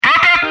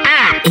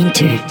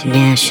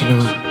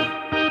International.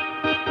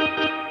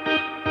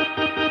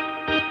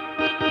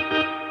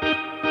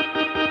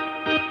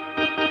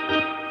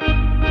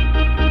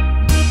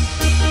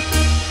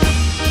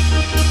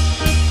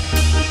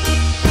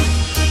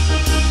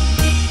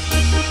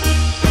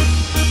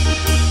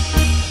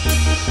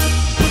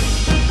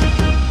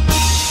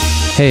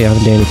 Hey,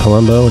 I'm Danny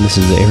Palumbo, and this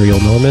is Ariel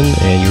Norman,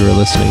 and you are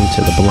listening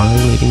to The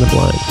Blind Leading the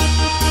Blind.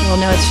 Well,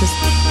 no, it's just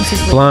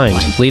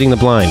Blind, leading the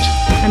blind.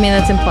 I mean,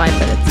 that's implied,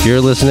 but it's...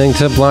 You're listening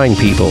to Blind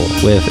People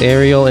with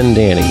Ariel and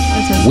Danny.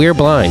 We're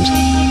blind.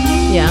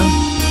 Yeah.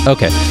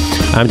 Okay.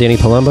 I'm Danny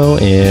Palumbo,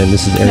 and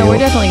this is Ariel. No, we're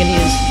definitely going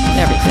to use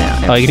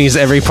everything. Oh, you can use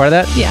every part of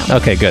that? Yeah.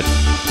 Okay, good.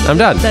 I'm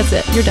done. That's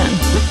it. You're done.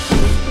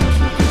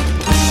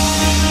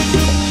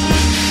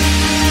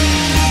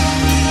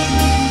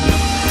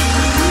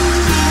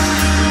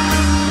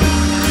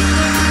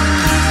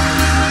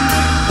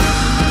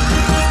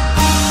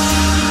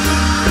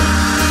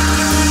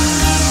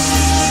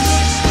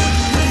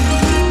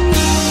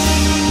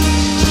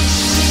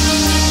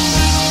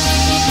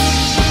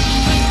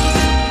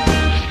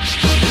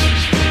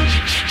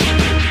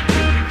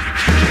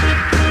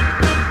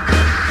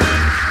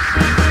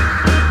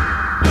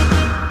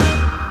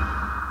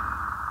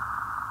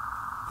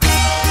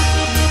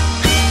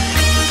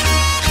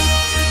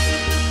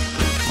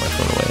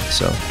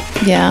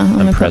 Yeah, I'm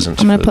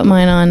gonna put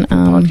mine on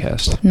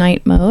podcast.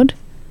 Night mode.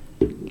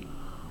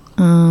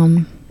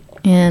 And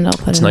I'll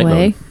put it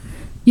away. Mode?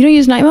 You don't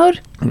use night mode?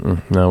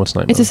 No, what's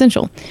night mode? It's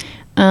essential.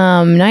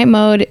 Night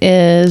mode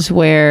is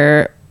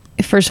where,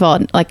 first of all,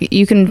 like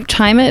you can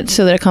time it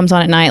so that it comes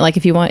on at night. Like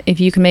if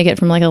you can make it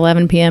from like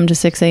 11 p.m. to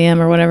 6 a.m.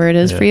 or whatever it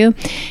is for you,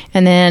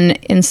 and then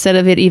instead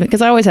of it even,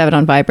 because I always have it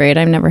on vibrate,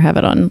 I never have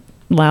it on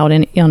loud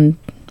and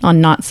on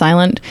not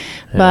silent,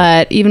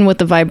 but even with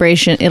the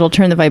vibration, it'll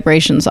turn the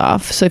vibrations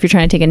off. So if you're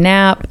trying to take a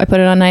nap, I put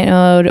it on night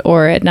mode,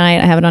 or at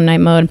night I have it on night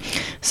mode,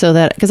 so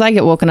that, because I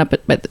get woken up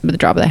at the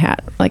drop of the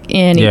hat, like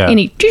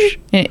any,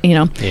 you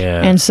know.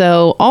 Yeah. And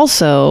so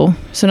also,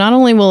 so not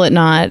only will it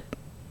not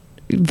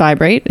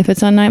vibrate if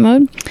it's on night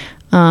mode,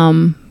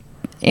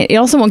 it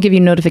also won't give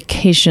you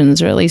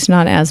notifications, or at least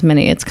not as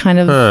many. It's kind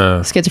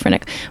of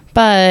schizophrenic.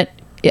 But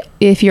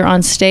if you're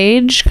on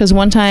stage, because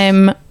one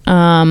time,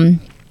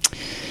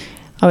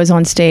 I was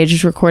on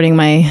stage recording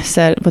my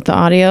set with the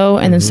audio,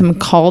 and then someone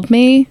called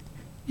me,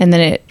 and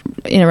then it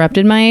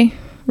interrupted my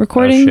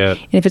recording. Oh,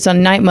 shit. And if it's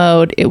on night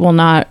mode, it will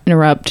not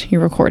interrupt your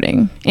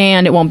recording,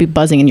 and it won't be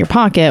buzzing in your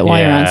pocket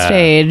while you're on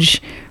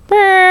stage. So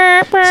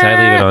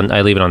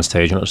I leave it on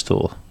stage on a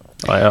stool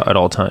at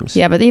all times.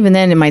 Yeah, but even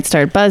then, it might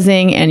start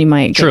buzzing, and you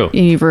might True.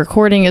 Your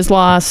recording is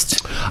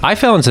lost. I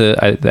fell into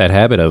that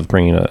habit of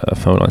bringing a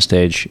phone on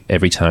stage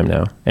every time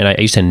now, and I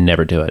used to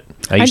never do it.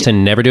 I used to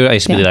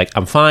be like,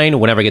 I'm fine.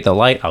 Whenever I get the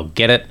light, I'll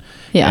get it,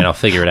 and I'll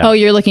figure it out. Oh,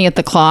 you're looking at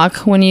the clock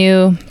when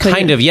you...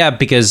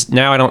 because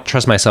now I don't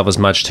trust myself as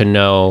much to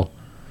know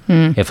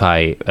if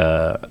I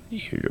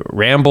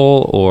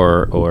ramble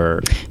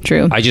or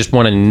True. I just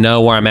want to know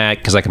where I'm at,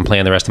 because I can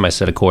plan the rest of my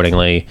set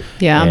accordingly.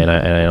 Yeah. And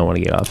I don't want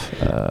to get off.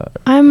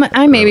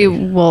 I maybe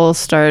will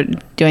start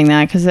doing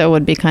that, because that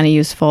would be kind of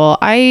useful.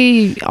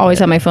 I always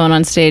have my phone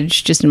on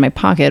stage just in my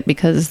pocket,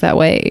 because that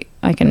way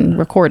I can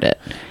record it.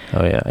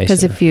 Oh yeah.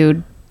 Because if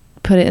you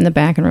put it in the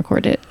back and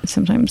record it,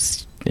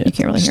 sometimes you can't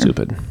really hear.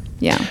 Stupid.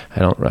 Yeah.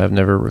 I've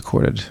never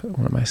recorded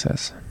one of my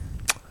sets.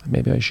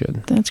 Maybe I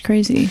should. That's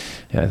crazy.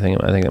 Yeah, I think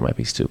that might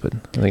be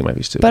stupid.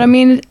 But I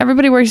mean,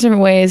 everybody works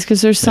different ways,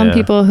 because there's some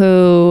people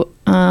who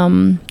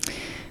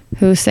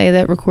say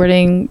that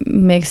recording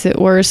makes it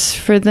worse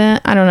for them.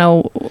 I don't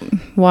know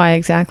why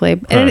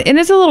exactly. And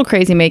it's a little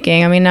crazy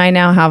making. I mean, I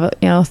now have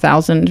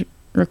 1,000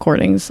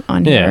 recordings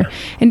on here.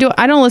 And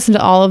I don't listen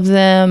to all of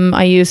them.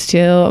 I used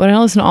to, but I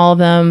don't listen to all of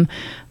them.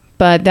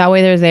 But that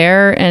way they're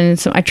there, and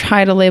so I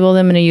try to label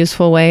them in a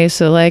useful way.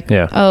 So like,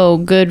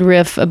 good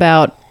riff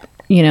about,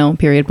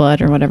 period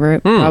blood or whatever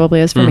it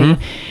probably is for me.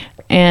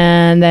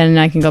 And then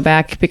I can go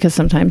back, because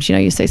sometimes,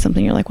 you say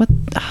something, you're like, what?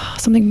 Oh,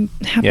 something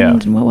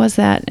happened, and what was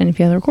that? And if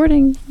you have the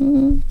recording,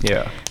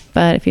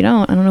 But if you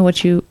don't, I don't know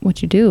what you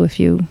do if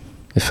you...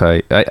 I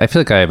feel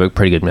like I have a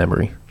pretty good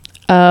memory.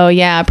 Oh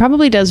yeah, it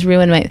probably does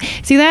ruin my...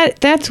 See,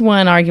 that's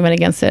one argument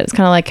against it. It's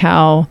kind of like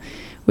how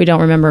we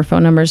don't remember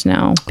phone numbers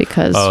now,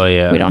 because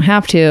we don't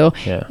have to.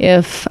 Yeah.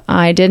 If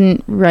I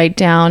didn't write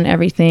down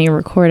everything or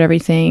record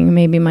everything,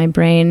 maybe my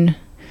brain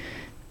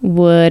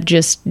would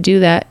just do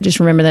that, just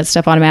remember that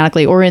stuff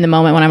automatically, or in the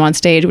moment when I'm on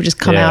stage, it would just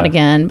come out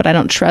again. But I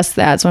don't trust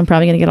that, so I'm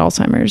probably going to get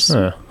Alzheimer's.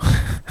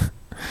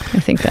 I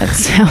think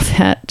that's how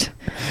that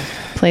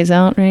plays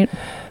out, right?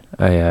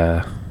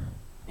 I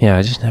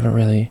just never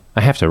really...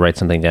 I have to write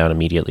something down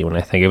immediately when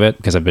I think of it,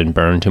 because I've been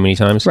burned too many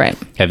times. Right.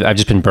 I've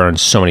just been burned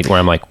so many, where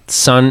I'm like,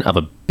 son of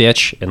a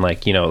bitch, and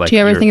like, Do you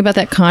ever think about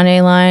that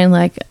Kanye line,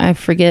 like, I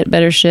forget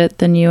better shit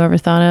than you ever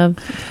thought of?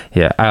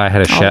 Yeah, I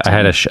had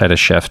a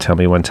chef tell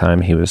me one time,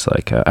 he was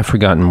like, I've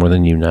forgotten more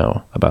than you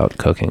know about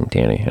cooking,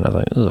 Danny. And I was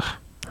like, ugh.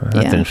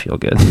 That didn't feel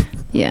good.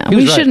 Yeah,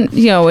 we shouldn't.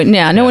 No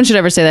one should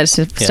ever say that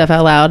stuff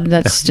out loud.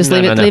 That's just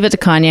leave it to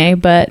Kanye.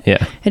 But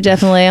it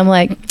definitely, I'm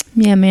like,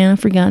 Yeah, man, I've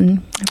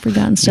forgotten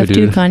stuff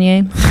too,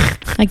 Kanye.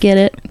 I get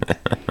it.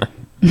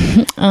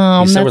 He's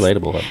so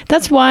relatable, though.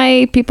 That's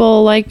why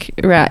people like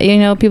rap. You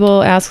know,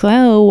 people ask,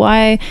 oh,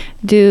 why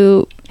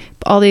do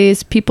all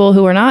these people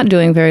who are not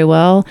doing very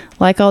well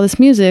like all this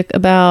music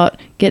about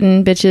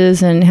getting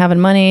bitches and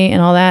having money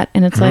and all that?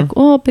 And it's like,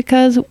 well,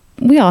 because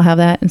we all have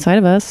that inside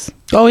of us.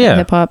 Oh, yeah.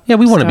 Hip-hop Yeah,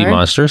 we want to be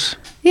monsters.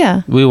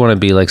 Yeah. We want to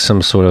be like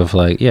some sort of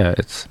like,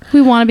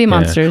 we want to be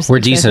monsters. We're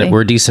decent.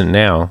 We're decent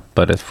now,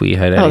 but if we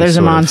had any there's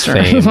sort a monster.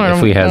 of fame,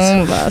 if we had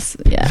us,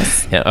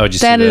 yes. Yeah. Oh,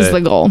 that is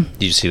the goal.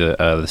 Did you see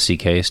the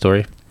CK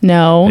story?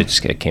 No.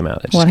 It came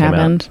out. What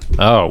happened?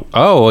 Oh,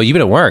 well, you've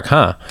been at work,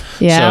 huh?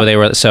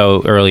 Yeah.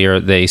 So earlier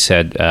they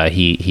said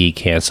he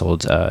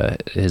canceled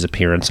his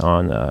appearance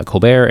on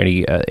Colbert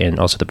and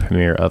also the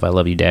premiere of I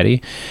Love You,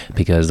 Daddy,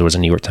 because there was a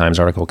New York Times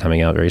article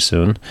coming out very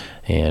soon,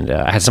 and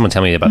I had someone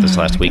tell me about this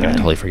last week, and I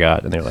totally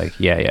forgot, and they're like,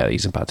 yeah,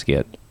 he's about to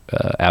get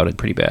outed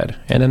pretty bad,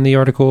 and then the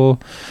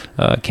article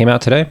came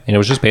out today, and it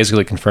was just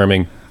basically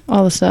confirming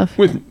all the stuff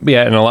and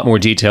a lot more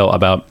detail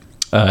about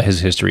his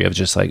history of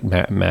just like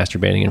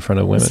masturbating in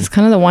front of women. This is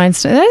kind of the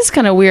Weinstein. That is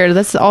kind of weird.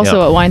 That's also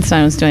what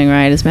Weinstein was doing,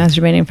 right? Is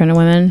masturbating in front of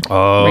women.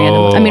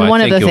 Oh, I mean,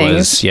 one of the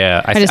things.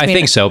 I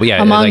think so. But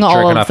yeah, among like all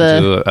jerking of off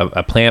into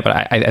a plant.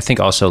 But I think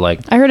also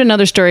like I heard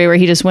another story where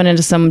he just went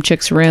into some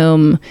chick's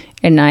room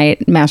at night,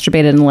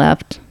 masturbated, and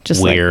left.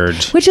 Just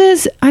weird. Which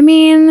is, I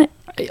mean,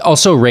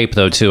 also rape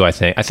though too. I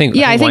think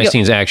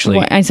Weinstein's actually.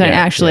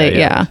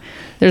 Yeah.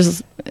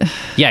 There's.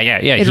 Yeah.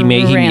 He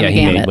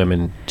made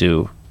women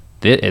do.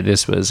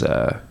 This was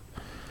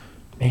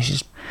he's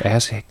just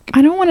asking,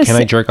 I don't want to can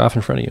I jerk off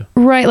in front of you,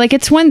 right? Like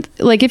it's when,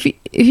 like if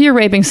you're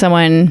raping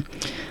someone,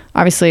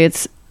 obviously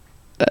it's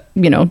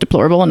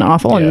deplorable and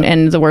awful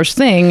and the worst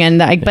thing, and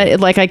but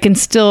like I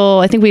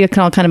think we can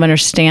all kind of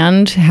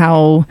understand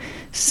how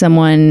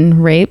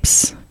someone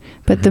rapes,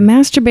 but the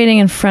masturbating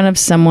in front of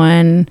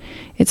someone,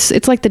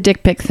 it's like the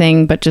dick pic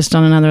thing, but just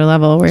on another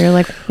level, where you're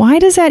like, why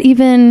does that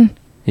even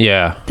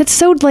that's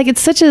so like,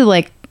 it's such a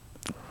like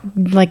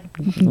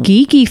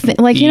geeky thing,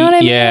 like, you know what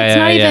I mean? It's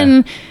not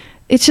even.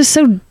 It's just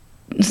so.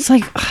 It's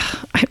like.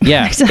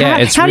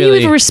 How do you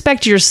even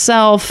respect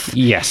yourself?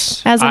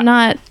 Yes. As a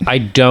not. I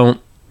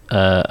don't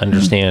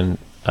understand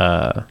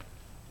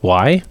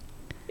why.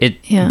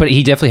 But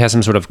he definitely has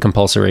some sort of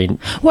compulsory.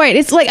 Right.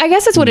 It's like, I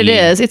guess that's what it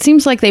is. It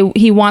seems like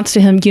he wants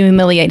to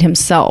humiliate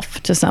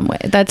himself to some way.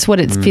 That's what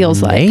it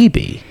feels like.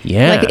 Maybe.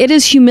 Yeah. Like it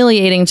is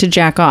humiliating to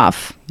jack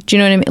off. Do you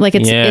know what I mean? Like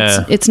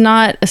it's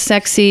not a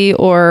sexy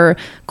or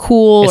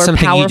cool or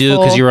something powerful. You do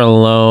because you're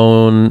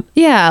alone.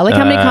 Yeah, like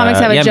how many comics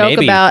have a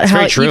joke about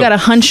how you got to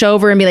hunch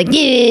over and be like,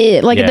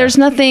 there's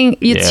nothing.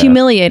 It's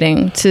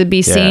humiliating to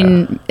be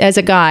seen as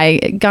a guy.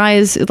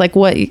 Guys, like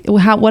what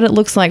it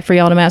looks like for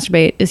y'all to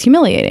masturbate is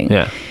humiliating.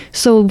 Yeah.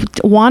 So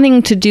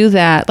wanting to do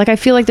that, like I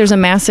feel like there's a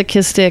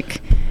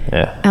masochistic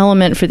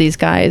element for these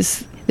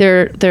guys.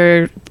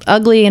 They're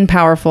ugly and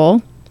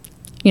powerful.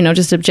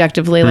 Just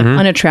objectively, like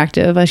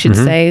unattractive, I should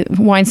say.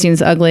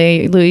 Weinstein's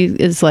ugly. Louis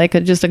is like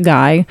just a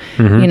guy,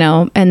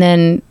 and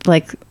then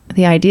like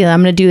the idea,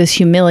 I'm going to do this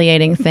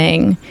humiliating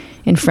thing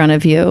in front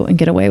of you and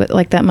get away with it.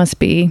 Like that must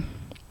be.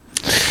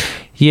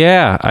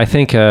 Yeah, I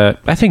think you're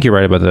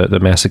right about the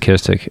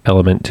masochistic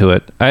element to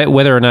it.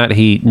 Whether or not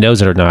he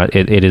knows it or not,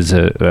 it is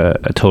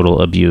a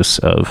total abuse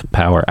of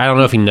power. I don't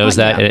know if he knows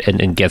that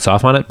and gets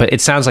off on it, but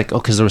it sounds like,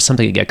 because there was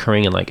something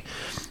occurring in like,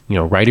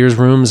 writers'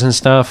 rooms and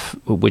stuff,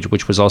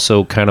 which was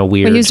also kind of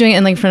weird. But he was doing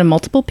it in front of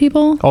multiple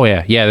people? Oh,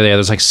 yeah.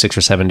 There's like 6 or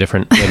 7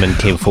 different women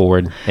came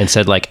forward and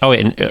said like,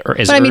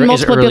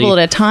 multiple people at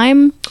a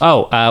time?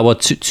 Oh, well,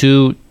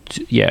 two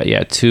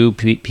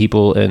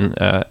people in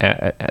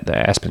at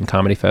the Aspen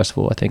Comedy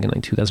Festival, I think in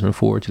like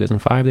 2004,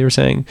 2005, they were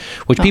saying,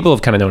 which people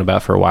have kind of known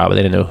about for a while, but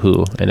they didn't know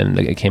who. And then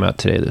it came out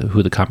today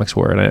who the comics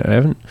were, and I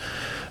don't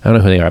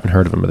know who they are. I haven't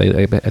heard of them, but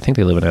I think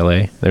they live in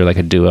LA. They're like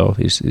a duo.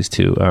 These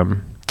two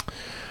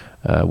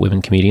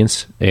women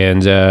comedians,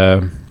 and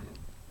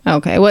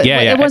okay, it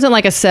wasn't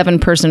like a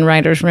 7-person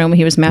writer's room.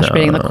 He was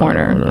masturbating in the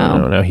corner.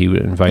 No, he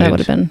invited. That would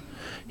have been.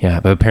 Yeah,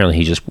 but apparently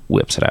he just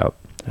whips it out.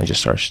 I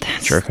just starts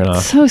jerking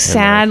off. So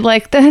sad.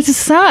 Like that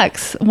just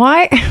sucks.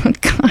 Why?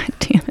 God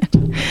damn it.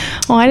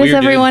 Why does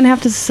everyone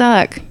have to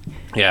suck?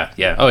 Yeah.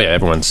 Oh yeah.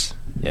 Everyone's.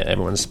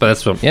 But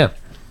that's what. Yeah.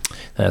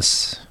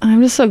 That's.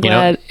 I'm just so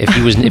glad.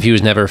 If he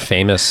was never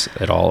famous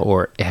at all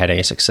or had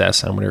any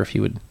success, I wonder if he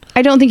would.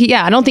 I don't think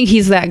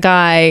he's that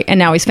guy and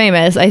now he's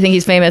famous. I think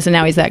he's famous and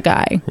now he's that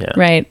guy. Yeah.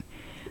 Right.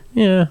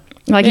 Yeah.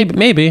 Like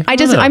maybe.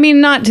 I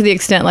mean, not to the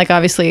extent, like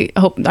obviously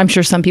I'm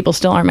sure some people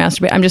still aren't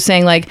masturbating. I'm just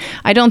saying, like,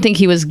 I don't think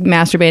he was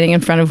masturbating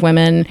in front of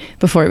women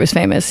before he was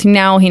famous.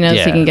 Now he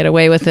knows he can get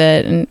away with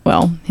it. And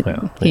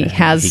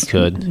he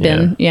could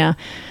been. Yeah.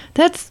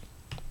 That's.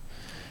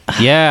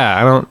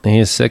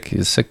 He's sick.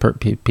 He's sick.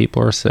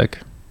 People are sick.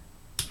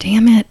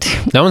 Damn it.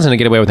 No one's going to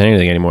get away with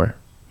anything anymore.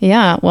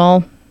 Yeah.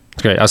 Well,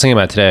 it's great. I was thinking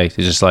about it today. It's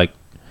just like,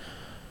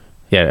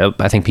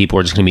 I think people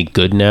are just going to be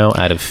good now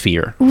out of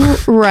fear,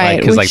 right?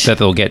 Because like that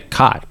they'll get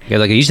caught.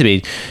 Like it used to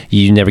be,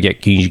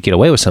 you get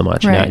away with so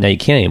much. Right. Now you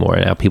can't anymore.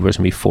 Now people are going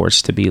to be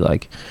forced to be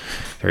like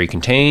very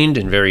contained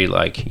and very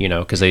like,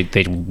 because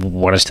they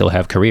want to still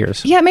have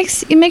careers. Yeah,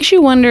 it makes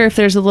you wonder if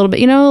there's a little bit,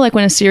 like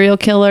when a serial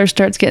killer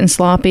starts getting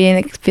sloppy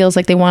and it feels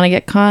like they want to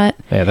get caught.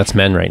 Yeah, that's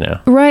men right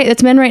now. Right,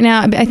 that's men right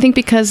now. I think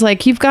because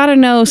like you've got to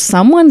know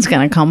someone's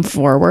going to come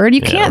forward.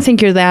 You can't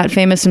think you're that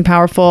famous and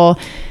powerful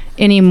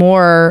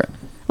anymore.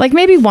 Like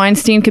maybe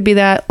Weinstein could be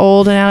that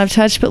old and out of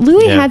touch, but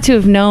Louis had to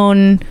have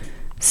known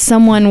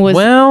someone was.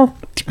 Well,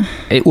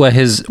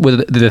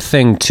 the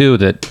thing too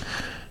that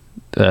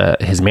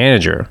his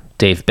manager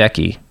Dave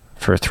Becky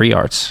for 3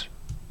 Arts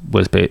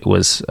was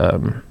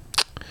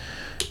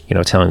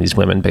telling these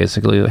women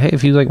basically, hey,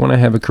 if you like want to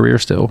have a career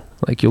still,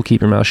 like you'll keep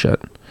your mouth shut.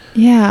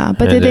 Yeah,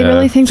 but did they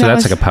really think so?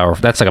 That's like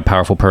a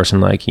powerful person,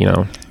 like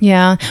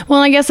Yeah,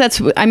 well, I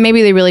guess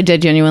maybe they really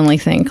did genuinely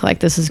think like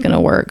this is going to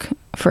work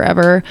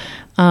forever.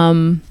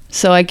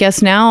 So I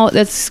guess now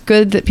that's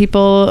good that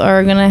people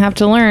are going to have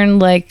to learn,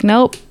 like,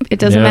 nope, it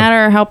doesn't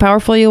matter how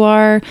powerful you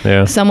are.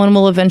 Yeah. Someone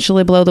will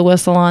eventually blow the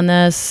whistle on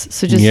this.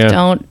 So just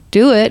don't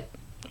do it.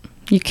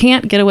 You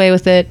can't get away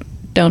with it.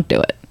 Don't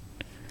do it.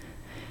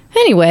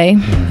 Anyway,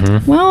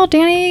 well,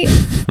 Danny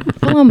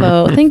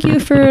Palumbo, thank you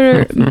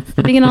for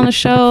being on the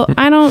show.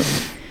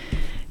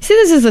 See,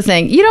 this is the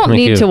thing. You don't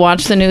need to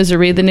watch the news or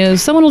read the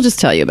news. Someone will just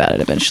tell you about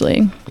it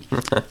eventually.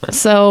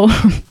 So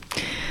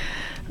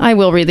I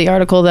will read the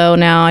article, though.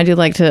 Now, I do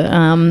like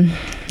to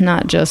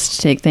not just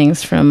take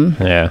things from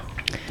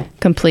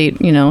complete,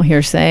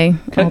 hearsay.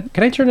 Can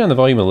I turn down the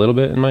volume a little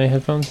bit in my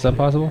headphones? Is that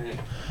possible?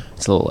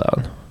 It's a little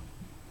loud.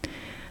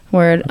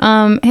 Word.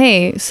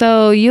 Hey,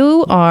 so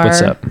you are...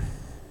 What's up?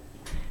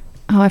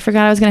 Oh, I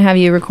forgot I was going to have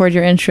you record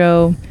your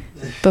intro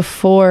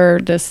before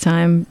this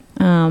time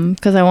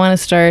because I want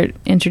to start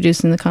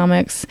introducing the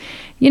comics.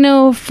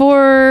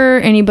 For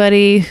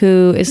anybody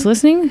who is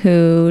listening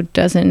who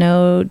doesn't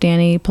know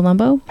Danny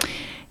Palumbo,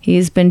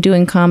 he's been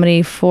doing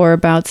comedy for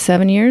about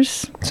 7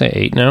 years. Say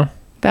 8 now.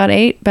 About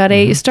eight.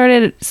 You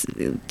started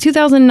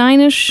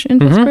 2009-ish in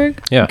Pittsburgh?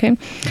 Yeah, okay,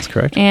 that's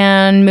correct.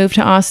 And moved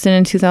to Austin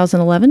in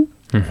 2011.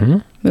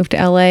 Moved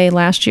to LA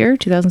last year,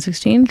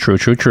 2016.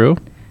 True.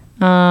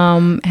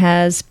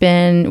 Has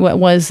been what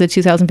was the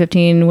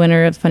 2015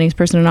 winner of the Funniest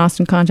Person in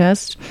Austin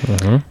contest.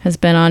 Has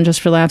been on Just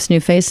for Laughs, New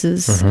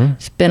Faces.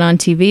 Has been on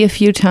TV a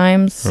few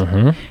times.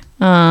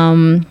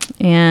 And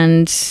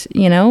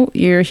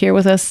you're here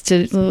with us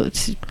to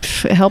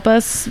help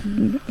us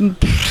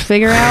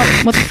figure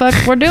out what the fuck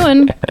we're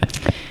doing.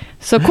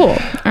 So cool.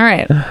 All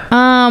right.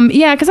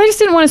 Because I just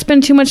didn't want to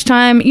spend too much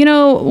time.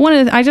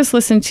 I just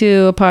listened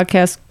to a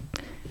podcast.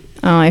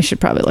 Oh, I should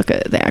probably look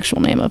at the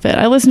actual name of it.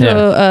 I listened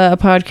to a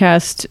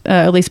podcast,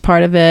 at least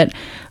part of it,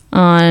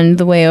 on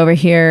the way over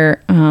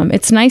here.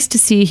 It's nice to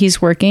see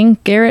he's working.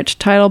 Garrett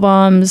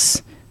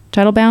Teitelbaum.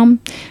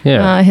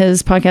 Yeah.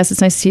 His podcast, It's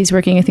Nice to See He's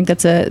Working. I think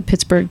that's a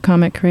Pittsburgh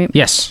comic, right?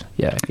 Yes.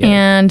 Yeah.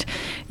 And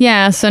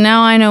so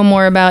now I know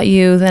more about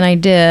you than I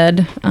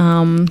did.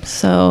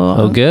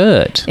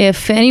 Good.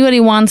 If anybody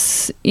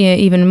wants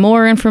even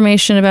more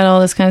information about all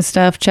this kind of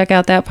stuff, check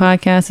out that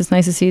podcast. It's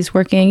Nice to See He's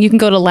Working. You can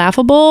go to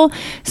Laughable.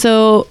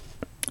 So,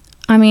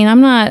 I'm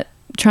not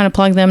trying to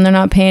plug them. They're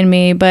not paying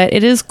me, but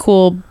it is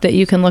cool that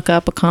you can look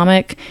up a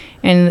comic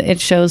and it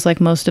shows like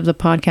most of the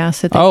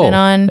podcasts that they've been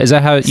on. Is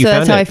that how you found it? So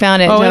that's how I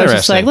found it. Oh, I was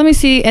just like, let me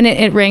see. And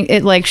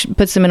it like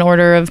puts them in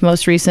order of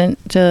most recent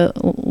to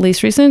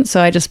least recent.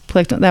 So I just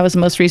clicked, that was the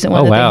most recent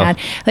one they had.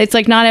 It's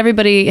like not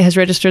everybody has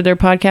registered their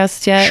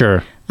podcasts yet.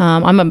 Sure.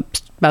 I'm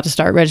about to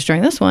start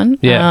registering this one.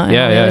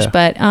 Yeah.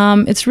 But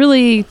it's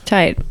really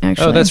tight,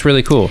 actually. Oh, that's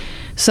really cool.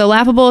 So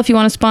Laughable, if you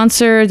want to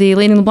sponsor the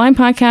Leading the Blind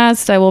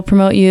podcast, I will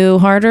promote you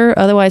harder.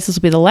 Otherwise, this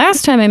will be the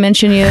last time I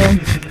mention you.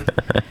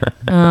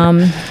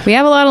 We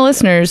have a lot of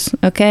listeners,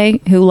 okay,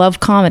 who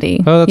love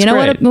comedy. Oh, that's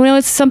great.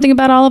 It's something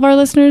about all of our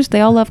listeners? They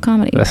all love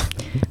comedy.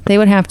 They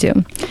would have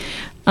to.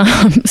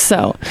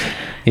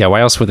 Yeah,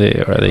 why else are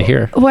they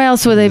here? Why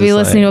else would they be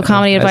listening to a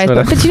comedy advice?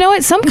 But you know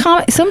what?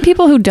 Some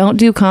people who don't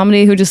do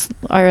comedy, who just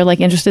are like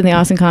interested in the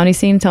Austin comedy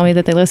scene, tell me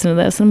that they listen to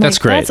this. And that's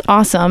great. That's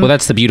awesome. Well,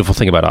 that's the beautiful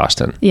thing about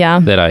Austin. Yeah.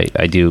 That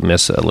I do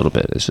miss a little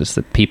bit. It's just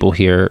that people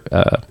here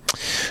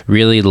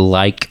really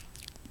like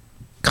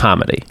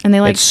comedy. And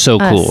they like it's so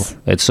us. cool.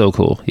 It's so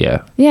cool.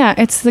 Yeah. Yeah,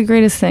 it's the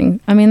greatest thing.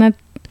 That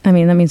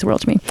means the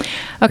world to me.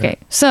 Okay,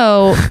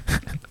 so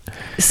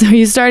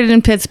you started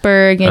in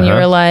Pittsburgh and you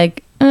were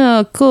like,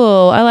 oh,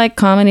 cool. I like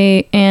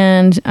comedy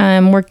and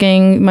I'm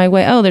working my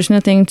way. Oh, there's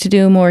nothing to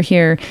do more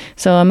here.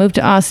 So I moved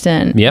to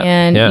Austin.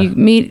 You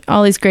meet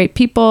all these great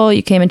people.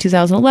 You came in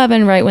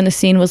 2011, right when the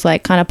scene was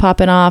like kind of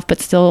popping off,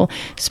 but still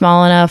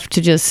small enough to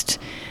just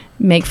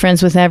make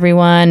friends with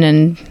everyone.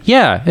 And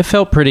yeah, it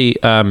felt pretty,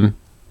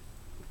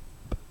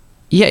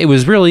 it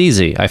was real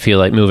easy. I feel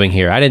like moving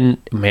here.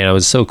 It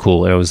was so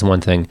cool. And it was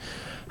one thing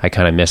I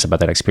kind of miss about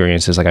that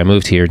experience is like I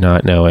moved here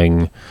not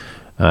knowing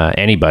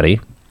anybody.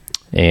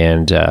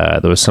 And there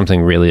was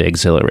something really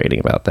exhilarating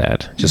about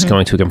that. Just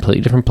going to a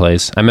completely different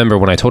place. I remember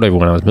when I told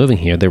everyone I was moving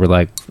here, they were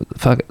like,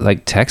 "Fuck,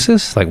 like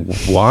Texas? Like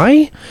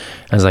why?"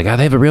 I was like, "Oh,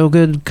 they have a real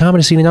good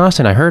comedy scene in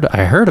Austin. I heard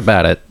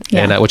about it."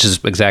 Yeah. And which is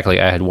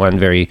exactly. I had one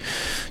very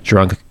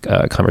drunk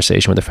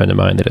conversation with a friend of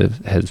mine that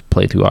has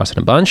played through Austin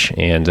a bunch,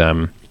 and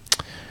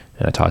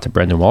I talked to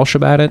Brendan Walsh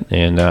about it,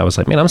 and I was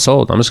like, "Man, I'm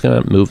sold. I'm just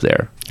gonna move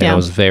there." And Yeah. it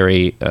was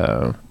very.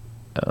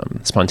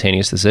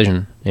 Spontaneous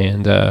decision,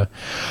 and the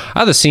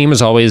scene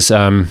was always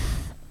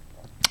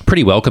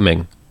pretty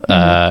welcoming.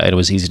 And it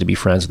was easy to be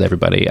friends with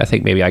everybody. I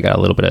think maybe I got a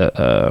little bit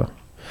of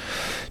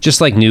just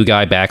like new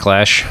guy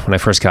backlash when I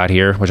first got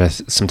here, which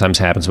sometimes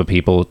happens with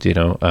people,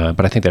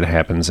 but I think that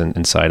happens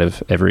inside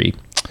of every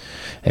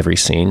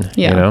scene.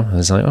 Yeah.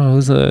 It's like, oh,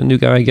 who's the new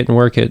guy getting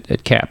work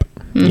at Cap,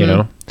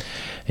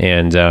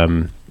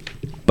 and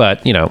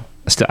but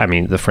I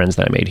mean, the friends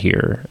that I made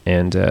here,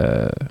 and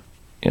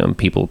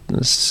people,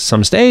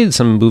 some stayed,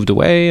 some moved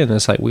away, and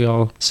it's like we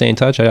all stay in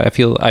touch. I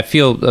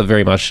feel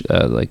very much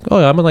like,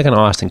 oh, I'm like an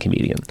Austin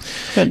comedian.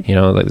 Good.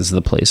 Like this is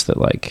the place that,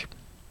 like,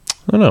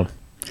 I don't know,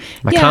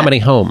 my comedy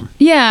home.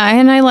 Yeah,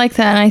 and I like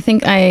that.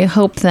 And I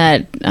hope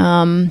that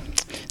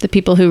the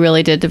people who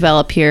really did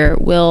develop here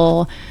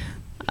will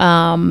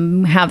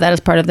have that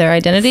as part of their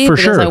identity. For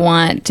because sure. I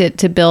want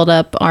to build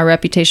up our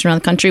reputation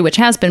around the country, which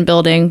has been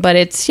building. But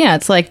it's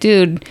like,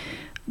 dude,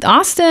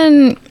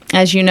 Austin,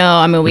 as you know,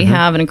 I mean, we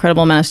have an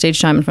incredible amount of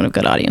stage time in front of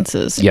good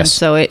audiences. Yes. And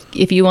so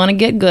if you want to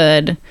get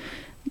good,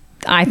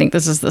 I think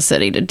this is the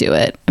city to do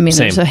it. I mean,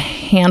 Same. there's a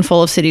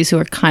handful of cities who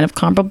are kind of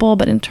comparable,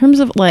 but in terms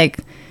of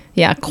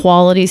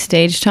quality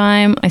stage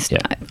time,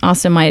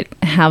 Austin might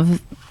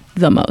have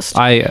the most.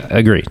 I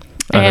agree,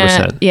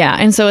 100%.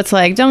 And so it's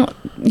like,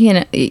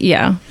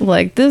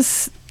 like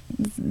this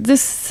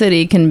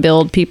city can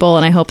build people,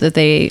 and I hope that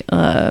they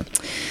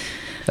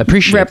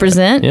Appreciate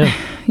represent. that.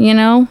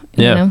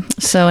 Yeah.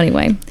 So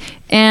anyway,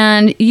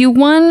 and you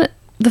won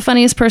the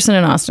Funniest Person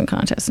in Austin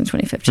contest in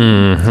 2015.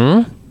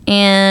 Mm-hmm.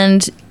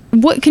 And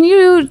what can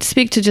you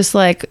speak to, just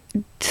like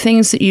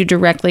things that you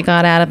directly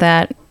got out of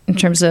that in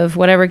terms of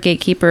whatever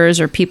gatekeepers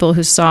or people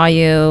who saw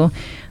you?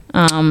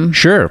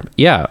 Sure.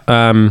 Yeah.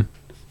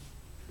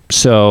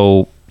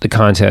 So the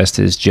contest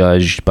is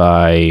judged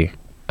by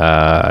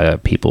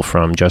people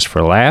from Just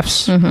for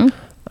Laughs.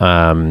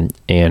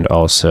 And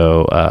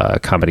also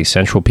Comedy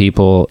Central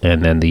people,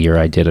 and then the year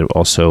I did it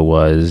also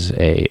was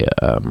a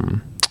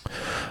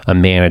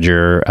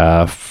manager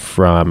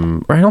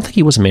from, or I don't think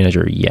he was a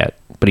manager yet,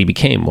 but he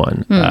became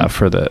one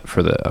for the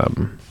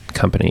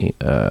company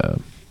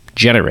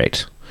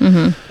Generate.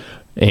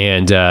 And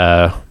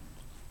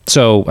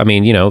so I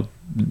mean,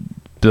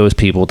 those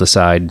people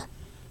decide.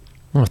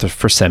 Well,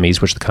 for semis,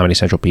 which the Comedy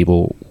Central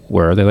people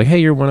were, they're like, hey,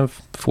 you're one of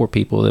 4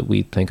 people that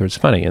we think is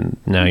funny, and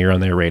now you're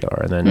on their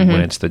radar. And then when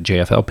it's the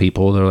JFL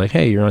people, they're like,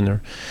 hey, they're on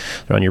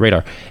your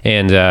radar.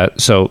 And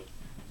so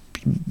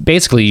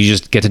basically you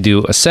just get to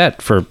do a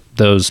set for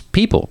those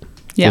people,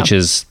 which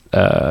is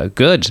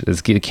good.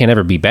 It can't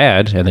ever be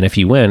bad. And then if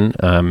you win,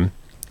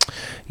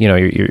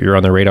 you're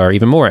on the radar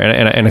even more.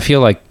 And I feel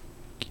like,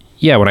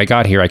 when I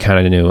got here, I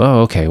kind of knew,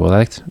 oh, okay, well,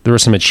 there were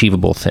some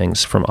achievable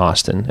things from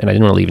Austin, and I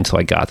didn't want to leave until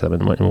I got them.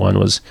 And one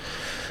was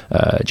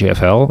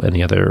JFL, and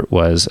the other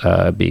was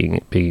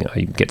being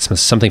get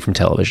something from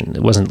television.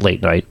 It wasn't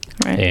late night,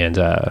 right. And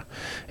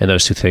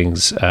those 2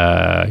 things,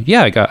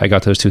 I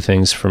got those 2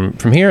 things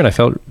from here, and I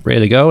felt ready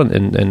to go.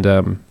 And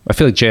I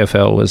feel like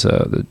JFL was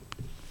the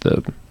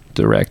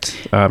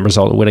direct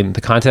result of winning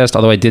the contest,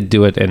 although I did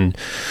do it in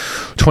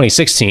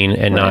 2016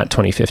 and not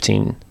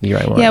 2015, the year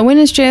I won. Yeah, when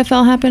does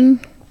JFL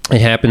happen? It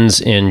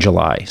happens in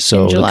July.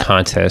 So the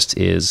contest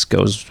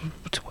goes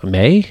to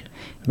May?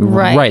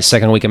 Right,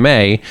 second week of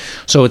May.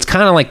 So it's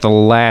kind of like the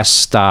last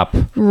stop.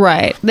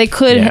 Right. They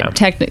could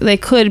they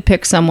could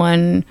pick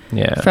someone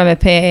from a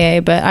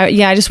PAA, but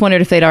I just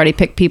wondered if they'd already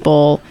picked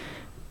people,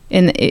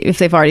 if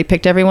they've already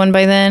picked everyone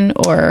by then,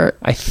 or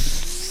I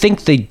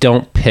think they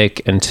don't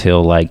pick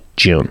until like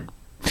June.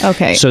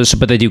 Okay. So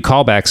but they do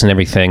callbacks and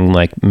everything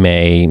like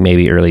May,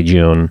 maybe early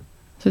June.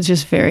 So it's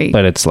just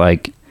But it's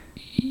like,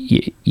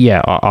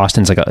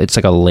 Austin's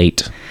like a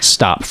late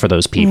stop for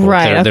those people,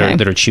 right?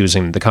 That are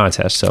choosing the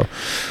contest. So,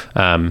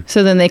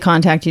 so then they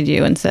contacted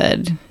you and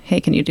said, "Hey,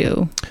 can you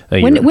do?"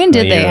 When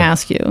did they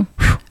ask you?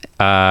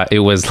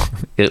 It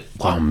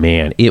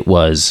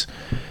was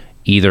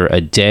either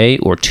a day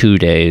or 2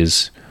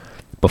 days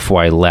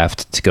before I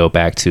left to go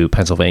back to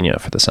Pennsylvania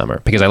for the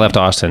summer, because I left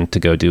Austin to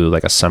go do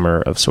like a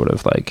summer of sort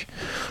of like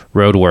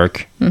road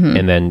work,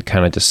 and then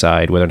kind of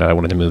decide whether or not I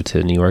wanted to move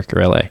to New York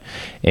or LA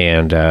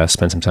and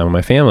spend some time with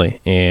my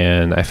family.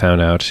 And I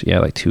found out,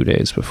 like 2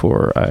 days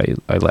before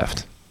I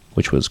left,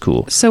 which was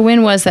cool. So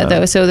when was that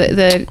though? So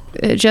the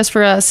Just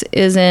for Us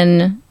is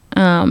in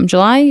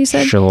July, you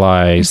said?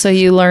 July. So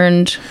you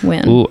learned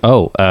when?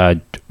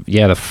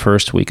 The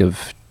first week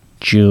of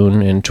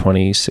June in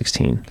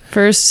 2016.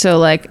 First, so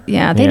like,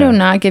 they do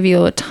not give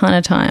you a ton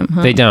of time,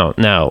 huh? They don't,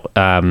 no.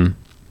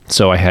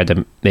 So I had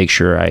to make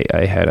sure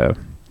I had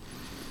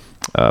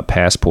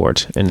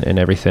passport and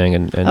everything.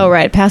 And oh,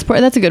 right. Passport.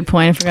 That's a good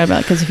point. I forgot about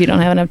it because if you don't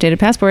have an updated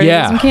passport,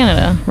 Yeah. it's in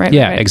Canada. Right.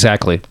 Yeah, right.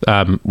 exactly.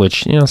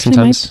 Which, Actually,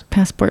 sometimes my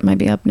passport might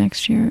be up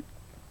next year.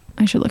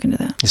 I should look into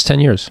that. it's 10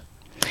 years.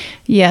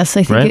 Yes,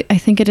 I think Right? I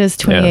think it is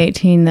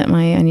 2018 that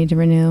I need to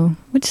renew,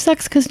 which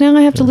sucks because now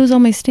I have to lose all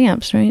my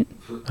stamps, right?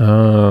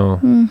 Oh.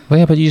 Well,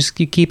 yeah, but you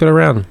keep it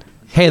around.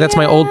 Hey, that's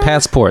my old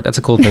passport. That's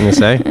a cool thing to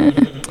say.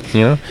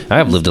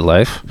 I've lived a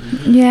life.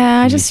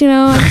 Yeah, I just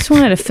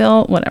wanted to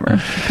fill whatever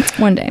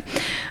one day.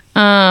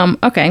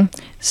 Okay,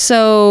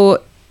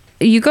 so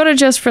you go to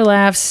Just for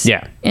Laughs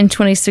in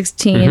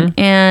 2016,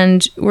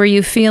 and were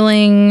you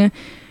feeling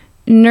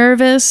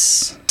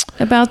nervous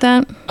about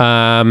that?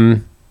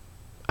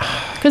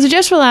 Because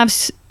Just for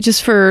Laughs,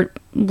 just for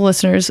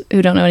listeners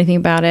who don't know anything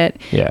about it,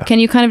 can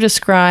you kind of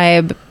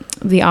describe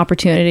the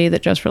opportunity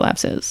that Just for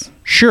Laughs is?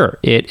 Sure.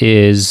 It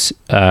is,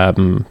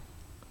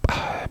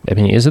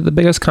 is it the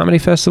biggest comedy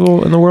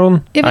festival in the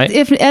world?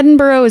 If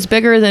Edinburgh is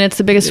bigger, then it's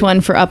the biggest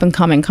one for up and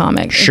coming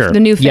comics. Sure. If the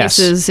New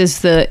Faces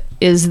is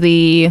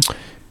the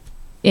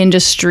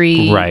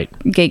industry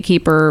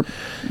gatekeeper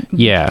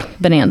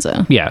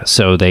bonanza. Yeah.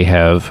 So they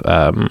have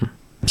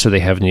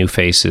New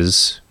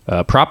Faces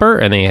proper,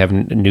 and they have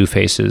New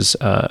Faces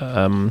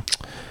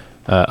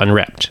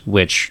Unwrapped,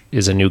 which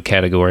is a new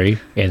category,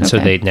 and so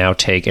they now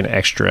take an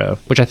extra,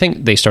 which I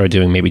think they started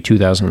doing maybe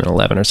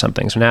 2011 or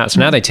something. So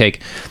now they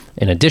take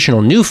an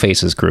additional New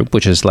Faces group,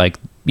 which is like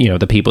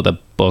the people that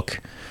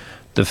book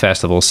the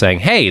festival, saying,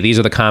 "Hey, these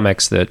are the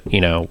comics that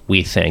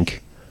we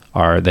think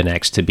are the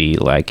next to be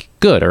like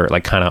good or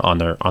like kind of on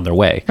their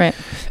way." Right.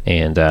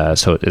 And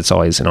so it's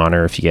always an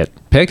honor if you get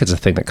picked. It's a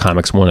thing that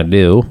comics want to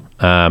do.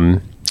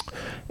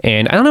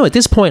 And I don't know. At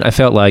this point, I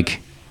felt like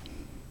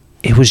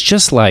it was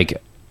just like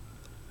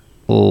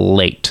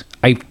late.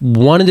 I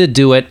wanted to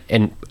do it,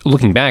 and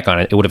looking back on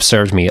it, it would have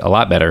served me a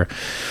lot better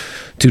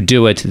to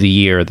do it the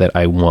year that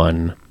I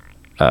won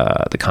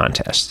the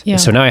contest. Yeah.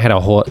 So now I had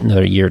a whole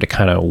another year to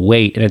kind of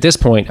wait. And at this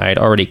point, I had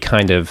already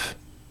kind of,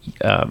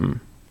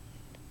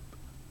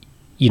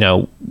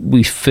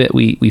 we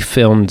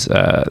filmed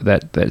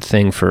that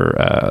thing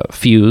for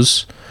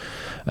Fuse.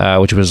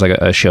 Which was like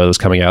a show that was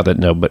coming out that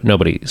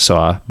nobody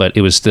saw, but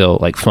it was still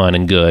like fun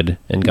and good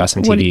and got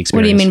some TV experience.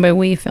 What do you mean by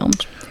we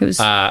filmed? Who's?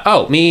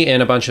 Me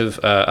and a bunch of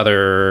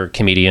other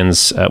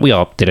comedians. We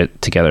all did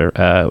it together.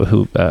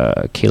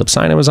 Caleb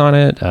Sina was on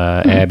it.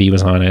 Abby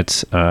was on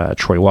it.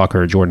 Troy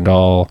Walker, Jordan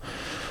Dahl,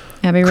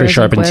 Abby Chris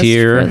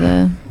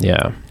Charpentier.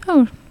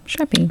 Oh,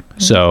 Sharpie.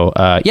 So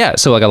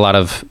so like a lot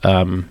of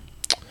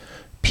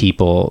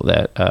people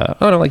that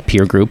like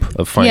peer group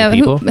of funny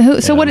people.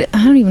 So what?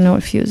 I don't even know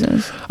what Fuse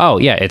is. Oh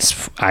yeah,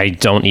 I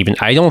don't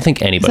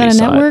think anybody is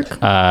that saw a network?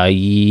 it.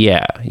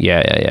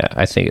 Yeah.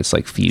 I think it's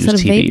like Fuse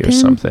TV or pen?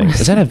 something.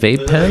 Is that a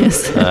vape pen?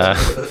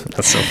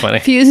 That's so funny.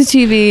 Fuse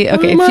TV.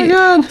 Okay. Oh my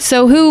God.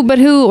 So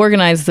who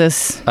organized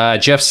this?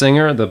 Jeff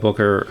Singer, the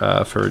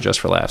booker for Just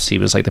for Laughs. He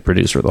was like the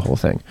producer of the whole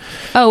thing.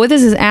 Oh,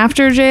 this is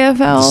after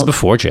JFL. This is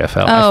before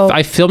JFL. Oh.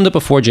 I filmed it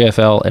before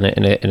JFL, and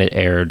it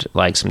aired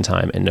like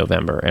sometime in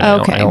November. And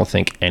I don't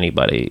think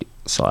anybody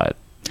saw it.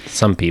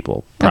 Some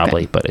people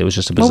probably, but it was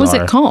just a bizarre. What was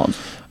it called?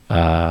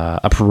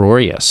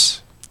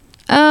 Uproarious.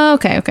 Oh,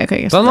 okay.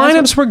 The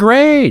lineups were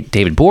great.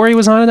 David Bory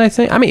was on it, I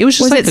think. I mean, it was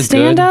just was it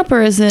stand up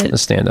or is it a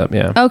stand up?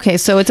 Yeah. Okay,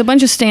 so it's a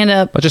bunch of stand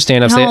up.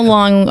 How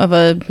long of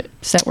a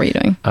set were you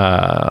doing?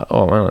 I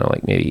don't know,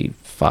 like maybe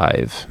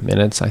 5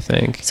 minutes, I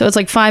think. So it's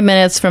like 5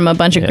 minutes from a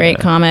bunch of great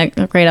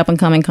up and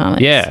coming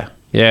comics.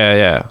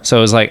 Yeah. So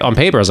it was like on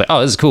paper, I was like,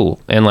 oh, this is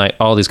cool, and like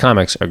all these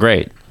comics are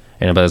great.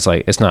 But it's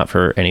like, it's not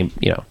for any,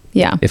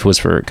 Yeah. If it was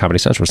for Comedy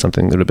Central or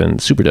something, it would have been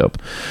super dope.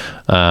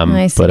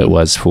 I see. But it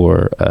was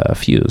for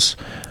Fuse.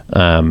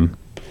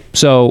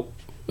 So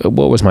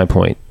what was my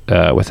point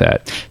with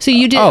that? So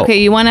you did,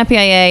 you won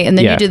FPIA and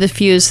then you did the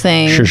Fuse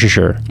thing.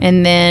 Sure.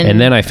 And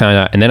then I found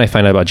out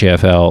about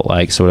JFL,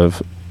 like sort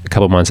of a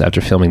couple months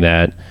after filming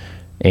that.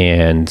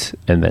 And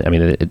then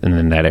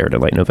that aired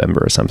in like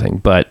November or something.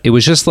 But it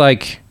was just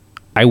like,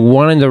 I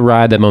wanted to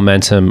ride that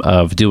momentum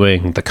of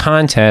doing the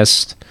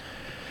contest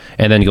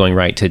and then going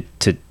right to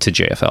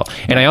JFL.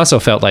 And I also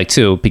felt like,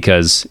 too,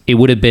 because it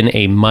would have been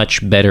a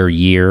much better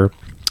year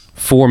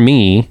for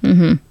me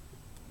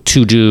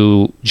to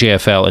do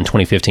JFL in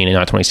 2015 and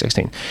not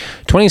 2016.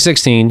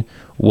 2016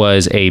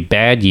 was a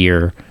bad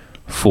year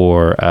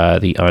for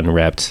the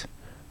Unwrapped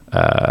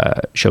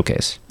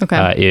showcase.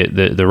 Okay.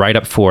 The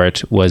write-up for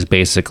it was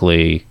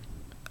basically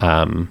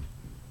the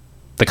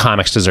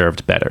comics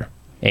deserved better.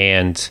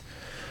 And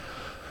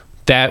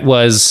that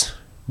was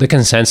the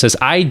consensus.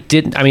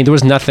 There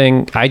was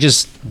nothing. I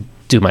just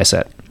do my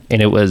set,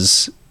 and it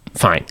was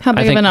fine. How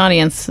big of an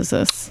audience is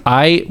this?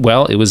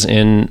 It was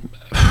in,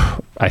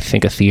 I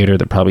think, a theater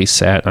that probably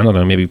sat, I don't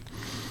know,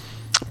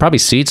 probably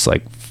seats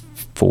like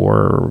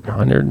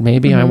 400,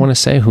 maybe, I want to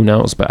say. Who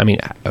knows? But I mean,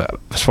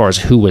 as far as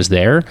who was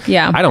there,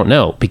 I don't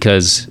know,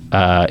 because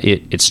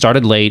it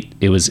started late.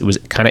 It was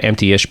kind of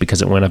empty-ish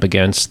because it went up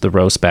against the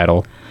roast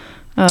battle.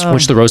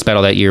 Which the roast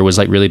battle that year was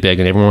like really big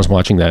and everyone was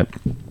watching that.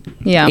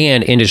 Yeah.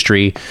 And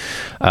industry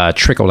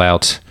trickled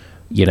out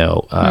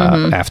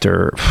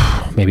after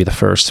maybe the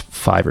first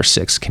 5 or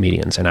 6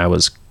 comedians, and I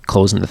was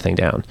closing the thing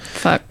down.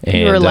 Fuck. And,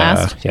 you were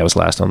last? Yeah, I was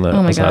last on the,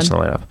 Oh my God. last on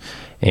the lineup.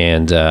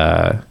 And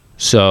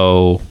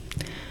so...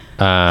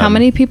 how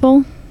many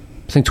people?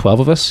 I think 12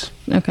 of us.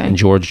 Okay. And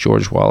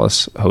George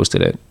Wallace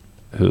hosted it,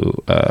 who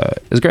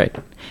is great.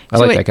 I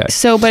like that guy.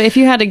 So, but if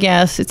you had to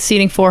guess, it's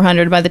seating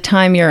 400 by the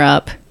time you're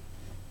up.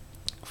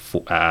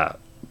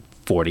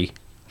 40.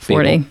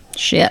 40.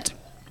 Shit.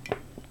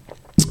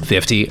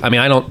 50. I mean,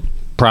 I don't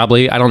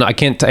know. I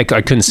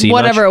couldn't see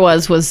Whatever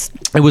much. it was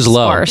It was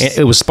low. sparse.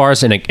 It was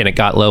sparse, and it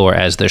got lower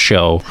as the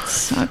show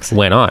Sucks.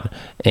 went on.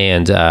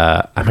 And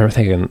I remember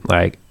thinking,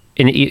 like,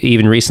 and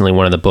even recently,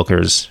 one of the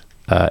bookers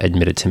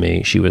admitted to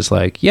me, she was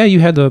like, yeah, you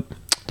had the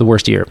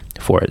worst year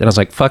for it. And I was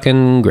like,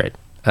 fucking great.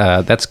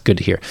 That's good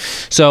to hear.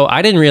 So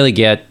I didn't really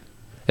get,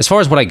 as far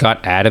as what I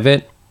got out of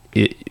it,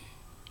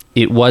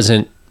 it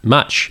wasn't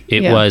much. I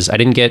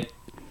didn't get.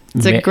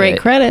 It's a great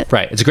credit.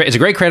 Right. It's a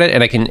great credit,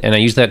 and I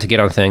use that to get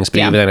on things, but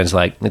even then it's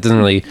like, it doesn't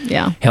really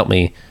help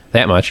me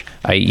that much.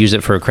 I use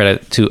it for a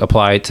credit to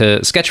apply to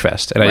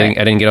Sketchfest, and I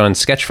didn't get on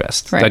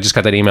Sketchfest. Right. I just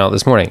got that email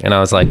this morning, and I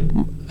was like,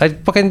 I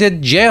fucking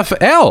did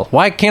JFL.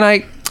 Why can't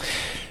I?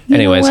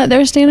 Anyways, you know what?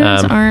 Their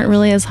standards aren't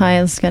really as high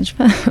as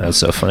Sketchfest. That's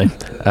so funny.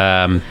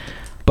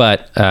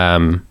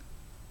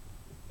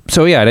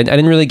 So yeah, I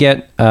didn't really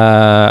get.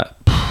 I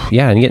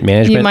didn't get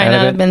management. You might out not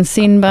of have it. been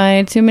seen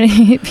by too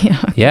many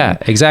people. Yeah,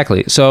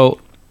 exactly. So,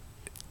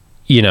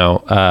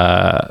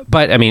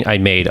 but I mean, I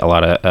made a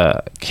lot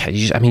of.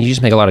 You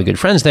just make a lot of good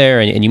friends there,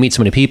 and you meet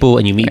so many people,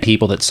 and you meet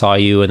people that saw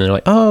you, and they're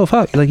like, oh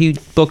fuck, like you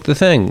booked the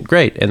thing,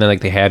 great, and then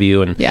like they have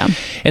you,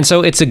 and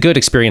so it's a good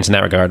experience in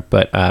that regard.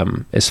 But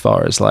as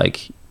far as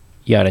like,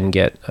 I didn't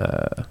get.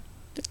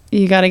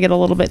 You got to get a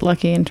little bit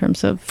lucky in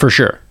terms of. For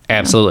sure.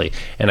 Absolutely.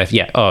 And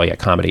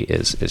comedy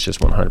is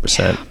just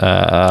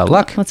 100%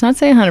 luck. Let's not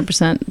say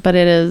 100%, but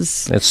it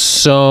is. It's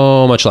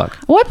so much luck.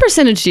 What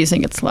percentage do you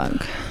think it's luck?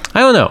 I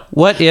don't know.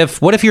 What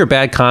if you're a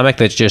bad comic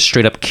that just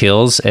straight up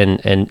kills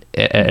and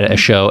a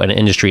show and an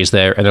industry is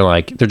there and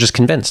they're just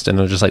convinced and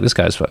they're just like, this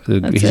guy's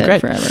he's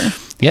great forever.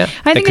 Yeah.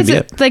 I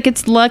think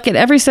it's luck at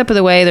every step of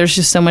the way. There's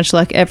just so much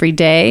luck every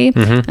day.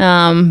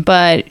 Mm-hmm.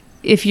 But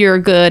if you're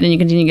good and you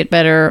continue to get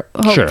better,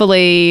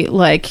 hopefully,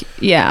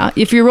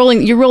 if you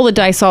roll the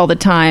dice all the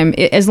time,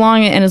 as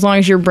long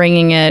as you're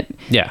bringing it,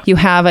 you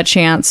have a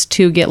chance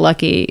to get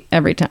lucky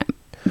every time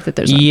that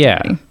there's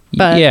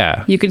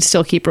but you could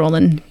still keep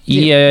rolling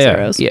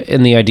zeros. Yeah,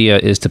 and the idea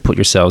is to put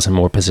yourselves in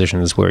more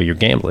positions where you're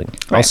gambling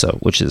also,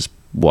 which is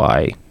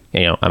why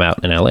I'm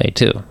out in LA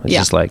too. It's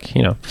just like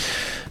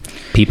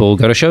people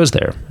go to shows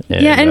there.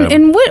 And,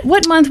 and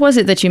what month was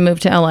it that you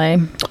moved to LA?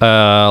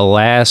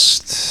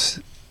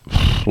 Last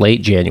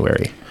late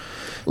January.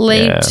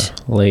 Late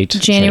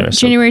January.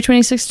 January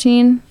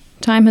 2016.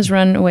 Time has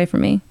run away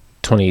from me.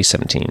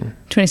 2017.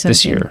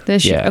 This year.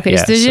 Okay,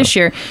 so this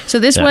year. So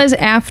this was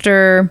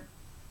after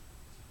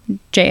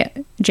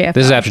JFL.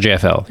 This is after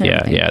JFL.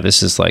 Okay. Yeah.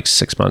 This is like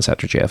 6 months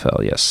after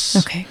JFL. Yes.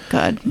 Okay,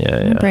 God.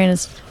 Yeah. My brain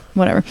is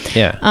whatever.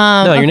 Yeah.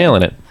 No, you're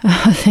nailing it.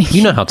 Thank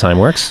you know how time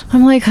works.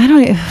 I'm like,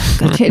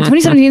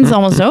 2017 is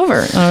almost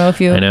over. I don't know if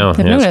you. I know.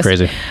 Have noticed. It's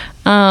crazy.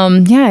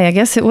 I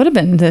guess it would have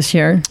been this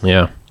year.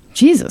 Yeah.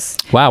 Jesus.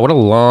 Wow, what a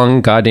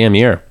long goddamn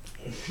year.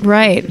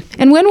 Right.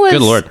 And when was...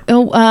 Good Lord.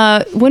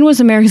 When was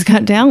America's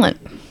Got Talent?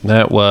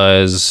 That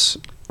was...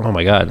 Oh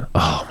my God.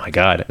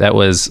 That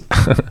was...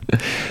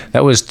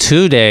 that was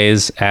 2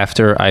 days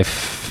after I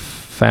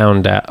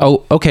found out...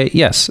 Oh, okay,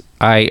 yes.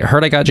 I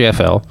heard I got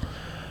JFL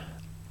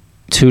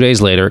 2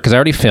 days later, because I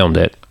already filmed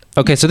it.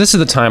 Okay, so this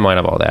is the timeline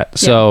of all that. Yeah.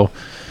 So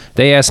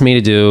they asked me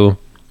to do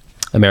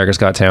America's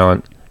Got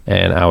Talent,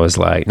 and I was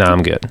like, nah,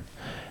 I'm good.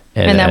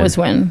 And that was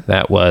when?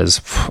 That was,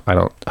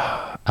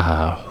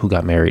 who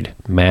got married?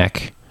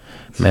 Mac's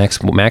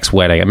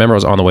wedding. I remember I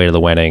was on the way to the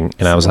wedding,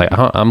 and I was like,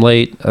 I'm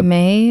late.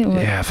 May?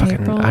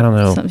 April? I don't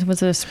know.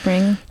 Was it a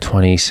spring?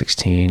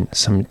 2016,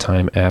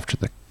 sometime after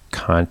the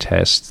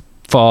contest.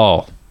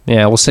 Fall.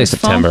 Yeah, we'll say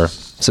September.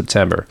 Fall?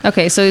 September.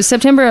 Okay, so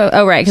September,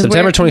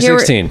 September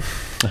 2016.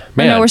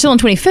 Man. No, we're still in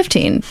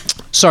 2015.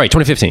 Sorry,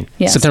 2015.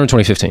 Yes. September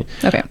 2015.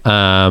 Okay.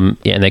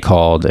 And they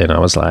called, and I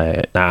was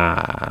like,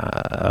 nah,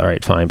 all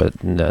right, fine,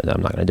 but no,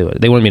 I'm not going to do it.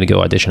 They wanted me to go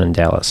audition in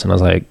Dallas, and I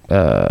was like,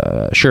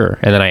 sure.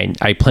 And then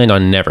I planned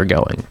on never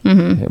going.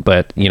 Mm-hmm.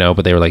 But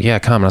they were like, yeah,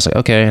 come. And I was like,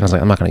 okay. And I was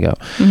like, I'm not going to go.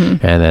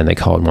 Mm-hmm. And then they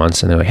called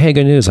once, and they're like, hey,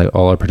 good news. Like,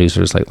 all our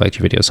producers liked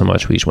your video so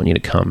much, we just want you to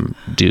come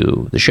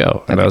do the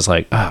show. And I was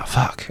like,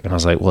 fuck. And I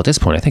was like, well, at this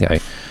point, I think I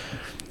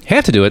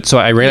have to do it. So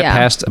I ran it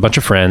past a bunch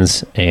of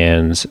friends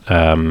and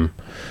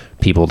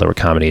people that were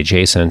comedy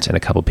adjacent, and a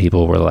couple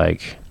people were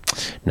like,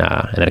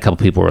 nah. And then a couple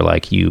people were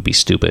like, you be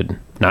stupid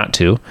not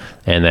to.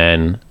 And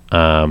then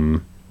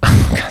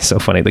so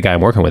funny, the guy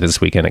I'm working with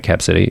this weekend at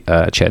Cap City,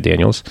 Chad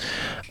Daniels,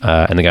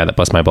 and the guy that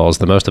bust my balls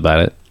the most about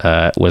it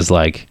was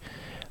like,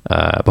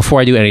 before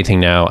I do anything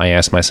now, I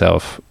ask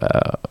myself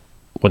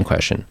one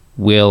question: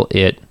 will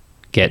it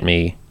get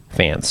me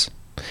fans?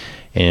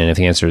 And if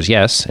the answer is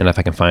yes, and if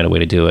I can find a way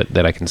to do it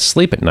that I can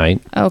sleep at night,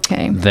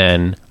 Okay.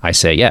 then I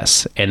say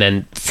yes. And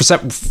then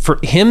for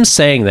him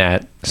saying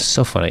that,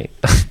 so funny,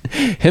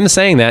 him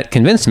saying that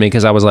convinced me,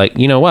 because I was like,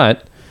 you know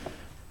what?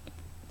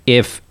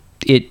 If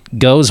it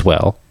goes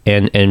well,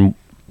 and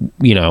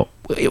you know,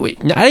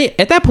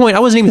 at that point, I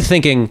wasn't even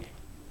thinking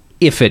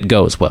if it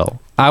goes well.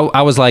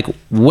 I was like,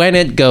 when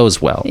it goes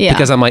well,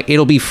 because I'm like,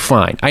 it'll be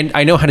fine.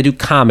 I know how to do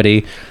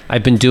comedy.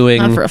 I've been doing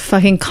Not for a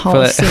fucking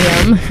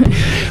Coliseum.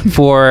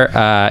 for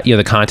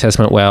the contest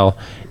went well,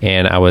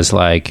 and I was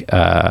like,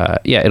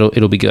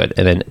 it'll be good.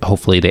 And then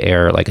hopefully they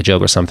air like a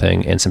joke or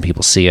something, and some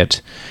people see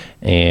it,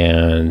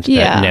 and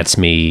that nets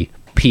me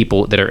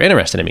people that are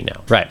interested in me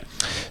now, right?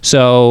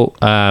 So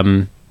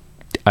I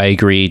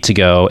agreed to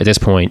go. At this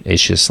point,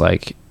 it's just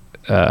like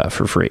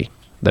for free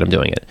that I'm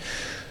doing it.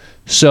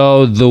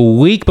 So the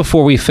week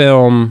before we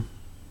film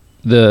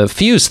the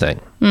Fuse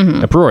thing,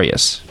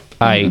 Uproarious,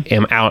 I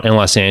am out in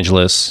Los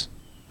Angeles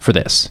for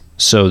this.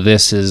 So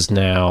this is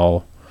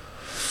now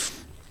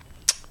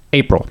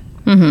April.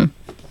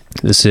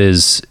 This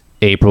is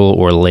April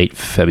or late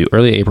February,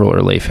 early April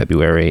or late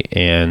February,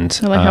 and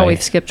I like how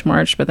we've skipped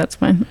March, but that's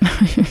fine.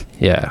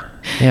 yeah.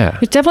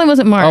 It definitely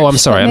wasn't March. Oh, I'm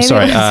sorry.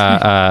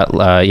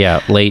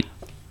 Late.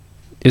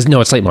 It's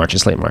late March.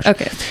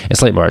 Okay.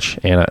 It's late March,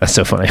 and that's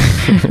so funny.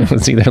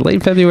 It's either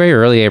late February or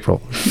early April.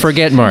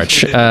 Forget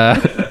March.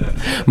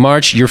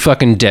 March, you're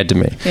fucking dead to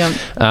me.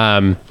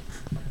 Yeah.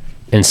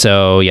 And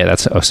so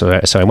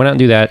so I went out and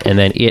do that, and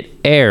then it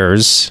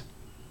airs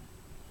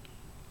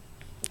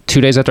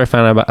 2 days after I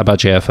found out about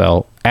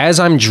JFL. As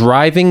I'm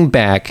driving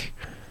back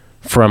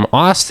from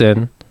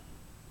Austin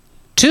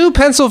to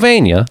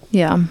Pennsylvania.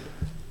 Yeah.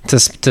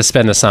 To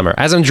spend the summer.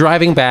 As I'm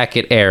driving back,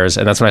 it airs,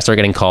 and that's when I start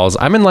getting calls.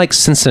 I'm in like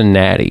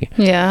Cincinnati,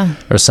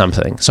 or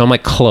something. So I'm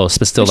like close,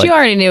 but still, you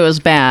already knew it was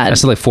bad. I'm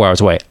still like 4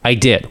 hours away. I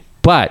did,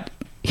 but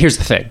here's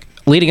the thing: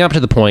 leading up to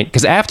the point,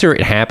 because after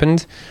it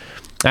happened,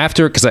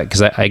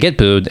 because I get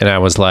booed, and I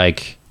was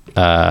like,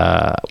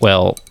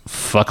 well,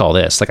 fuck all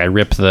this. Like I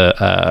ripped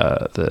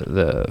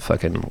the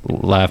fucking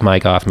lav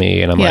mic off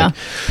me, and I'm like,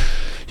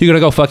 you're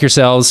gonna go fuck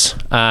yourselves.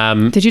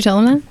 Did you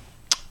tell them that?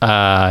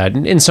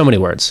 In so many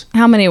words.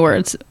 How many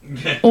words?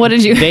 What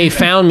did you... They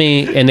found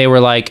me, and they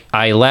were like,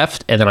 I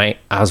left, and then I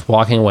was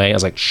walking away. I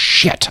was like,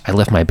 shit, I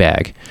left my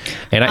bag.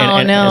 And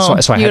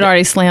so you had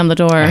already slammed the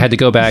door. I had to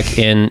go back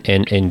in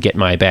and get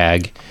my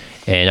bag,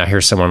 and I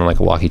hear someone on like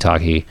a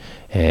walkie-talkie,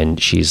 and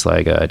she's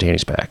like,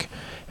 Danny's back.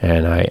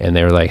 And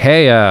they were like,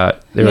 hey,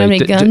 they were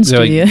like,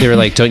 they were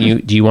like, do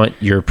you want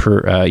your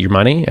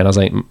money? And I was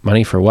like,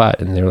 money for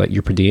what? And they were like,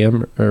 your per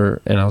diem,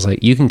 and I was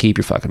like, you can keep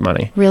your fucking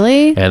money.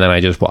 Really? And then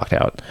I just walked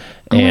out.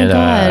 Oh my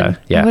God.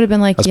 I would have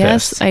been like,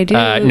 yes, pissed. I do.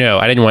 No,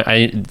 I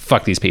didn't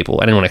fuck these people.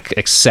 I didn't want to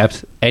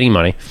accept any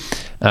money.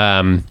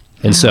 And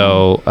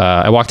so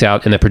I walked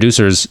out, and the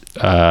producers,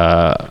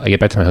 I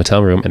get back to my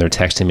hotel room, and they're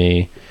texting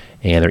me,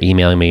 and they're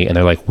emailing me, and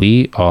they're like,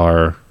 we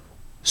are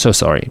so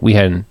sorry. We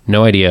had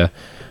no idea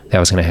that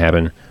was going to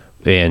happen,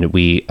 and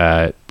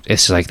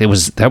it's like that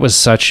was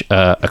such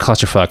a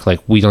clusterfuck.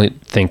 Like, we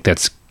don't think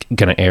that's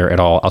going to air at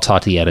all. I'll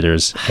talk to the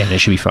editors, and it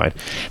should be fine.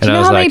 And do you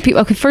know how many people?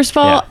 Okay, first of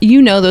all,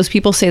 those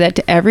people say that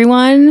to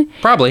everyone.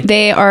 Probably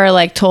they are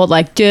like told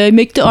like,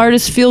 make the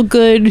artist feel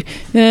good.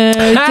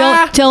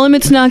 Tell him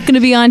it's not going to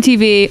be on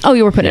TV. Oh,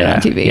 you were putting it on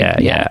TV.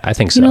 Yeah, I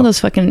think so. You know those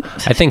fucking.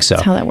 I think so.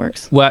 That's how that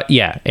works. Well,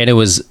 yeah, and it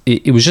was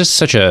just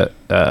such a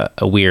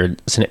weird,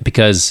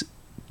 because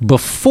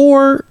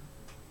before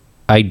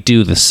I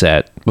do the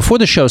set, before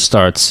the show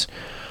starts,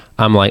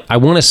 I'm like, I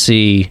want to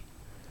see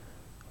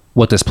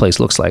what this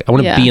place looks like. I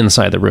want to be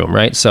inside the room,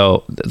 right?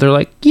 So they're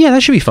like, yeah,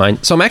 that should be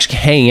fine. So I'm actually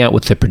hanging out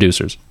with the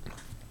producers,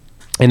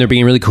 and they're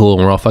being really cool,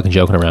 and we're all fucking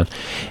joking around.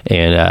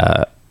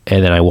 And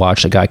then I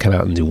watched a guy come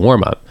out and do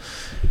warm up,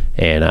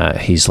 and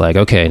he's like,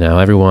 okay, now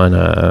everyone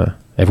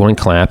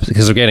clap,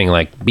 because they're getting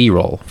like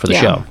B-roll for the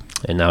show.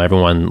 And now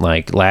everyone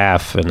like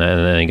laugh, and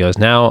then he goes,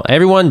 now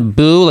everyone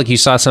boo like you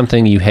saw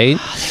something you hate.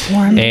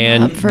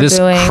 And this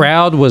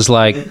crowd was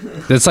like,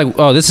 it's like,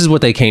 oh, this is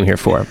what they came here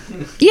for.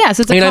 Yes,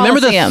 it's a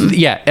Coliseum.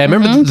 I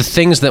remember the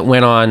things that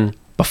went on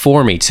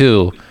before me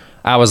too.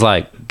 I was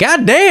like,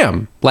 God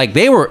damn. Like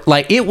they were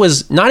like, it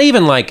was not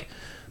even like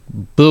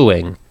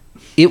booing.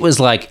 It was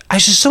like, I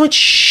was just so much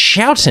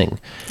shouting.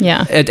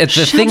 Yeah. At the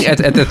thing at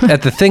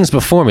the things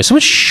before me. So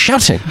much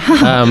shouting.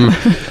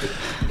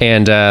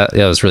 And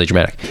it was really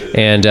dramatic.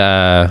 And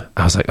I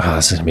was like, oh,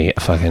 this is going to be a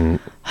fucking...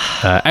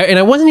 and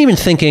I wasn't even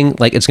thinking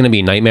like it's going to be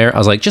a nightmare. I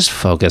was like, just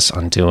focus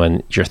on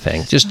doing your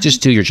thing.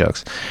 Just do your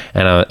jokes.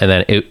 And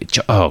then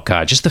oh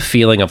God, just the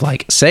feeling of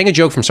like saying a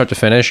joke from start to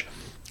finish,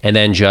 and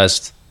then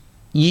just...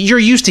 You're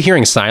used to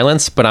hearing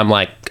silence, but I'm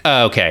like,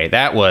 okay,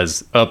 that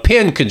was... A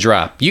pin could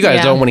drop. You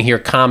guys don't want to hear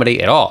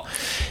comedy at all.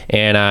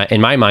 And in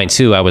my mind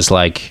too, I was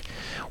like,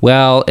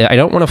 well, I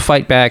don't want to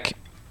fight back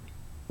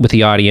with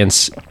the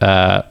audience...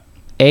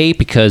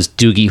 because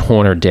Doogie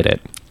Horner did it.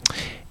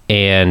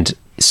 And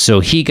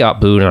so he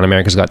got booed on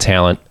America's Got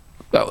Talent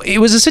it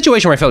was a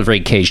situation where I felt very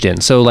caged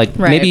in. So like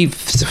maybe,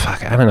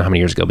 fuck, I don't know how many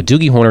years ago, but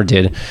Doogie Horner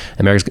did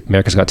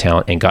America's Got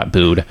Talent and got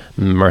booed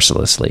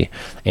mercilessly.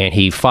 And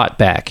he fought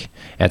back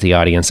at the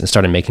audience and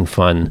started making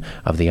fun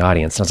of the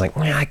audience. And I was like,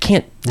 well, I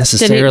can't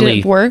necessarily...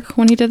 Did it work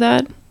when he did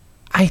that?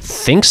 I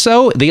think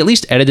so. They at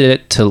least edited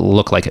it to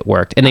look like it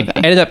worked. And they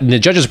ended up, the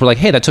judges were like,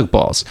 hey, that took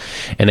balls.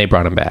 And they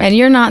brought him back. And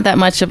you're not that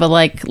much of a,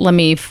 like, let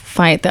me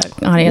fight that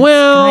audience.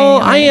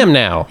 Well, I am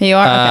now. You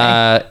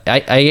are? Okay.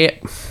 I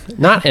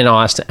not in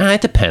Austin.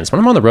 It depends. When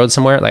I'm on the road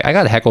somewhere, like I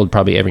got heckled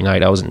probably every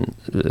night. I was in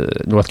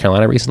North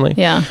Carolina recently.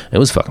 Yeah. It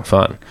was fucking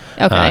fun.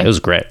 Okay. It was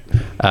great.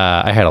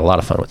 I had a lot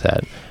of fun with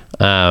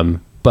that.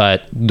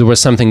 But there was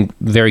something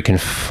very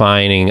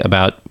confining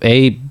about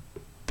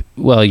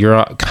well,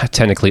 you're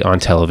technically on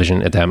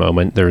television at that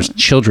moment. There's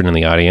children in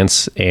the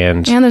audience,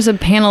 and there's a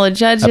panel of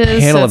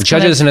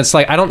judges. And it's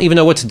like I don't even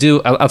know what to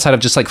do outside of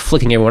just like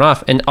flicking everyone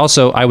off. And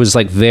also, I was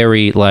like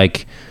very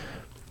like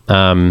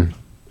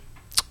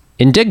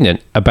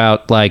indignant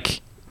about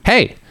like,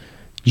 hey,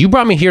 you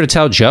brought me here to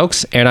tell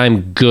jokes, and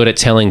I'm good at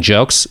telling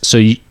jokes, so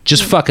you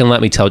just fucking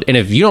let me tell. And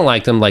if you don't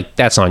like them, like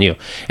that's on you.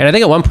 And I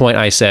think at one point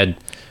I said,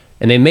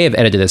 and they may have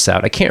edited this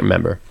out, I can't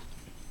remember,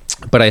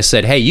 but I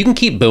said, hey, you can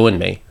keep booing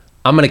me.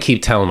 I'm going to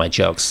keep telling my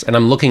jokes. And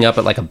I'm looking up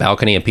at like a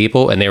balcony of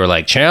people, and they were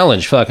like,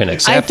 challenge, fucking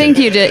accept. I think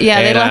you did.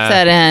 Yeah, they left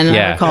that in.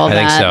 Yeah, I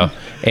think so.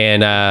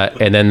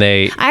 And then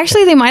they...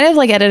 Actually, they might have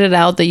like edited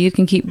out that you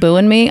can keep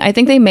booing me. I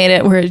think they made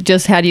it where it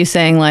just had you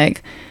saying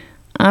like,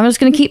 I'm just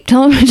going to keep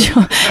telling my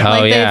joke.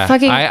 Oh, yeah.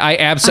 I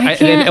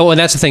absolutely... And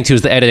that's the thing too,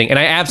 is the editing. And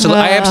I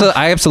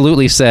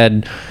absolutely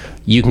said...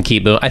 You can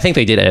keep booing. I think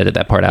they did edit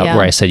that part out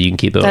where I said you can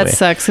keep booing. That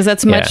sucks because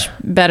that's much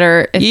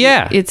better.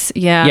 Yeah,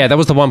 that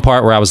was the one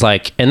part where I was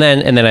like, and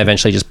then I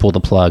eventually just pulled the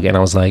plug, and I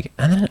was like,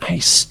 and then I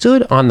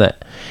stood on the.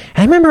 And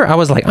I remember I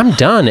was like, I'm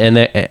done, and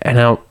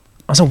I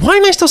was like, why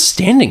am I still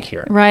standing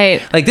here?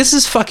 Right. Like this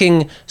is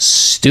fucking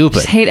stupid.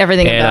 I just hate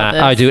everything about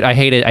this. Oh, dude, I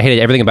hated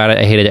everything about it.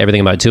 I hated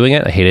everything about doing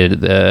it. I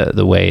hated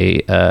the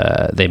way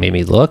they made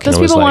me look. Those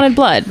people wanted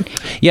blood.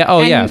 Yeah.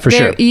 Oh, yeah, for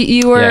sure.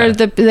 You were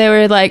They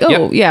were like,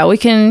 oh, yeah,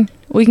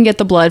 we can get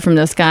the blood from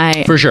this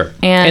guy. For sure.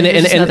 And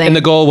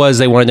the goal was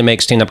they wanted to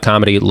make stand-up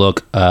comedy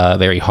look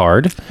very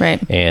hard.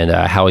 Right. And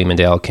Howie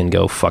Mandel can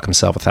go fuck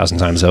himself 1,000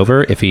 times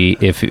over. If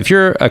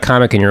you're a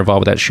comic and you're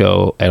involved with that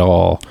show at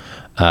all,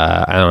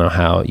 I don't know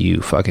how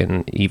you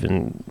fucking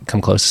even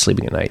come close to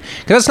sleeping at night.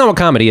 Because that's not what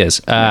comedy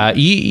is.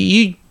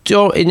 You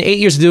don't, in 8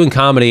 years of doing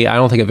comedy, I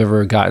don't think I've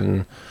ever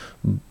gotten...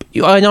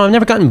 I've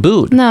never gotten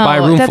booed by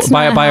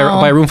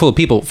a room full of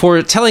people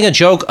for telling a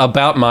joke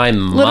about my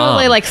mom.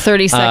 Literally like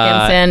 30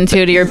 seconds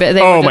into your bit.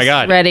 They were my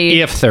God.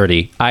 Ready. If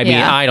 30. I mean,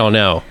 I don't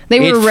know. They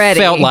were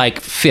ready. It felt like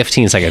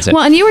 15 seconds in.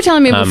 Well, and you were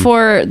telling me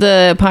before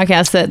the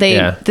podcast that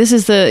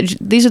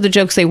these are the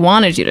jokes they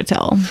wanted you to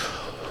tell.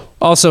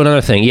 Also,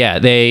 another thing. Yeah,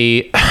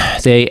 they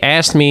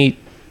asked me,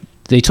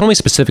 they told me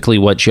specifically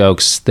what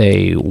jokes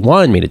they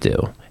wanted me to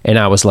do. And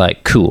I was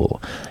like, cool.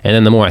 And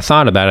then the more I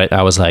thought about it,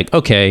 I was like,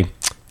 okay,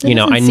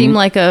 I seem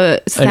like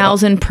a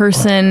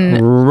 1,000-person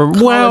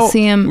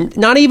Coliseum.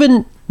 Not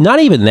even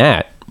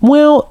that.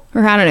 Well,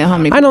 or I don't know how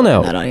many. I don't know.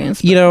 In that audience,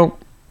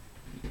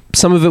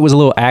 some of it was a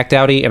little act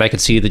outy, and I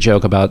could see the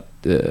joke about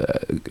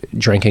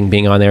drinking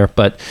being on there.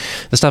 But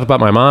the stuff about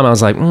my mom, I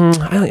was like,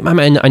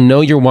 I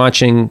know you're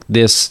watching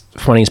this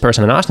funniest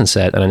person in Austin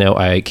set, and I know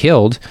I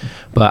killed,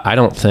 but I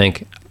don't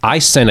think I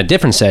sent a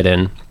different set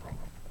in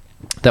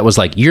that was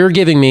like, you're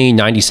giving me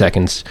 90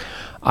 seconds.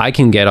 I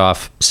can get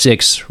off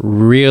 6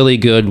 really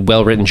good,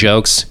 well-written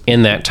jokes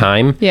in that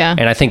time. Yeah.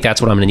 And I think that's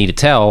what I'm going to need to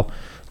tell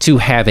to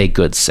have a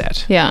good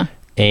set. Yeah.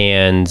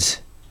 And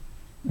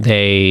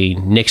they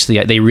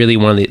nixed they really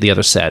wanted the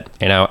other set.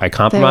 And I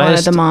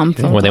compromised. They wanted the mom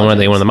thing. They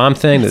wanted the mom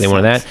thing. They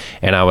wanted that.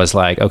 And I was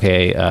like,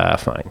 okay,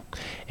 fine.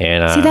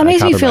 And see, that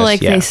makes me feel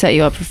like they set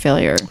you up for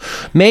failure.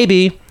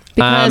 Maybe.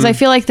 Because I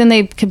feel like then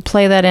they could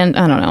play that in.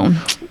 I don't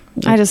know.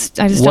 I just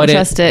don't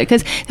trust it,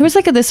 because there was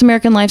like This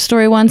American Life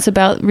story once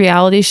about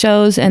reality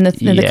shows and the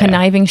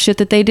conniving shit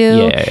that they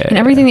do, and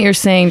everything that you're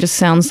saying just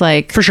sounds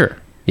like, for sure,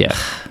 yeah.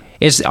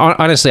 It's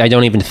honestly, I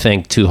don't even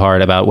think too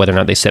hard about whether or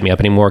not they set me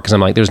up anymore, because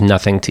I'm like, there's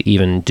nothing to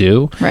even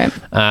do, right?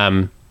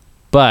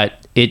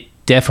 But it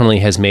definitely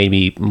has made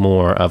me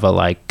more of a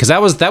like, because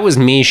that was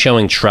me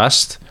showing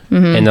trust,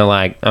 and they're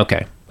like,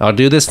 okay, I'll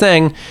do this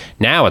thing.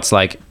 Now it's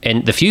like,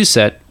 and the Fuse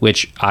set,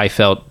 which I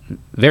felt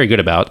very good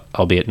about,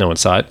 albeit no one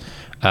saw it.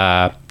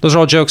 Those are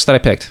all jokes that I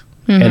picked.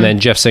 And then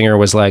Jeff Singer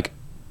was like,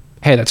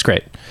 hey, that's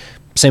great.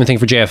 Same thing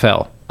for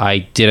JFL.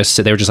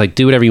 They were just like,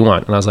 do whatever you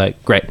want. And I was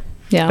like, great.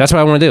 Yeah. That's what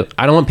I want to do.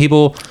 I don't want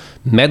people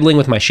meddling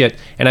with my shit.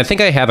 And I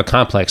think I have a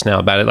complex now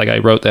about it. Like I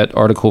wrote that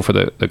article for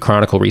the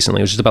Chronicle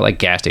recently. It was just about like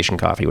gas station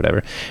coffee,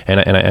 whatever. And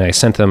I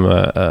sent them,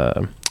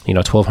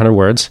 1,200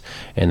 words,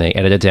 and they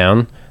edited it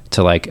down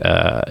to like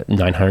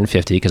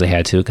 950 because they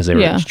had to, because they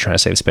were trying to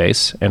save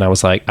space. And I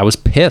was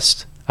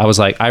pissed. I was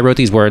like, I wrote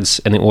these words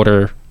in the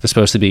order they're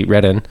supposed to be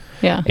read in.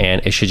 Yeah.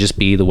 And it should just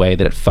be the way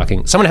that it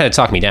someone had to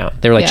talk me down.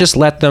 They were like, just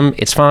let them,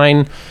 it's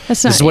fine.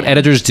 This is what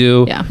editors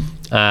do. Yeah.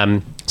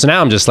 So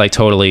now I'm just like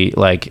totally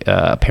like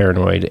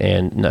paranoid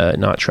and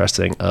not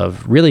trusting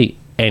of really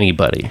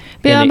anybody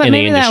Yeah, in but the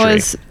maybe that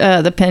industry.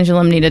 was the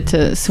pendulum needed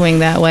to swing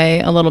that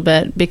way a little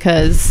bit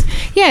because,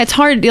 yeah, it's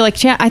hard.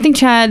 Like, I think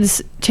Chad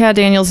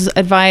Daniels'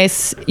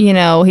 advice, you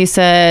know, he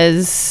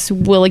says,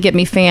 will it get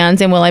me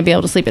fans and will I be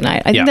able to sleep at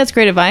night? I think that's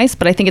great advice,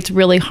 but I think it's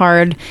really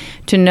hard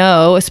to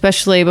know,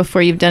 especially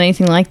before you've done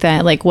anything like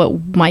that, like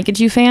what might get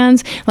you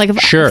fans. Like,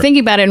 if thinking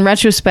about it in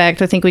retrospect,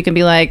 I think we can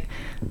be like,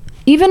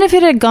 even if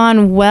it had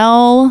gone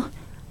well,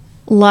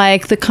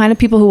 like the kind of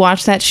people who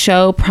watch that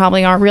show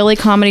probably aren't really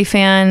comedy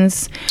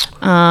fans.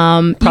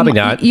 Probably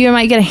not. You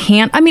might get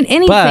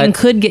anything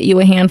could get you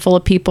a handful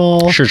of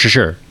people.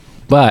 Sure.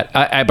 But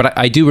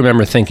I do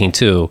remember thinking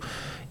too,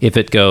 if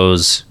it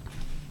goes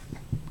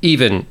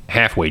even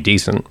halfway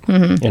decent,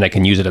 and I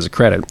can use it as a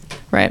credit,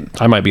 right?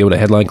 I might be able to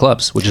headline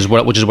clubs, which is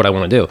what I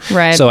want to do.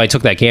 Right. So I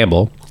took that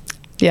gamble.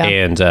 Yeah.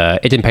 And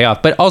it didn't pay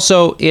off. But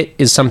also, it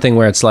is something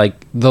where it's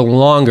like the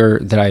longer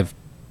that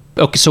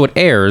so it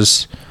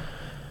airs.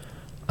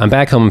 I'm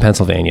back home in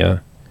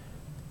Pennsylvania,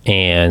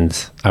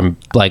 and I'm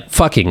like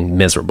fucking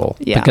miserable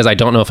because I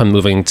don't know if I'm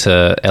moving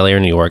to LA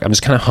or New York. I'm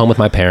just kind of home with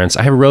my parents.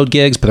 I have road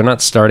gigs, but they're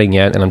not starting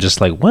yet, and I'm just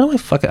like, what do I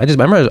fuck? I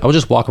would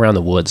just walk around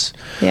the woods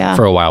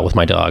for a while with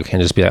my dog and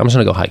just be like, I'm just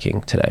gonna go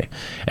hiking today.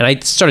 And I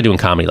started doing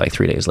comedy like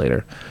 3 days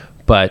later,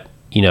 but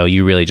you know,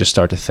 you really just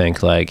start to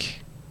think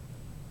like,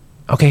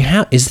 okay,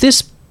 how is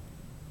this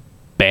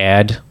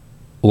bad?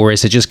 Or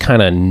is it just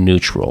kind of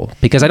neutral?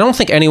 Because I don't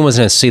think anyone's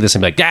going to see this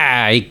and be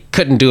like, he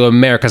couldn't do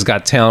America's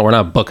Got Talent. We're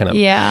not booking him.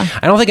 Yeah.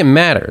 I don't think it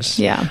matters.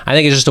 Yeah. I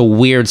think it's just a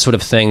weird sort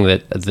of thing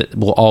that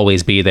will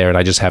always be there, and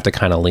I just have to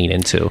kind of lean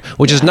into,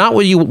 which is not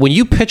when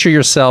you picture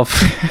yourself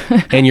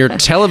in your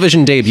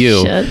television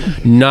debut,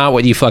 not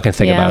what you fucking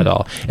think about at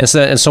all. And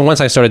so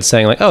once I started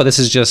saying like, oh, this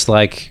is just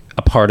like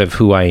a part of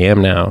who I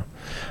am now,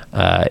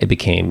 it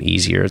became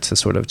easier to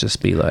sort of just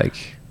be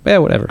like, yeah,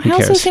 whatever. Who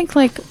cares? I also think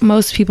like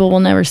most people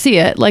will never see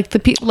it. Like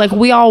like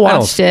we all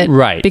watched it,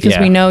 right? Because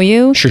we know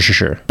you.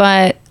 Sure.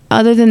 But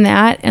other than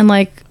that, and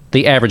like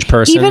the average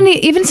person,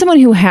 even someone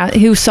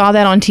who saw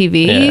that on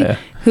TV,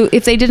 who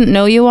if they didn't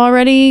know you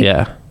already,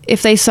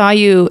 if they saw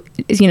you,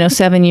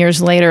 7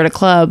 years later at a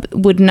club,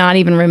 would not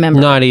even remember.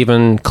 Not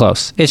even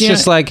close. It's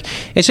just like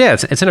it's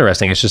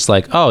interesting. It's just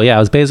like, oh yeah,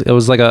 it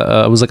was like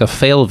a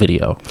fail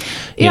video.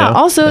 Yeah. You know?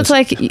 Also, it's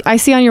like I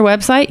see on your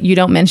website you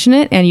don't mention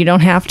it and you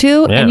don't have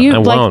to, and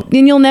you won't.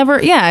 and you'll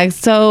never. Yeah.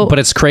 So. But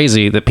it's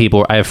crazy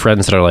that I have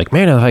friends that are like,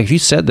 man, like if you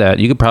said that,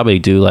 you could probably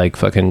do like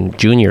fucking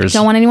juniors.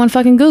 Don't want anyone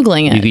fucking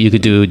Googling it. You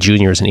could do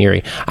juniors in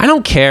Erie. I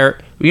don't care.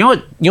 You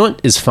know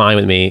what is fine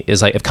with me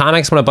is like if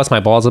comics want to bust my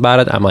balls about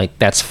it, I'm like,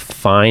 that's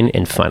fine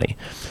and funny.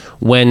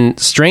 When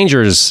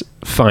strangers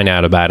find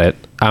out about it,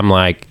 I'm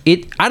like,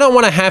 I don't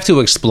want to have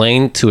to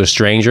explain to a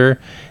stranger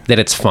that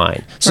it's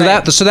fine. So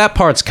that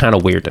part's kind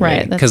of weird to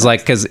me because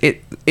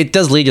it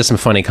does lead to some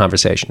funny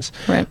conversations.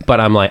 Right.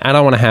 But I'm like, I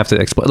don't want to have to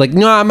explain. Like,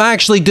 no, I'm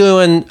actually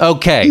doing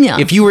okay. Yeah.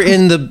 If you were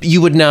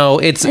you would know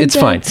it's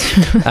fine.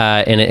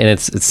 And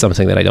it's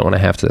something that I don't want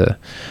to have to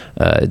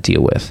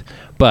deal with.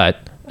 But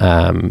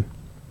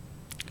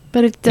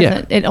it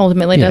doesn't. Yeah. It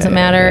ultimately doesn't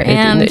matter.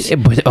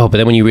 But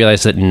then when you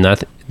realize that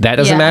that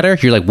doesn't matter,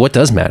 you're like, what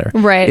does matter?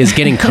 Right? Is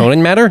getting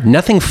Conan matter?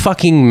 Nothing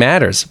fucking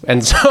matters.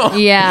 And so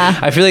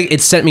I feel like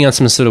it sent me on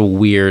some sort of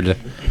weird.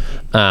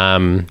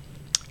 I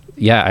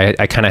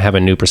kind of have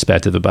a new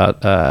perspective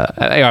about.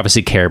 I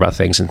obviously care about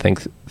things and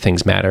think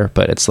things matter,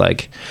 but it's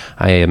like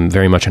I am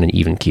very much on an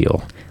even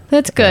keel.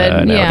 That's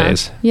good.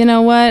 Nowadays, you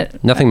know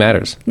what? Nothing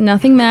matters.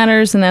 Nothing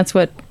matters, and that's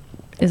what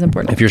is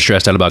important. If you're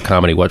stressed out about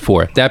comedy, what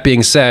for? That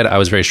being said, I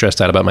was very stressed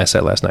out about my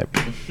set last night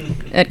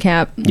at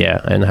Cap. Yeah,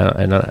 and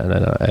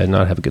I did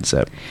not have a good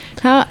set.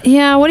 What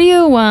do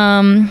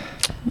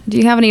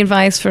you have any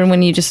advice for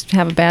when you just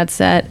have a bad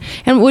set?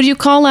 And would you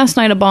call last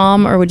night a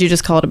bomb, or would you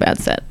just call it a bad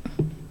set?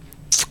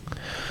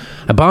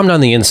 I bombed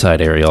on the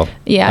inside, Ariel.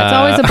 Yeah, it's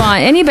always a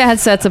bomb. Any bad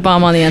set's a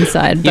bomb on the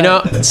inside.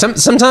 But.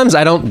 Sometimes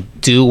I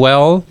don't do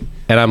well,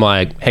 and I'm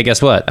like, hey, guess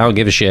what? I don't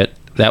give a shit.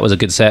 That was a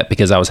good set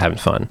because I was having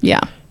fun.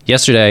 Yeah.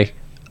 Yesterday,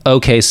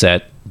 okay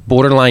set,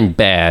 borderline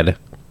bad,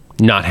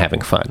 not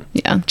having fun.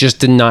 Yeah. Just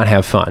did not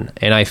have fun.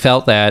 And I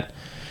felt that,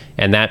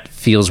 and that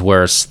feels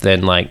worse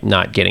than like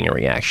not getting a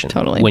reaction.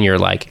 Totally. When you're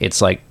like,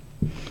 it's like,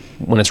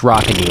 when it's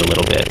rocking you a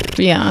little bit.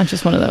 Yeah,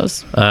 just one of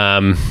those.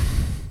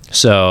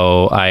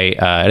 So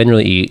I didn't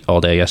really eat all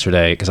day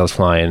yesterday because I was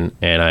flying,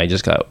 and I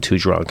just got too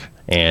drunk,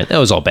 and that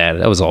was all bad.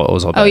 It was all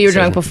bad. Oh, you were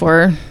drunk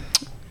before?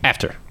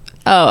 After.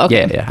 Oh,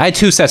 okay. Yeah. I had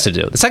 2 sets to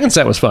do. The second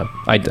set was fun.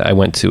 I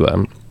went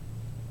to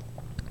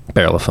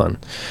Barrel of Fun,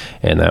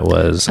 and that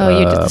was you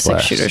did the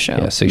 6-shooter show.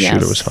 Yeah,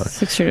 6-shooter was fun.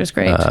 6-shooter's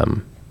great.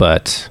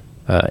 But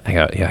I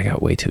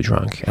got way too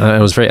drunk, and I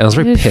was very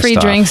pissed free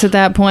off. Drinks at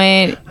that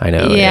point. I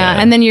know.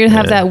 Yeah, and then you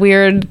have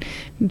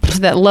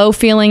that low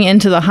feeling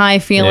into the high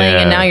feeling,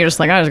 and now you're just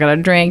like, I just got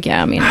to drink.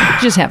 Yeah, I mean,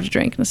 you just have to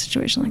drink in a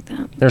situation like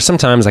that. There's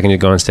sometimes I can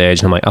just go on stage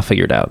and I'm like, I'll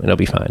figure it out and it'll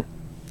be fine.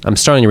 I'm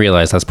starting to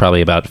realize that's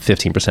probably about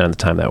 15% of the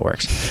time that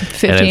works.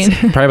 15. And it's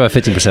probably about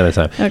 15% of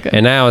the time. Okay.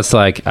 And now it's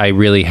like, I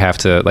really have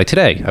to, like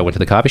today, I went to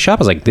the coffee shop.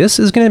 I was like, this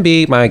is going to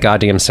be my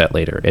goddamn set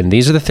later. And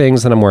these are the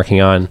things that I'm working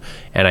on.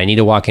 And I need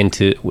to walk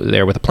into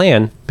there with a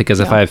plan,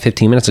 because if I have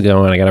 15 minutes to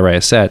go and I got to write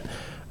a set,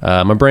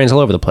 my brain's all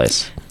over the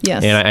place.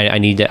 Yes. And I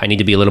need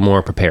to be a little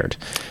more prepared.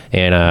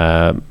 And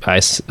I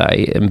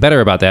am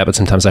better about that, but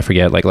sometimes I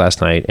forget, like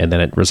last night, and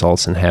then it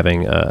results in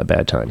having a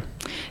bad time.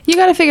 You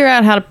got to figure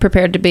out how to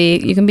prepare to be.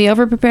 You can be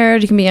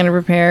over-prepared, you can be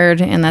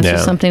under-prepared, and that's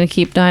just something to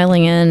keep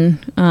dialing in.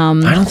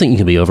 I don't think you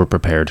can be be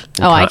over-prepared.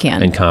 I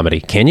can. In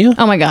comedy. Can you?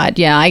 Oh my God,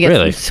 yeah. I get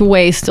Really?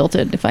 way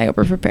stilted if I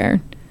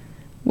over-prepare.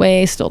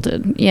 Way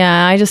stilted.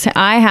 Yeah,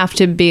 I have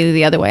to be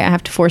the other way. I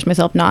have to force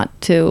myself not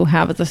to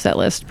have the set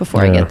list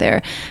before I get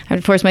there. I have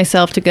to force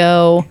myself to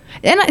go,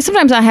 and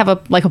sometimes I have a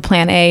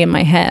plan A in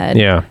my head.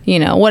 Yeah. You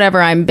know,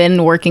 whatever I've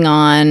been working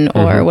on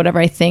or whatever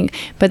I think.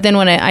 But then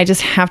when I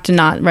just have to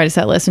not write a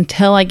set list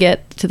until I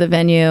get to the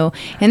venue,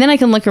 and then I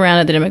can look around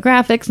at the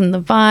demographics and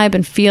the vibe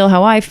and feel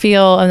how I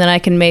feel, and then I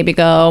can maybe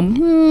go,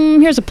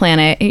 here's a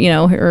plan A, you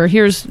know, or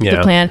here's the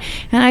plan.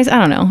 And I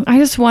don't know. I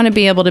just want to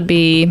be able to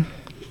be.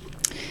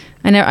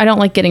 I don't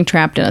like getting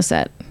trapped in a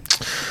set,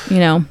 you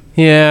know?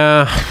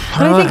 Yeah.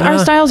 But I think our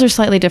styles are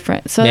slightly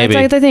different. So maybe.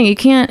 That's like the thing. You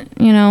can't,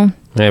 you know.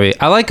 Maybe.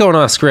 I like going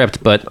off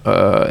script, but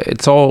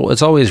it's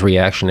always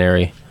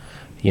reactionary.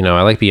 You know,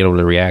 I like being able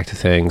to react to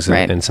things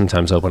and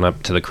sometimes open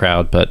up to the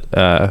crowd, but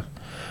I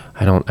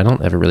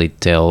don't ever really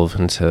delve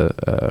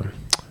into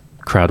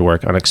crowd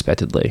work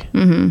unexpectedly.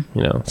 You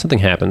know, something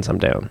happens, I'm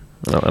down.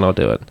 And I'll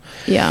do it.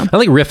 Yeah. I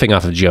like riffing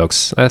off of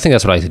jokes. I think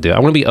that's what I like to do. I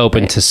want to be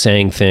open to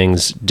saying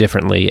things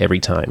differently every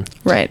time.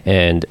 Right.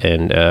 And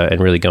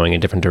really going in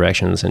different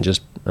directions, and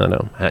just, I don't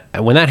know.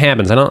 When that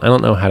happens, I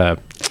don't know how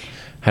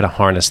to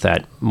harness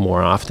that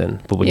more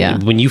often. But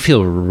when you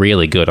feel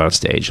really good on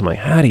stage, I'm like,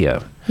 how do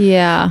you?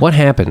 Yeah. What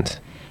happened?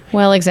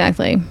 Well,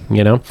 exactly.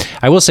 You know,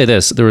 I will say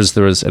this. There was,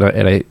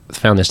 and I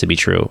found this to be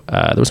true.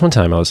 There was one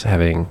time I was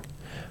having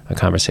a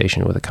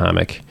conversation with a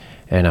comic,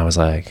 and I was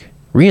like,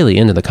 really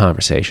into the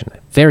conversation,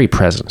 very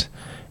present.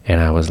 And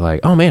I was like,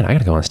 oh man, I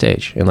gotta go on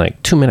stage in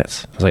like 2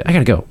 minutes. I was like, I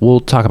gotta go. We'll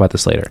talk about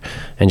this later.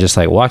 And just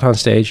like walked on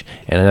stage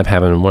and ended up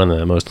having one of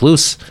the most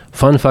loose,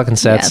 fun fucking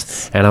sets.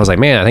 Yes. And I was like,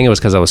 man, I think it was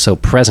because I was so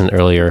present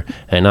earlier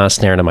and not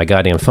staring at my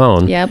goddamn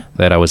phone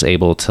that I was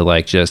able to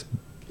like just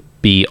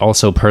be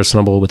also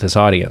personable with this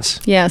audience.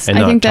 Yes,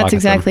 I think that's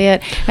exactly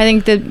it. I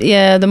think that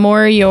the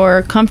more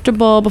you're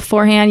comfortable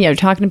beforehand, you're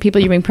talking to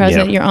people, you're being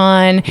present, you're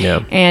on,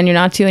 and you're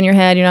not too in your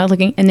head, you're not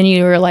looking, and then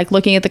you're like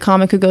looking at the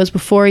comic who goes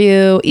before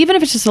you, even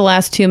if it's just the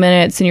last 2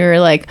 minutes, and you're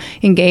like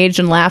engaged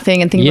and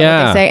laughing and thinking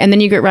about what they say, and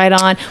then you get right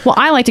on. Well,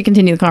 I like to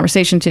continue the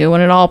conversation too,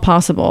 when at all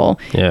possible.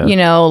 You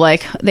know,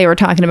 like they were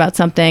talking about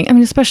something. I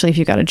mean, especially if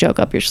you got a joke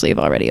up your sleeve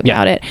already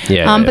about it.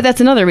 But that's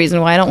another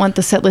reason why I don't want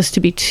the set list to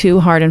be too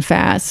hard and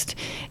fast.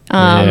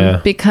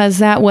 Because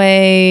that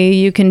way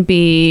you can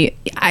be,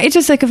 it's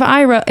just like if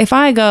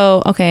I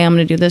go, okay, I'm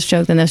going to do this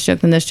joke, then this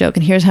joke, then this joke,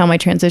 and here's how my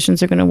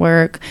transitions are going to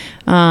work,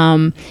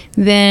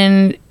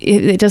 then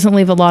it doesn't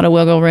leave a lot of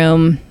wiggle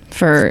room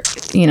for,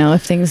 you know,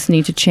 if things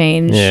need to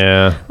change,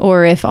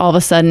 or if all of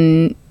a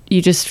sudden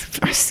you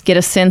just get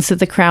a sense that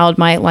the crowd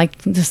might like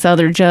this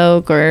other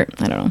joke, or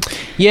I don't know.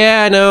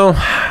 Yeah, no,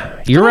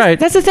 you're right.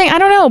 That's the thing. I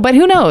don't know, but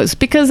who knows?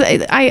 Because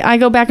I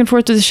go back and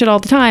forth with this shit all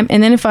the time.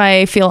 And then if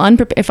I feel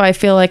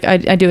like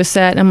I do a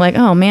set and I'm like,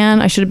 oh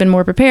man, I should have been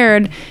more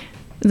prepared,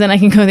 then I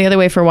can go the other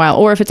way for a while.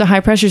 Or if it's a high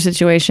pressure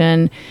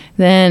situation,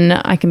 then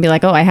I can be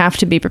like, oh, I have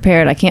to be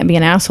prepared. I can't be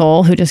an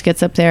asshole who just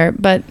gets up there.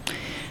 But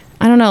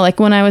I don't know, like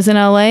when I was in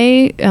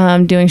LA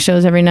doing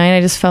shows every night,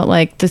 I just felt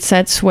like the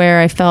sets where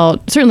I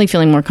felt, certainly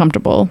feeling more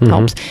comfortable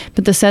helps,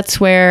 but the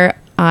sets where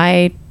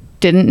I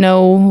didn't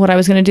know what I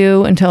was going to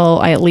do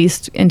until at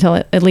least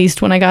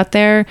when I got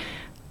there,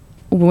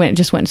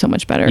 just went so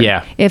much better.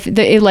 Yeah.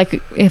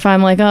 If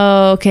I'm like,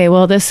 oh, okay,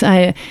 well I'm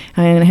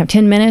going to have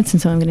 10 minutes,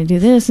 and so I'm going to do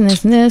this and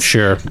this and this.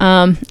 Sure.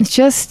 It's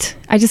just,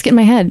 I just get in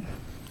my head.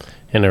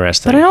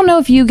 Interesting. But I don't know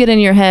if you get in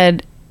your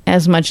head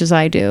as much as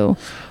I do.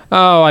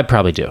 Oh, I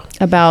probably do.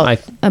 About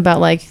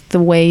like the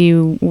way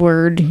you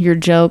word your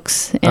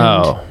jokes.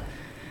 And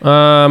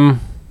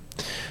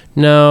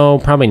no,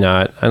 probably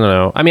not. I don't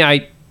know. I mean,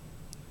 I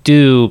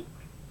do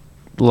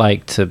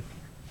like to.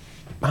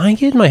 I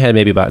get in my head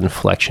maybe about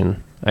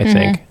inflection. I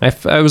think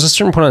I was at a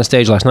certain point on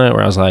stage last night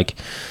where I was like,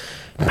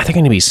 I think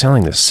I need to be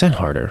selling this set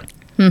harder.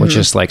 Which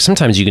is like,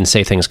 sometimes you can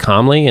say things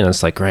calmly and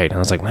it's like, great. And I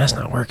was like, that's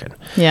not working.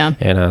 Yeah.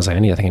 And I was like, I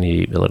think I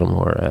need to be a little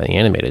more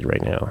animated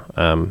right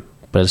now.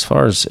 But as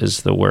far as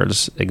the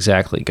words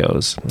exactly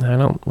goes, I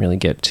don't really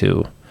get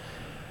to.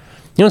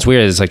 You know what's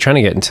weird is like trying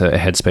to get into a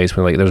headspace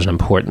where like there's an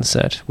important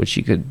set, which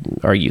you could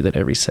argue that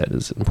every set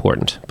is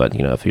important. But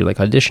you know, if you're like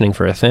auditioning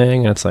for a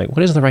thing, and it's like,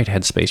 what is the right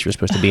headspace you're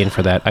supposed to be in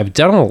for that? I've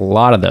done a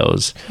lot of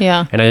those.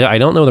 Yeah. And I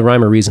don't know the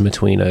rhyme or reason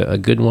between a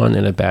good one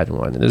and a bad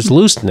one. There's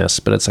looseness,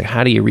 but it's like,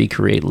 how do you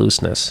recreate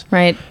looseness?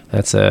 Right.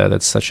 That's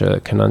such a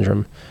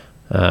conundrum.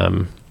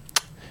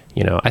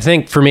 You know, I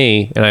think for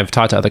me, and I've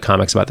talked to other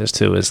comics about this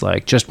too, is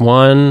like just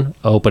one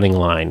opening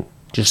line.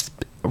 Just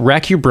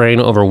rack your brain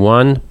over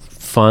one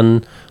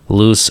fun,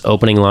 loose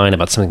opening line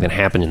about something that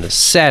happened in the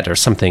set or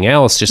something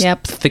else. Just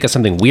think of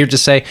something weird to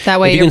say.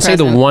 That way if you you're can present.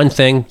 say the one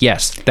thing,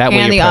 yes, that way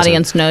you're and the present.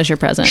 audience knows you're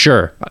present.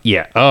 Sure.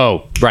 Yeah.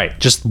 Oh, right.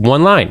 Just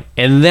one line.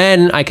 And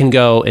then I can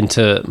go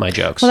into my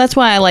jokes. Well, that's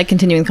why I like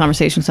continuing the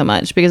conversation so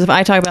much, because if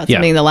I talk about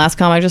something the last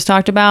comic just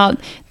talked about,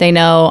 they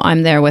know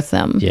I'm there with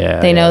them. Yeah.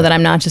 They know that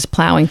I'm not just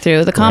plowing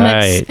through the comics.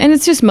 Right. And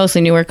it's just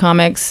mostly newer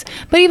comics.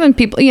 But even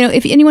people, you know,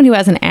 if anyone who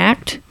has an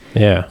act,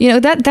 yeah. you know,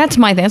 that's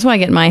my thing. That's why I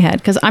get in my head,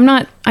 because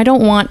I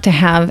don't want to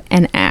have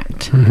an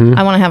act. Mm-hmm.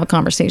 I want to have a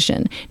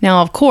conversation.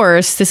 Now, of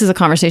course, this is a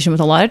conversation with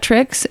a lot of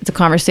tricks. It's a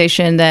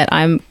conversation that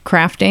I'm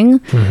crafting.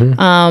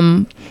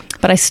 Mm-hmm.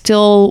 But I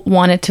still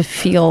want it to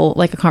feel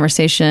like a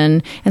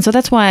conversation. And so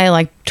that's why I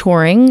like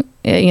touring.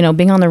 You know,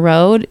 being on the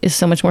road is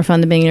so much more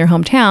fun than being in your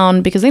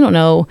hometown, because they don't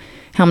know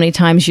how many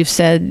times you've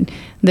said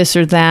this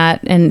or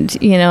that. And,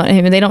 you know, I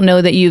mean, they don't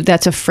know that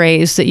that's a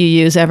phrase that you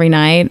use every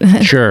night.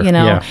 Sure. You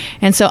know? Yeah.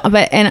 And so,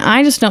 and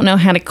I just don't know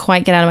how to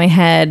quite get out of my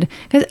head,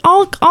 because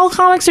all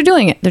comics are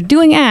doing it. They're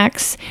doing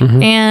acts,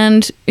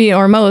 and, you know,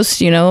 or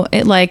most, you know,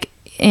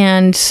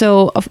 and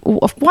so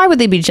why would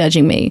they be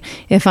judging me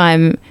if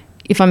I'm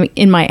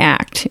in my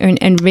act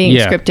and being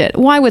scripted?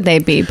 Why would they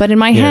be? But in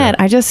my head,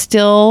 I just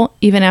still,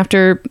 even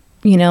after,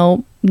 you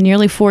know,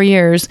 nearly 4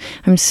 years,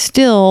 I'm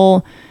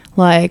still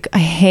like, I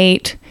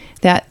hate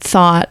that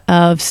thought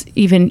of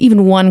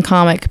even one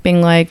comic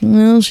being like,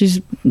 well, she's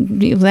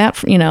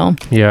that, you know.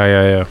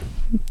 Yeah.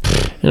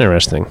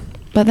 Interesting.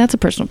 But that's a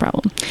personal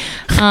problem.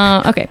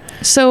 Okay,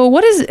 so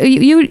what is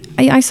you?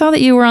 I saw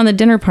that you were on the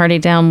Dinner Party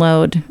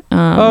Download.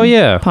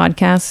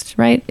 Podcast,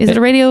 right? Is it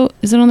a radio?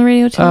 Is it on the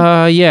radio too?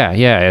 Yeah.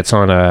 It's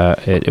on.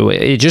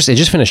 It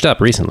just finished up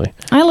recently.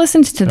 I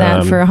listened to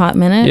that for a hot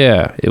minute.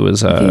 Yeah, it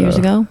was a few years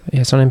ago. Yeah,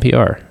 it's on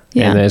NPR.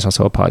 Yeah. And there's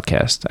also a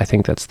podcast. I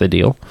think that's the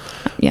deal.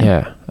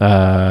 Yeah.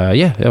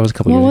 That was a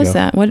couple years ago. What was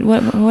that?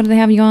 What did they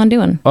have you on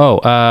doing?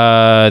 Oh,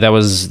 that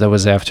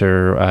was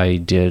after I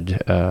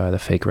did the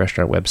fake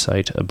restaurant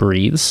website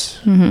Breathes,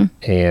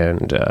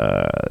 and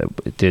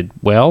it did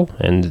well,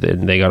 and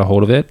then they got a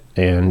hold of it,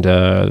 and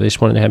they just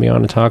wanted to have me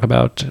on to talk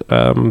about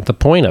the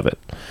point of it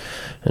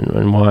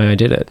and why I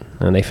did it,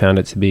 and they found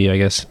it to be, I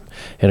guess,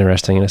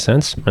 interesting in a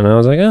sense, and I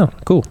was like, oh,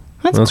 cool.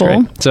 That's cool.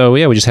 Great. So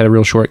yeah, we just had a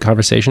real short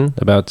conversation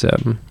about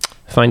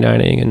fine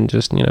dining and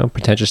just, you know,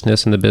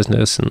 pretentiousness in the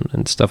business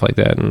and stuff like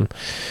that, and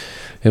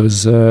it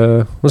was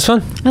fun.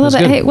 I love that.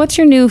 Good. Hey, what's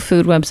your new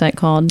food website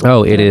called?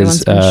 Oh, it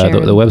is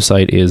the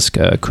website is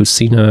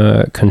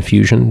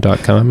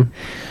cucinaconfusion.com.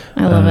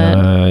 I love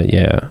it.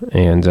 Yeah,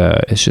 and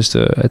it's just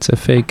it's a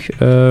fake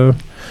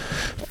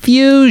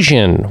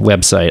fusion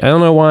website. I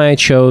don't know why I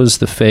chose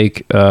the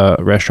fake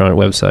restaurant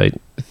website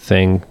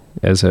thing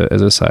as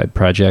a side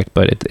project,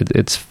 but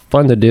it's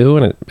fun to do,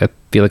 and I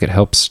feel like it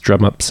helps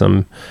drum up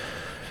some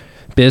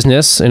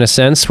business in a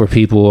sense, where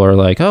people are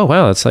like, oh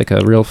wow, it's like a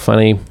real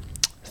funny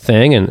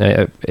thing, and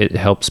it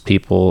helps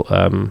people.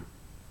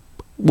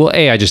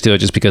 I just do it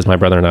just because my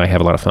brother and I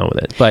have a lot of fun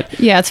with it. But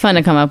yeah, it's fun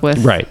to come up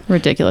with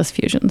ridiculous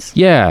fusions.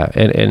 Yeah,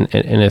 and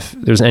if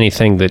there's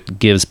anything that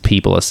gives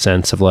people a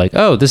sense of like,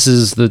 oh, this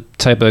is the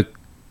type of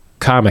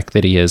comic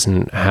that he is,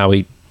 and how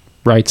he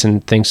writes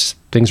and thinks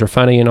things are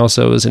funny, and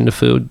also is into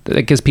food,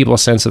 it gives people a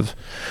sense of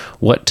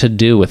what to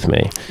do with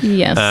me.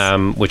 Yes.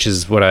 Which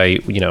is what I,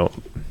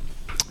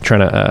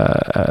 trying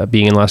to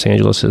being in Los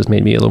Angeles has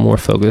made me a little more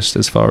focused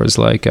as far as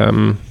like I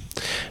don't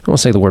want to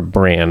say the word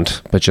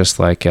brand, but just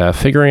like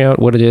figuring out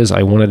what it is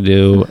I want to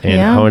do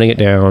and honing it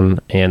down,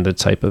 and the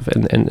type of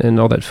and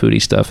all that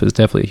foodie stuff is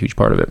definitely a huge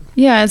part of it.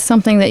 Yeah, it's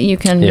something that you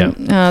can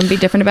be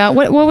different about.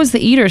 What was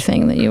the Eater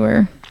thing that you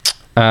were?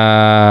 Did you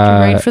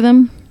write for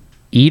them?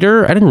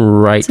 Eater? I didn't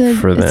write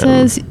for them. It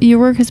says your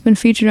work has been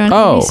featured on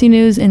ABC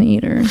News and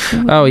Eater.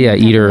 So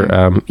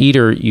Eater.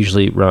 Eater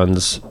usually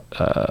runs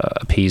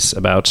a piece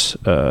about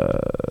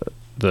the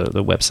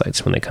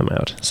websites when they come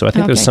out. So I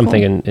think there's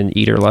something in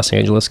Eater Los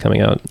Angeles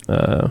coming out.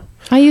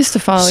 I used to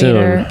follow soon.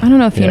 Eater. I don't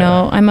know if you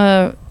know. I'm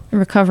a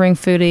recovering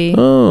foodie.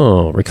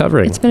 Oh,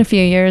 recovering. It's been a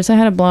few years. I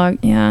had a blog.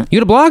 Yeah. You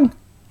had a blog?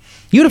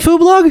 You had a food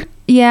blog?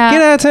 Yeah.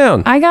 Get out of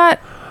town.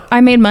 I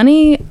made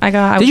money.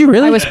 Did you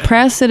really? I was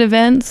press at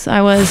events.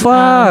 I was.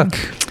 Fuck.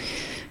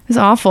 It was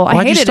awful.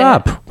 Why'd you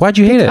stop? Why'd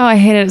you hate it? Oh, I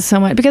hated it so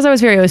much because I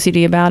was very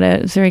OCD about it.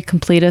 It was very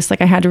completist.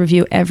 Like I had to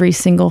review every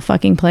single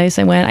fucking place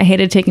I went. I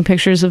hated taking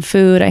pictures of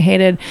food. I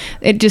hated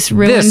it. Just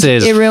ruined.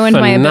 It ruined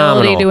my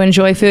ability to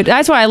enjoy food.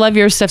 That's why I love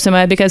your stuff so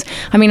much, because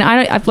I mean,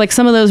 I like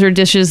some of those are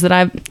dishes that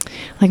I've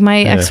like.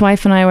 My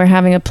ex-wife and I were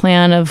having a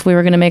plan of we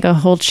were going to make a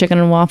whole chicken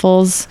and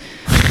waffles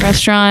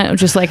restaurant,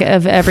 just like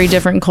of every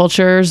different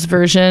culture's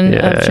version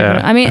of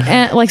chicken. I mean,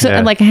 and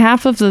like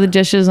half of the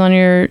dishes on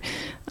your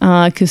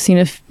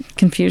Cucina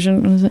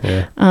Confusion, what is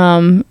it?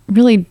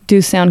 Really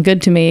do sound good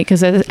to me,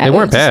 because they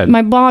weren't bad.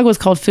 My blog was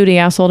called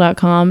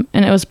foodieasshole.com,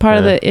 and it was part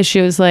of the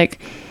issue is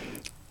like,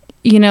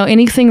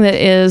 anything that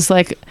is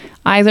like,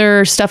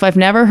 either stuff I've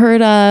never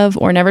heard of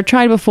or never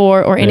tried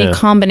before, or any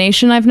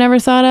combination I've never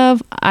thought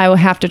of, I will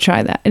have to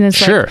try that. And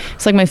it's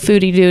it's like my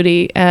foodie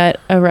duty at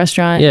a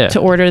restaurant to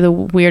order the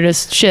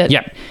weirdest shit.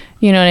 Yeah.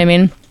 You know what I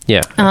mean?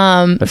 Yeah.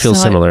 I feel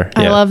similar.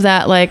 I love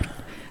that. Like,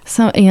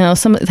 some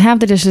half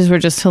the dishes were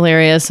just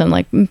hilarious and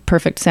like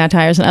perfect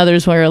satires, and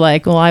others were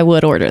like, well, I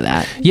would order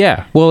that.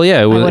 Yeah. Well,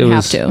 yeah, it was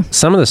have to.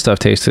 Some of the stuff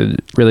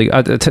tasted really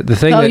the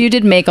thing. Oh, you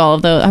did make all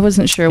of those. I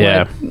wasn't sure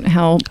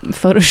how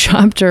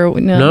photoshopped or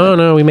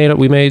no. We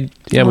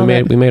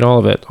made all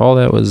of it. All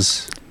that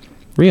was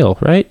real,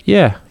 right?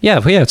 Yeah.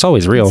 It's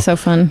always real. It's so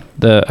fun.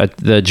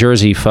 The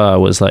Jersey pho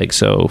was like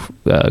so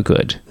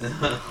good.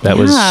 That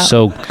was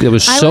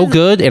so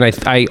good, and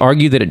I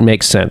argue that it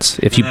makes sense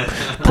if you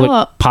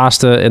put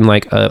pasta in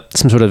like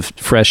some sort of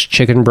fresh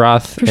chicken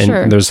broth,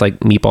 there's like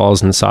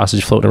meatballs and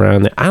sausage floating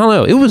around there. I don't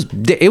know.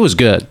 It was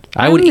good.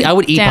 I would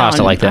eat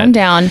pasta like that. I'm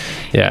down.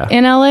 Yeah.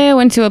 In LA, I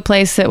went to a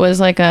place that was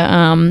like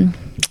a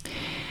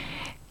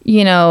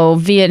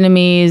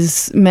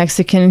Vietnamese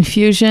Mexican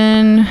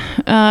fusion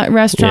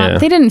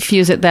restaurant. They didn't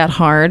fuse it that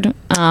hard.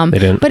 They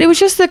didn't. But it was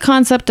just the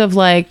concept of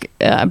like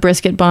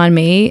brisket banh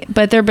mi,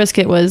 but their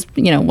brisket was,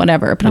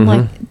 whatever. But I'm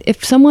like,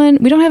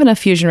 we don't have enough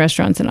fusion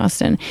restaurants in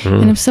Austin.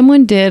 And if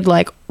someone did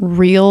like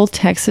real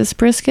Texas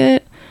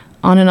brisket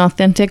on an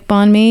authentic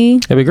banh mi,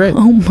 it'd be great.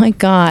 Oh my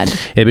God.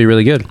 It'd be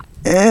really good.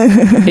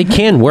 It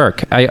can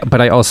work.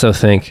 But I also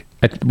think,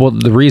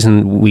 the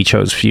reason we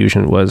chose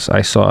fusion was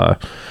I saw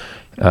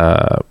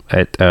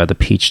at the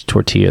Peach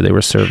Tortilla, they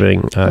were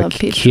serving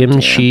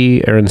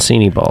kimchi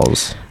arancini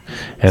balls.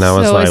 And I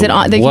was like, is it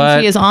the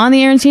kimchi is on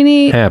the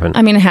arancini? Happened.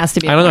 I mean, it has to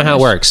be. I don't know how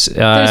it works.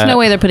 There's no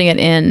way they're putting it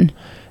in.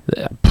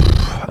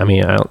 I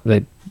mean,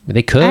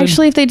 they could.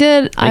 Actually, if they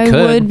did, I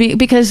would be,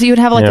 because you would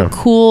have like a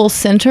cool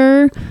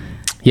center.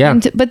 Yeah.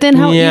 But then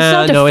how?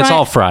 Yeah, it's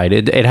all fried.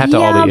 It'd have to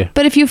all be.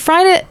 But if you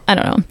fried it, I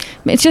don't know.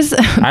 It's just.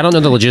 I don't know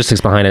the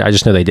logistics behind it. I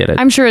just know they did it.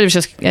 I'm sure there's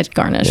just a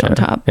garnish on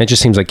top. And it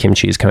just seems like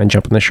kimchi is kind of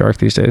jumping the shark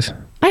these days.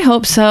 I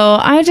hope so.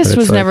 I just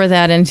was never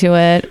that into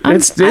it.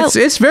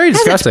 It's very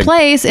disgusting.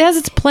 It has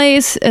its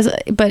place,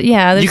 but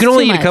yeah. You can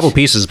only eat a couple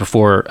pieces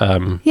before.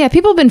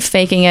 People have been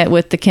faking it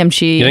with the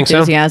kimchi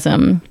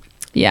enthusiasm. So?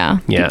 Yeah.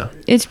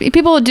 It's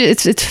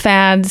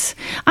fads.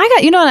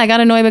 I got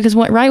annoyed because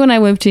right when I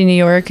moved to New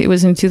York, it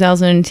was in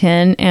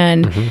 2010,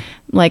 and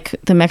like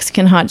the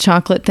Mexican hot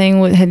chocolate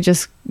thing had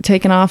just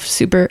taken off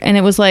super, and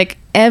it was like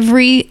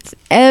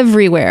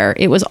everywhere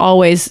it was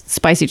always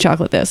spicy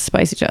chocolate this,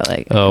 spicy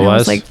chocolate. Oh, I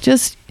was like,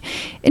 just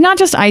not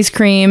just ice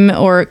cream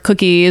or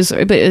cookies,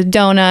 but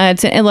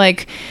donuts and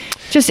like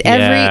just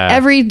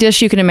every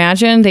dish you can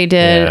imagine, they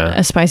did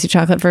a spicy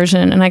chocolate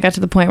version. And I got to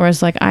the point where I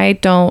was like, I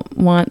don't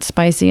want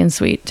spicy and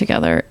sweet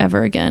together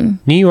ever again.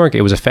 New York,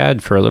 it was a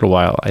fad for a little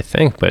while, I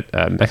think, but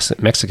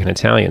Mexican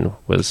Italian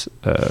was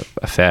a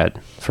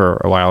fad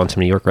for a while into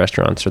New York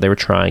restaurants, or they were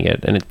trying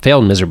it, and it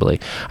failed miserably.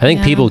 I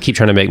think people keep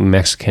trying to make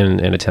Mexican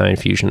and Italian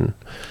fusion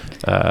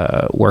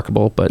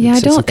workable, but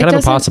it's kind of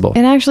impossible.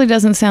 It actually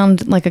doesn't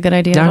sound like a good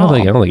idea I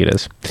don't think it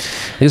is.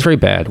 It's very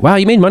bad. Wow,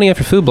 you made money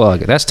after Food Blog.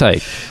 That's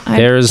tight.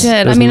 There's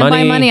by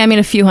money, I mean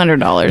a few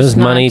 $100s. There's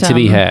money to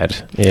be had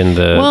in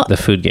the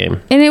food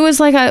game. And it was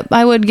like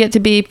I would get to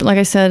be, like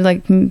I said,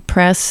 like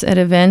press at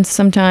events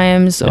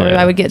sometimes, or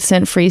I would get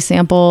sent free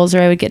samples,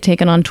 or I would get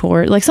taken on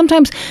tour. Like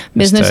sometimes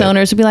business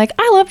owners would be like,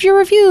 I loved your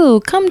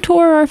review. Come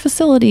tour our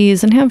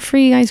facilities and have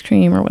free ice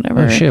cream or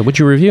whatever. Oh shit, what'd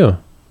you review?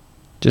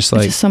 Just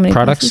like so many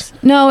products? Places.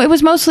 No, it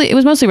was mostly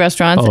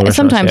restaurants.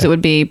 Sometimes it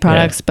would be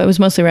products, but it was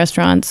mostly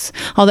restaurants.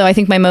 Although I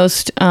think my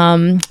most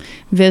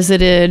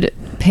visited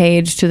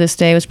page to this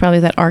day was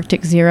probably that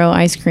Arctic Zero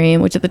ice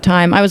cream, which at the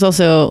time I was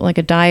also like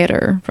a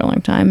dieter for a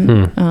long time.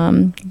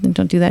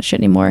 Don't do that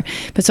shit anymore.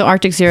 But so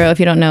Arctic Zero, if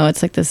you don't know,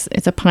 it's like this.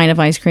 It's a pint of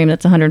ice cream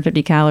that's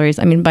 150 calories.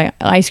 I mean, by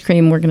ice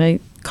cream we're gonna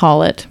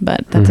call it,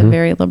 but that's a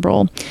very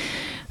liberal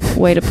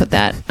way to put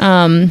that.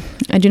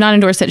 I do not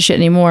endorse that shit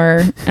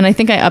anymore, and I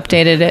think I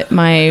updated it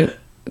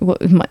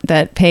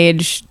that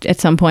page at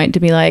some point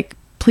to be like,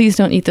 please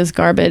don't eat this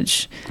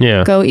garbage.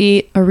 Go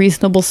eat a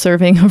reasonable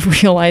serving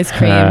of real ice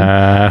cream.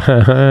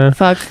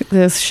 Fuck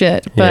this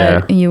shit.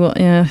 But you will.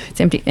 It's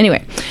empty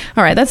anyway.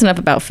 All right, that's enough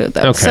about food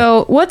though. Okay.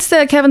 So what's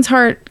the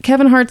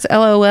Kevin Hart's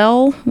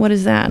LOL? What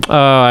is that?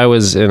 I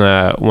was when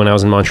I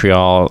was in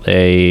Montreal.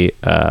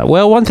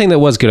 One thing that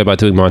was good about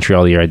doing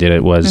Montreal the year I did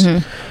it was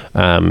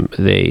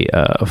they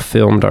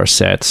filmed our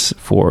sets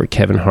for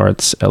Kevin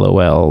Hart's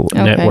LOL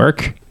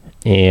network,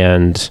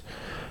 and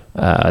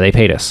they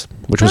paid us,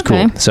 which was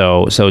cool.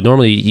 So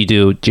normally you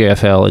do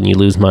JFL and you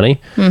lose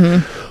money,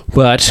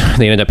 but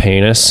they ended up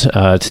paying us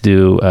to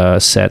do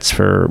sets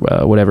for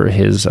whatever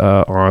his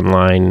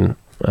online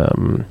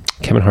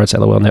Kevin Hart's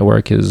LOL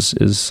network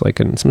is like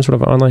some sort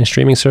of online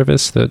streaming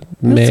service that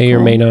may or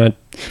may not.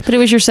 But it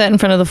was your set in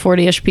front of the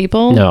 40-ish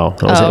people? No,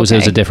 it was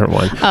a different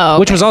one. Oh, okay.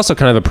 Which was also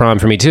kind of a problem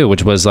for me too,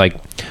 which was like,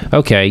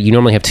 okay, you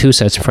normally have two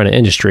sets in front of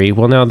industry.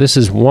 Well, now this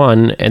is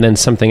one, and then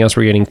something else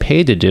we're getting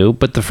paid to do.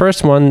 But the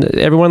first one,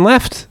 everyone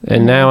left,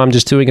 and now I'm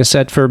just doing a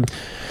set for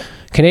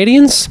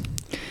Canadians.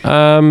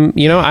 I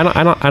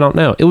don't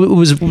know. It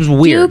was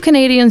weird. Do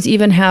Canadians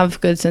even have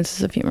good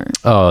senses of humor?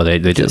 Oh, they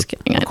do. Just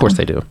kidding. Of course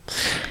they do.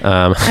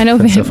 I know.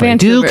 So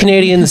do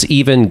Canadians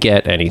even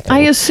get anything? I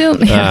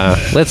assume. Yeah.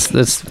 That's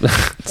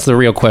the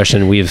real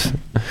question.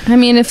 I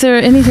mean, if they're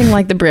anything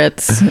like the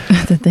Brits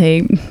that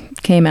they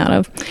came out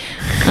of,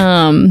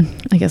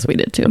 I guess we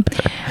did too.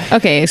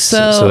 Okay,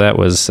 so that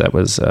was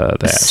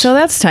that. So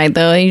that's tight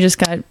though. You just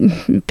got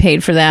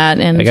paid for that,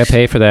 and I got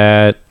paid for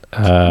that.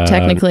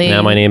 Technically,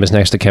 now my name is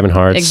next to Kevin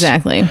Hart's.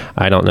 Exactly.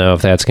 I don't know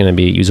if that's going to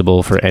be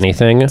usable for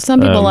anything.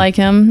 Some people like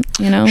him,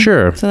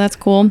 Sure. So that's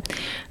cool.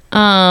 Do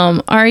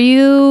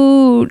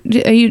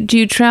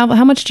you travel?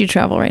 How much do you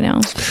travel right now?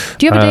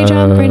 Do you have a day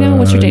job right now?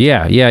 What's your day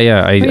job?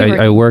 Yeah.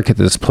 I work at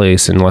this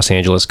place in Los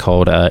Angeles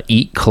called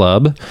Eat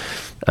Club.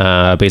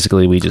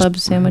 Basically we Club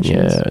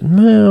sandwiches. Yeah,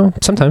 well,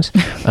 sometimes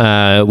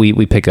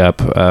we pick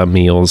up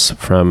meals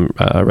from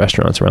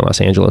restaurants around Los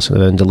Angeles and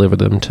then deliver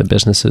them to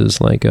businesses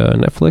like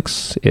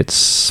Netflix.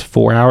 It's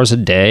 4 hours a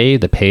day.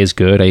 The pay is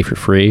good. I eat for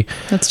free.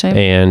 That's tight.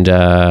 And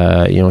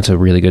it's a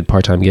really good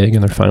part-time gig,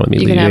 and they're fine with me.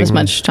 You leaving. Can have as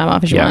much time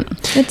off as you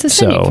want. It's a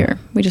sinecure.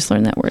 We just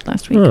learned that word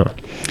last week.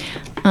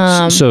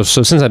 So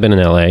since I've been in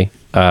LA,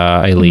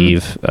 I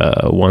leave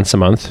once a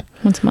month.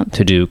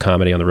 To do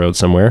comedy on the road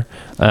somewhere,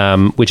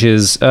 which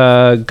is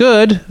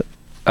good.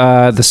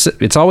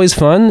 It's always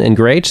fun and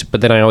great,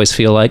 but then I always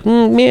feel like,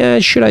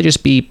 should I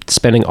just be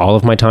spending all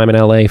of my time in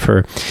LA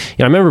for?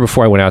 I remember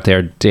before I went out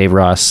there, Dave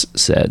Ross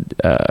said,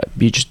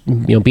 "You just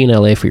be in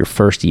LA for your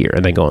first year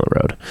and then go on the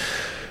road."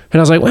 And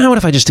I was like, well, what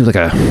if I just do like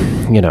a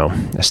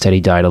steady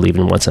diet of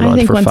leaving once a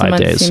month for 5 days? I think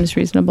once a month seems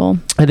reasonable.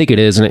 I think it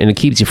is, and it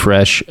keeps you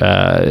fresh,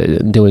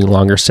 doing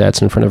longer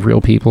sets in front of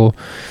real people.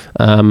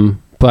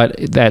 But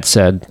that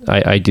said,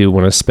 I do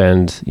want to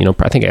spend,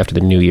 I think after the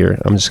new year,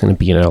 I'm just going to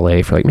be in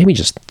LA for like maybe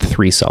just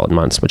 3 solid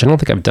months, which I don't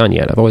think I've done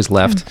yet. I've always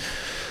left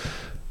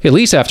at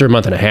least after a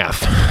month and a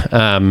half.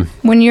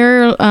 When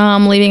you're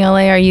leaving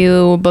LA, are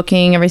you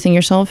booking everything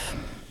yourself?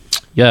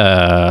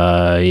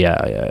 Yeah.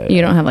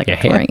 You don't have like a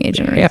touring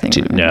agent or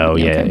anything? No,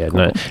 okay, cool.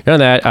 None of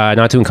that.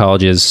 Not doing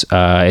colleges.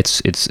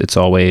 It's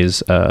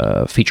always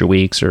feature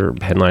weeks or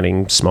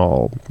headlining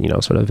small,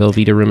 sort of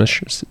Velveeta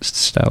Roomish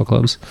style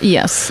clubs.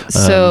 Yes.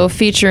 So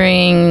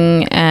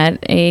featuring at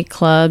A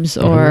clubs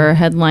or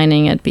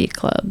headlining at B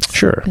clubs.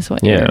 Sure. Is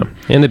what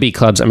And the B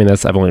clubs. I mean,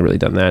 I've only really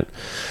done that.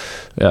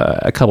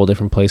 A couple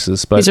different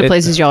places, but these are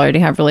places you already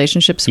have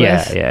relationships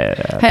with.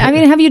 Yeah. I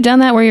mean, have you done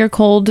that where you're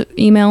cold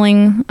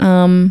emailing?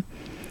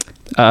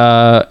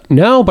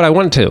 No, but I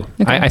want to.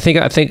 Okay. I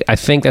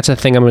think that's a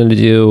thing I'm going to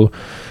do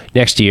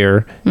next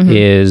year.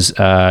 Is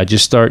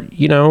just start,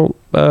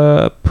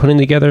 putting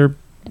together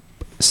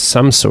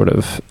some sort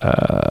of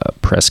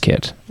press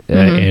kit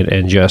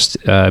and just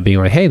being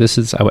like, hey, this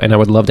is, and I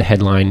would love to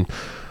headline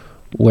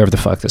wherever the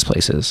fuck this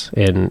place is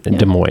in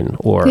Des Moines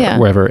or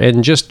wherever,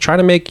 and just try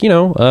to make a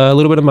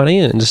little bit of money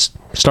and just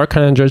start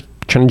kind of just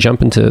trying to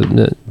jump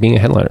into being a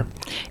headliner.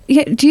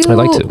 Yeah, I'd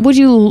like to. Would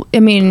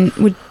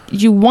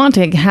you want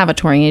to have a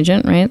touring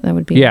agent, right? That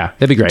would be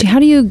that'd be great. How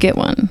do you get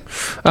one?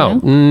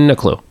 No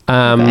clue.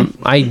 Okay.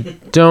 I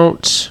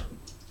don't.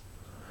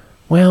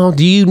 Well,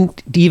 do you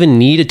even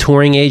need a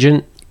touring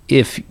agent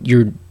if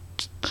you're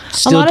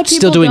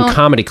still doing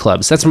comedy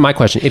clubs? That's my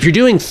question. If you're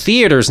doing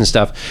theaters and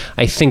stuff,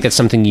 I think that's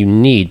something you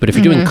need. But if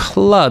you're doing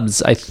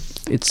clubs,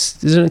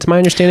 isn't it to my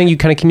understanding you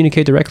kind of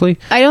communicate directly?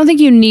 I don't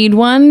think you need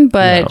one,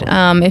 but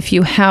if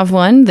you have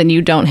one, then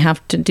you don't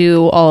have to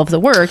do all of the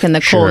work and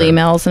the cold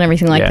emails and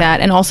everything like that.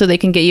 And also they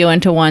can get you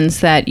into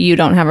ones that you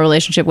don't have a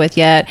relationship with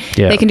yet.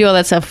 Yeah. They can do all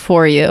that stuff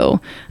for you.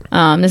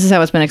 This is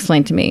how it's been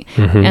explained to me.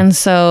 And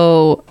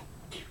so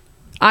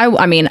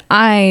I mean,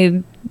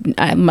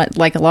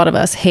 like a lot of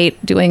us,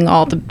 hate doing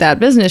all that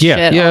business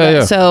shit.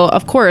 Yeah. So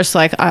of course,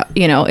 like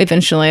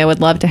eventually, I would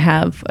love to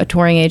have a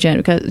touring agent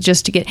because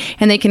just to get,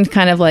 and they can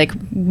kind of like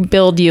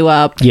build you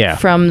up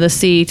from the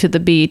C to the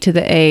B to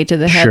the A to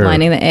the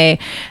headlining the A,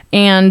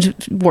 and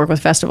work with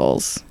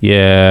festivals.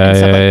 And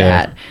stuff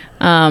like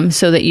that,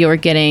 so that you're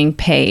getting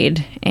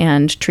paid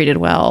and treated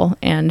well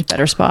and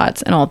better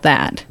spots and all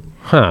that.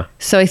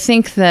 So I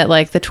think that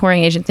like the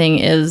touring agent thing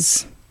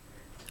is.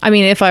 I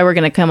mean, if I were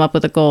going to come up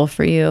with a goal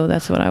for you,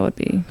 that's what I would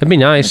be. That'd be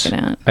nice.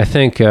 I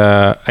think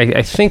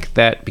I think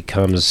that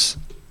becomes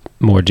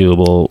more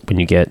doable when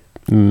you get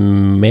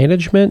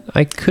management.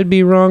 I could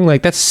be wrong.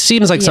 Like that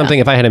seems like something.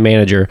 If I had a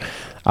manager,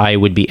 I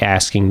would be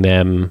asking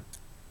them,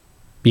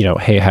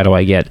 hey, how do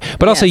I get?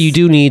 But also, you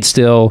do need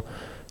still,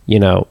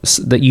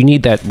 that you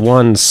need that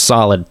one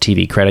solid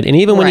TV credit, and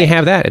even when you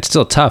have that, it's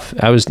still tough.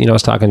 I was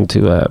talking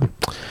to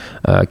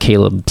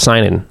Caleb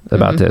Sinan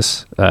about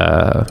this.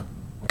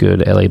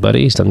 Good LA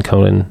buddy. He's done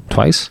Conan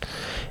twice,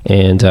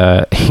 and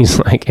he's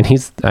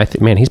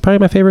probably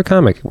my favorite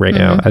comic right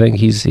now. I think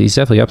he's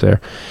definitely up there.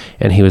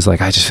 And he was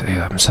like,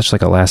 I'm such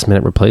like a last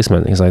minute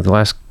replacement. He's like, the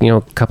last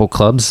couple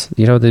clubs,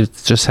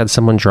 they've just had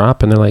someone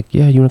drop, and they're like,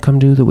 yeah, you want to come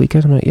do the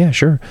weekend? I'm like, yeah,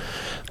 sure.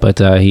 But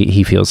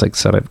he feels like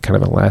sort of kind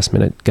of a last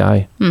minute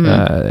guy,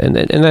 and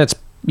that's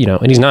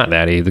and he's not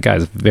that. The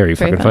guy's very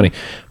fucking funny,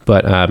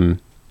 but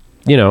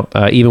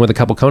even with a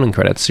couple Conan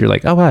credits, you're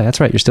like, oh wow, that's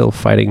right, you're still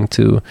fighting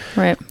to,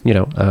 right,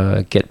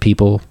 get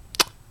people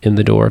in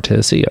the door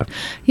to see you.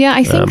 Yeah,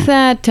 I think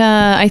that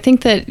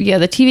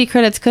the TV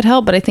credits could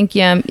help, but I think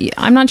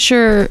I'm not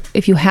sure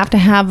if you have to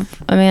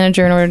have a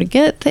manager in order to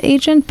get the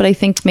agent, but I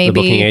think maybe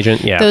the booking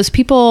agent, those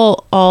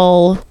people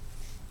all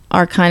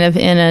are kind of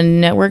in a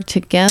network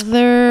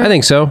together. I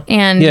think so.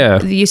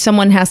 And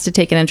someone has to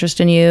take an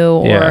interest in you,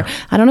 or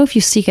I don't know if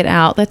you seek it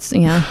out. That's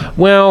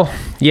Well,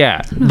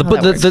 yeah.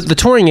 The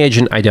touring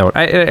agent, I don't.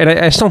 I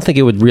just don't think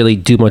it would really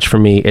do much for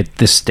me at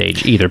this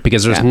stage either,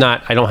 because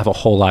I don't have a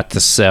whole lot to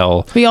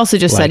sell. We also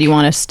just said you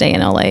want to stay in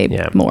LA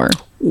more.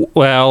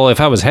 Well, if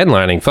I was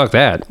headlining, fuck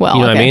that. Well,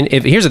 you know what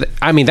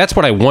I mean? That's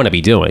what I want to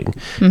be doing,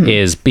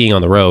 is being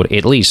on the road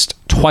at least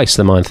twice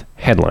a month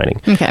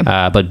headlining. Okay.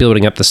 But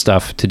building up the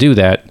stuff to do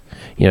that,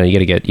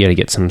 you gotta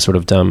get some sort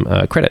of dumb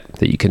credit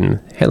that you can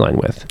headline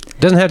with. It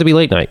doesn't have to be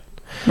late night.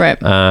 Right.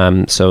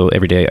 So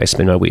every day I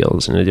spin my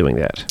wheels into doing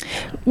that.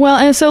 Well,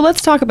 and so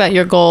let's talk about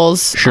your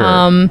goals. Sure.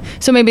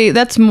 So maybe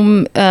that's,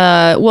 we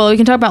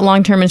can talk about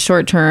long-term and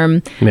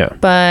short-term. Yeah.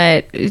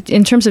 But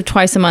in terms of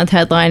twice a month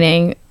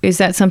headlining, is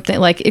that something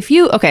like if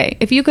you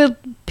could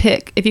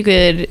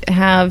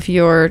have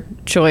your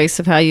choice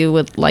of how you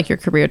would like your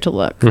career to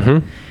look,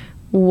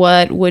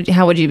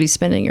 how would you be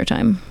spending your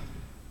time?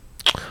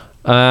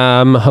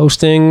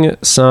 Hosting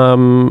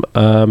some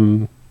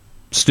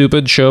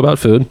stupid show about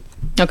food.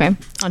 Okay,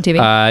 on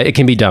TV. It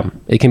can be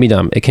dumb. It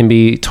can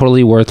be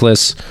totally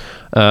worthless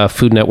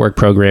Food Network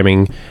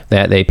programming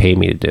that they pay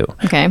me to do.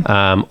 Okay.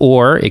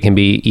 Or it can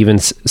be even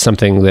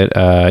something that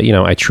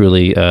I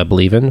truly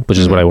believe in, which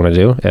is what I want to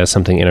do, as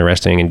something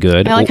interesting and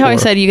good. I like how I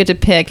said you get to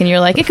pick, and you're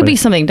like, it could be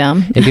something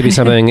dumb. It could be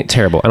something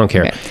terrible. I don't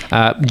care.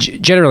 Okay.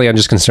 Generally, I'm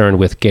just concerned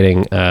with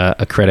getting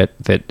a credit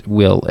that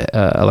will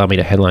allow me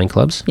to headline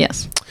clubs.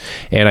 Yes.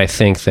 And I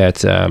think that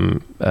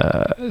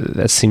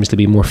that seems to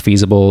be more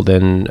feasible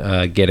than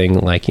getting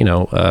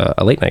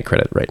a late night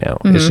credit right now.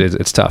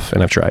 It's tough,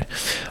 and I've tried.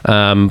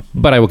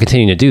 But I will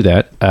continue to do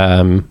that.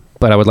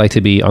 But I would like to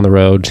be on the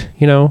road,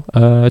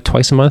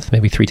 twice a month,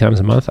 maybe 3 times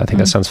a month. I think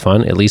that sounds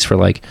fun, at least for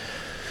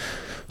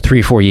 3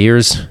 or 4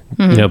 years,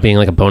 being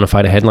like a bona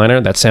fide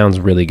headliner. That sounds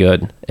really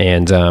good.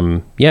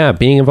 And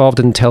being involved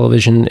in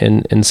television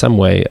in some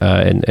way,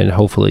 and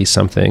hopefully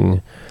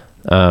something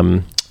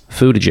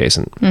food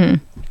adjacent.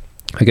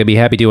 I could be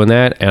happy doing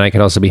that, and I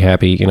could also be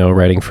happy,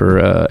 writing for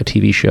a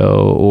TV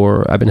show,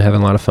 or I've been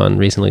having a lot of fun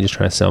recently just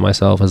trying to sell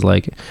myself as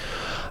like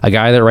a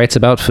guy that writes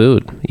about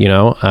food,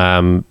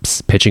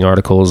 pitching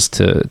articles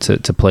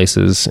to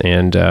places,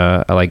 and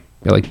I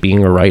like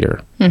being a writer,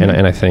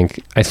 and I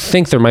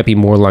think there might be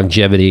more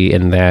longevity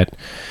in that,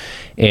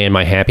 and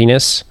my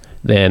happiness,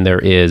 than there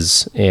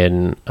is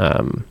in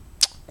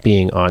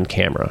being on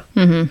camera.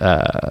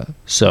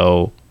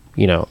 So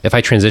if I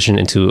transition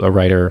into a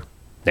writer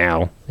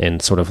now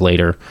and sort of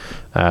later,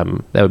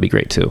 that would be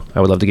great too. I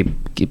would love to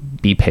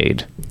be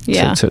paid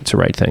to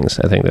write things.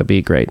 I think that'd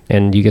be great,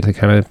 and you get to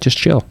kind of just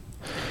chill.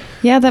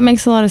 Yeah, that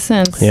makes a lot of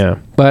sense. Yeah,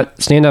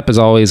 but stand-up is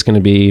always going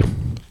to be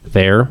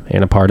there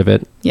and a part of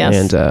it.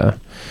 Yes. And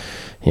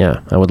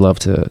I would love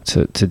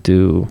to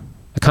do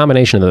a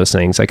combination of those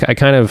things. I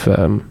kind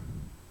of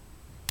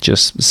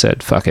just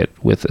said fuck it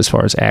with as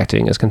far as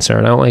acting is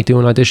concerned. I don't like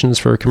doing auditions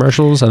for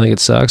commercials. I think it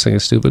sucks. I think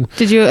it's stupid.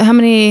 Did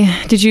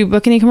you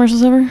book any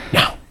commercials ever?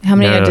 No. How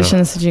many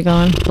auditions did you go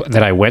on?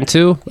 That I went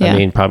to? Yeah. I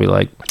mean,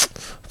 probably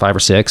 5 or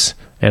 6.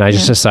 And I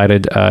just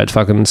decided it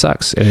fucking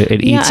sucks.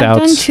 It eats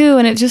out. I've done too,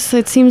 and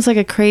it seems like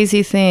a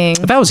crazy thing.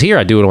 If I was here,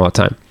 I'd do it all the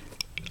time.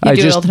 You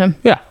do it all the time?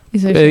 Yeah.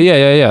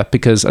 Yeah.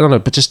 Because I don't know,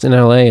 but just in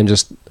LA, I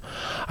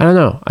don't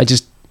know. I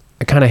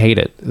kind of hate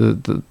it.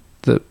 The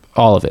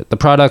all of it, the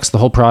products, the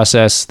whole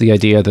process, the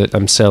idea that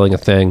I'm selling a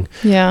thing.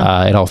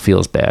 Yeah. It all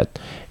feels bad,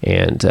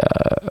 and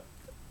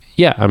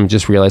I'm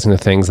just realizing the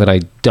things that I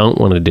don't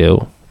want to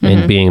do.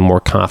 And being more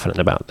confident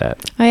about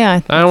that. Oh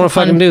yeah, I don't want to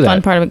fucking do that.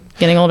 Fun part of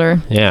getting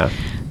older. Yeah.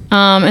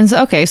 And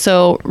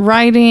so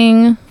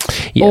writing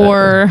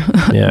or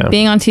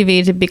being on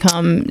TV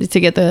to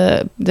get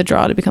the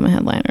draw to become a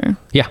headliner.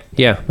 Yeah.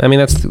 I mean,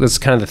 that's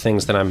kind of the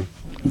things that I'm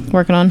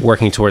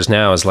working towards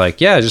now. Is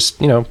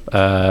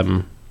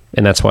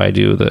and that's why I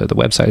do the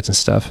websites and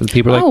stuff.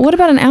 People are what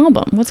about an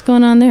album? What's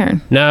going on there?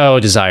 No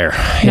desire.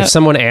 No. If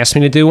someone asked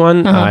me to do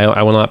one,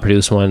 I will not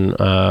produce one.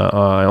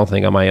 I don't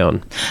think on my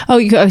own.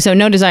 So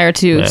no desire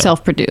to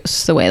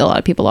self-produce the way a lot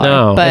of people are.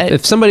 No, but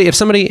if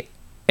somebody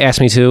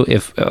asked me to,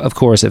 if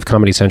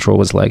Comedy Central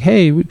was like,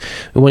 hey, we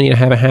want you to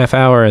have a half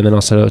hour and then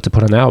also to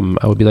put an album,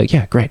 I would be like,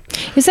 yeah, great.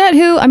 Is that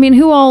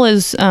who all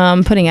is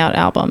putting out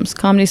albums?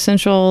 Comedy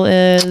Central,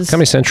 A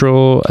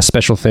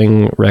Special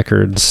Thing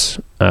Records.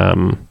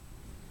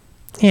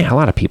 Yeah, a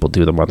lot of people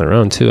do them on their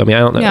own too. I mean, I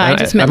don't know. Yeah, I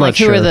just meant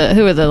who are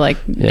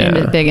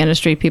the big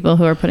industry people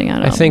who are putting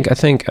out albums? I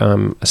think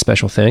A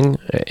Special Thing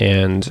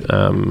and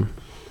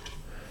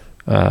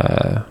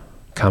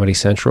Comedy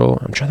Central.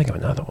 I'm trying to think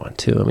of another one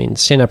too. I mean,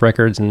 Stand Up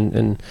Records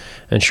and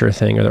Sure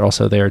Thing are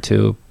also there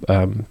too.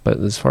 But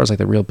as far as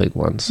the real big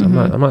ones, I'm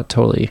not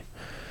totally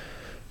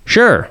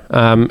Sure.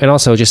 And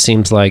also it just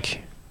seems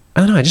like, I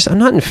don't know, I'm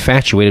not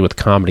infatuated with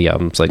comedy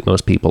albums like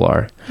most people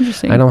are.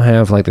 Interesting. I don't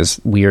have like this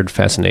weird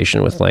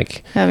fascination with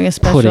like having a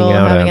special, putting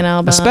out having an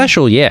album. A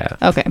special, yeah.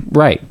 Okay.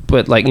 Right.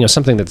 But like,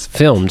 something that's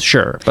filmed,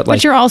 sure. But like,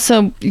 but you're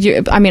also,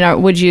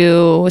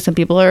 some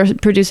people are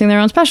producing their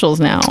own specials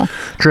now.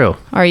 True.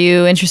 Are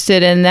you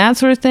interested in that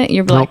sort of thing?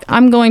 You're like,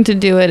 I'm going to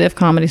do it if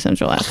Comedy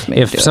Central asks me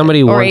if to do somebody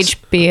it. wants, or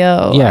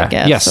HBO, yeah, I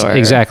guess. yes, or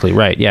exactly.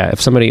 Right. Yeah. If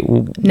somebody,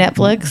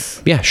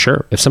 Netflix. yeah,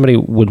 sure. If somebody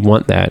would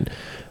want that,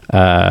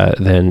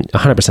 then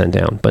 100%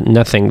 down, but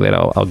nothing that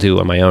I'll do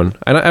on my own.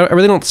 I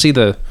really don't see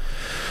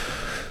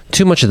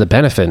too much of the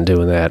benefit in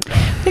doing that.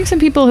 I think some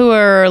people who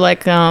are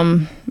like,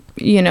 road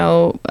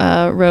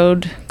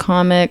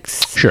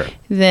comics. Sure.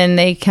 Then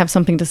they have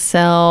something to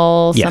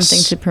sell, Yes.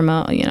 something to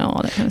promote,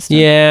 all that kind of stuff.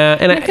 Yeah,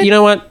 and you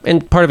know what?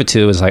 And part of it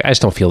too is like I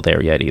just don't feel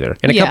there yet either.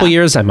 In a couple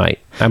years, I might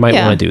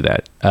want to do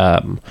that.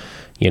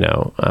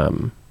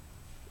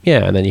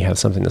 Yeah, and then you have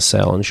something to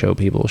sell and show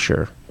people,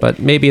 sure. But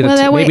maybe maybe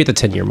at the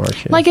 10-year mark.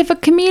 Yeah. Like if a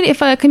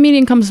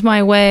comedian comes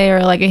my way,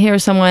 or like I hear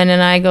someone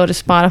and I go to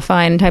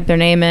Spotify and type their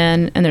name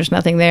in and there's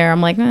nothing there,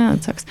 I'm like,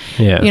 that sucks.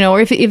 Yeah. Or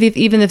if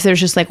even if there's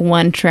just like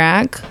one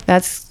track,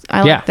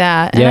 I like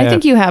that. And Yeah, I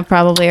think you have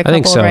probably a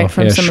couple, so. right,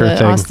 from some of the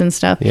thing. Austin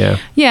stuff. Yeah.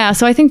 Yeah,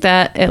 so I think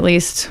that at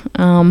least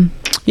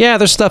yeah,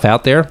 there's stuff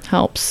out there.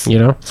 helps.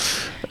 You're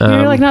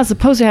You're like not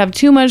supposed to have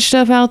too much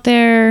stuff out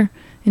there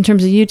in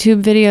terms of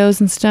YouTube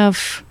videos and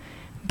stuff.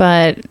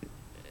 But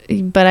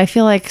I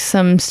feel like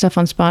some stuff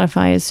on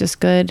Spotify is just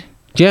good.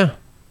 Yeah.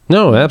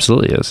 No, it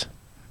absolutely is.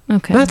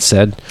 Okay. That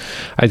said,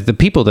 the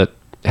people that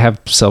have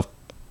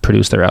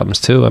self-produced their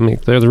albums too, I mean,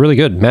 they're really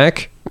good.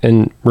 Mac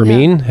and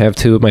Ramin have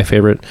two of my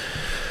favorite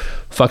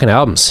fucking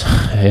albums.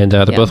 And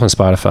they're both on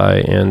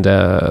Spotify, and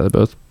they're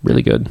both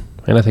really good.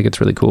 And I think it's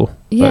really cool.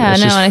 Yeah,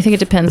 and I think it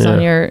depends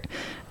on your...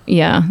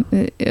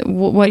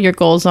 what your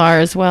goals are,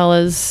 as well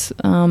as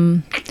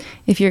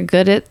if you're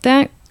good at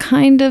that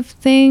kind of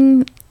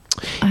thing.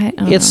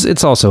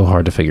 It's also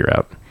hard to figure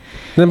out.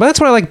 But that's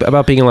what I like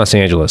about being in Los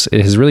Angeles.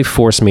 It has really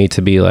forced me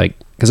to be like,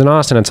 because in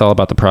Austin it's all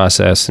about the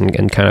process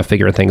and kind of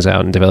figuring things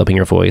out and developing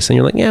your voice, and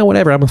you're like, yeah,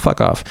 whatever, I'm a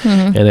fuck off.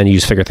 And then you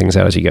just figure things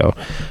out as you go.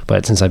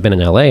 But since I've been in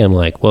LA, I'm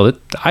like, well,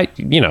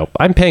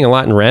 I'm paying a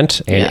lot in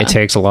rent, and it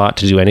takes a lot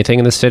to do anything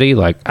in the city.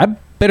 Like, I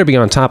better be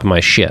on top of my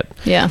shit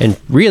and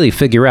really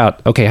figure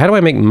out, okay, how do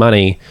I make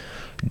money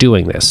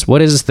doing this?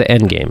 What is the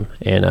end game?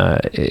 And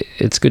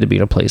it's good to be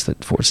in a place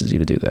that forces you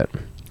to do that.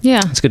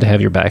 Yeah. It's good to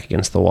have your back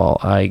against the wall,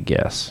 I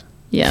guess.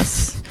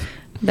 Yes.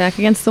 Back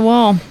against the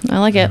wall. I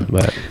like it.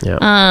 But,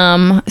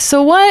 yeah.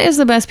 So what is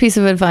the best piece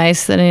of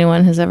advice that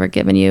anyone has ever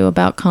given you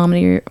about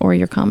comedy or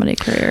your comedy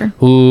career?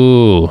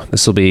 Ooh,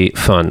 this will be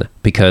fun,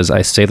 because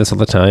I say this all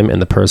the time,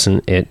 and the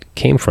person it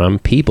came from,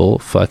 people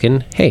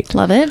fucking hate.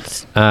 Love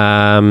it.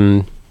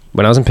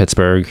 When I was in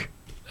Pittsburgh,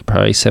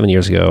 probably 7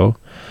 years ago,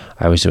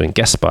 I was doing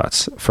guest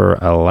spots for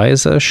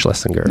Eliza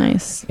Schlesinger.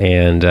 Nice.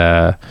 And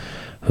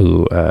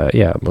who,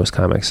 most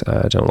comics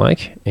don't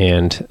like.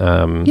 And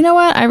you know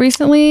what? I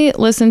recently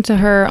listened to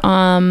her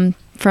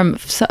from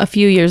a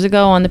few years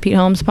ago on the Pete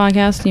Holmes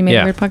podcast. You Made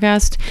a Weird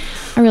podcast.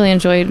 I really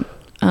enjoyed.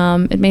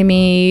 It made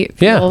me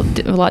feel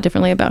a lot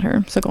differently about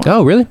her. So go on.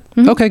 Oh, really?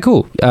 Mm-hmm. Okay,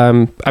 cool. I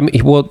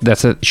mean, well,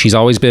 she's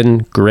always been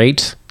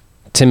great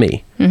to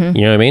me. Mm-hmm.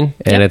 You know what I mean?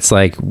 And it's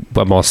like,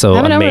 I'm also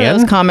a man.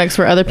 Those comics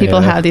where other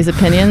people have these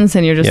opinions,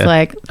 and you're just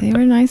like, they were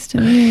nice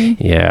to me.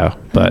 Yeah,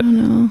 but I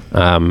don't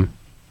know.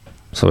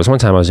 So there was one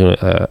time I was doing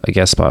a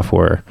guest spot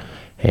for her,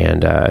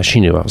 and she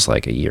knew I was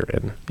like a year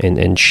in,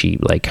 and she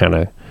like kind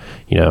of,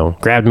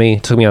 grabbed me,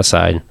 took me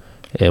outside,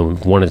 and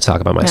wanted to talk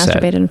about my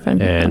set. Masturbated in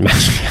front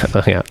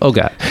of me. Oh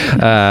God.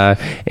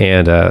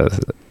 And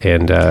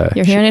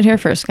you're hearing it here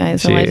first,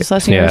 guys. Am I just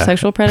listening to a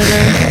sexual predator?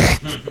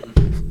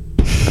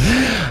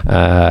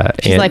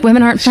 She's like,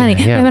 women aren't funny.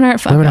 Women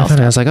aren't funny.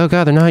 I was like, oh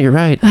God, they're not. You're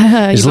right.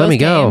 Just let me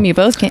go. You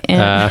both can.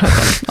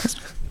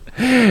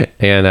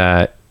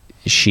 And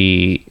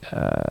she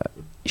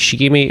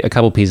gave me a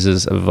couple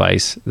pieces of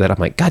advice that I'm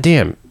like, God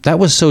damn, that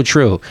was so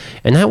true.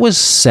 And that was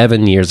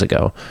 7 years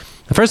ago.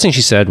 The first thing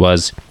she said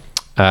was,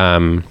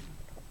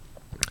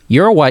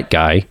 you're a white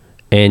guy,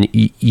 and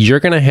you're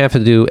going to have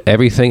to do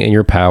everything in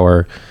your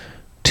power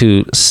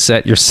to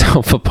set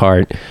yourself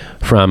apart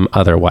from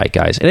other white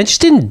guys. And it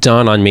just didn't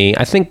dawn on me.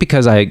 I think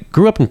because I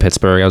grew up in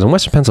Pittsburgh, I was in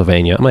Western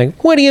Pennsylvania. I'm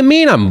like, what do you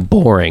mean I'm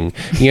boring?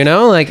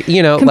 Like,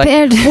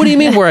 what do you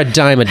mean we're a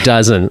dime a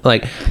dozen?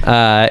 Like,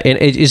 and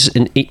it is,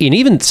 and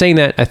even saying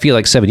that, I feel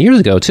like 7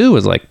 years ago too,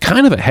 was like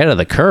kind of ahead of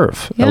the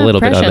curve a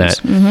little bit on that.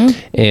 Mm-hmm.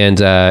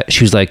 And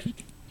she was like,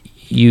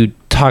 you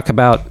talk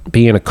about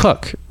being a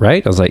cook,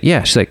 right? I was like,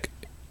 yeah. She's like,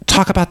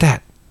 talk about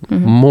that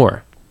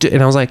more.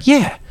 And I was like,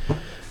 yeah,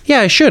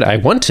 I should. I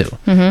want to,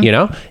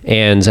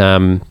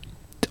 and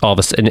all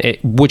this,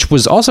 which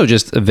was also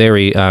just a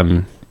very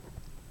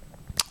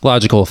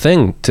logical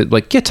thing to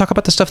like, talk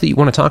about the stuff that you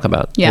want to talk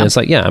about. Yeah, and it's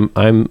like, I'm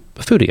a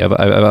foodie.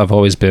 I've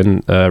always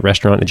been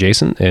restaurant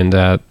adjacent, and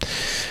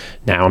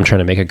now I'm trying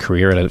to make a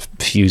career out of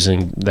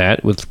fusing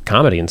that with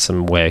comedy in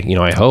some way.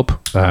 I hope.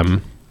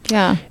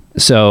 Yeah.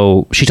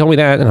 So she told me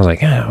that, and I was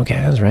like, yeah, okay,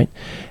 that was right.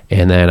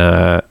 And then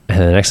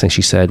the next thing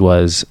she said,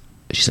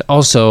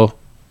 also,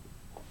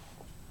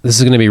 this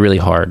is going to be really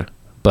hard,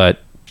 but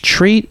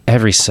treat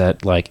every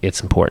set like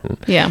it's important.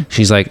 Yeah.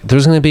 She's like,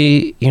 there's going to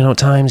be,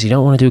 times you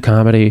don't want to do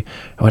comedy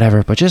or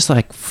whatever, but just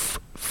like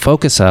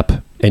focus up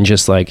and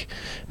just like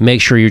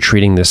make sure you're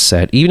treating this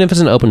set, even if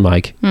it's an open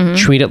mic,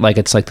 treat it like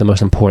it's like the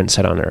most important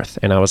set on earth.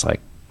 And I was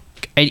like,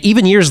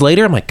 even years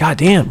later, I'm like, God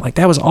damn, like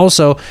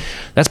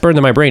that's burned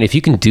in my brain. If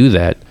you can do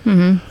that,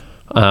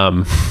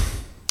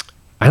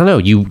 I don't know,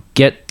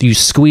 you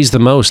squeeze the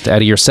most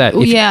out of your set.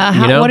 What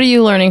are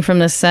you learning from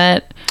this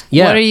set?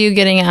 Yeah. What are you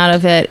getting out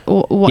of it?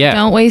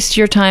 Don't waste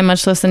your time,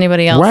 much less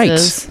anybody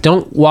else's. Right.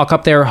 Don't walk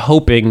up there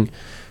hoping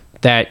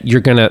that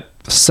you're going to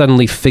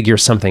suddenly figure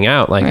something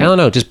out. Like, I don't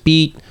know, don't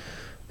be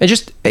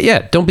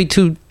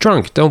too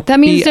drunk. That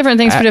means different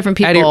things for different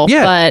people.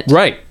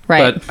 Right.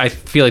 But I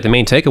feel like the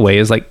main takeaway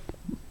is like,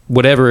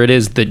 whatever it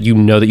is that you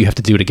have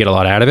to do to get a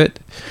lot out of it,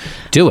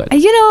 do it.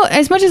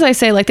 As much as I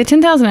say, like the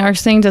 10,000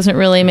 hours thing doesn't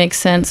really make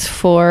sense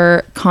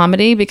for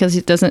comedy because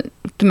the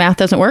math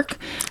doesn't work.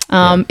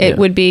 It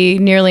would be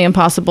nearly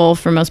impossible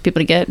for most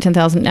people to get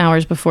 10,000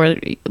 hours before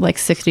like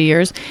 60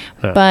 years.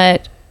 Yeah.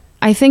 But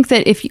I think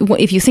that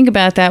if you think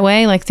about it that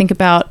way, like think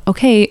about,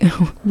 okay,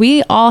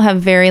 we all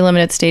have very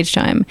limited stage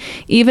time.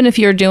 Even if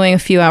you're doing a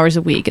few hours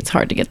a week, it's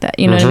hard to get that.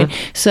 You know what I mean?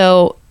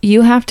 So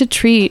you have to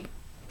treat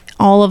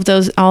all of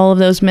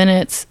those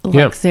minutes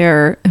like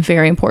they're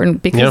very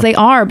important because they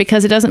are,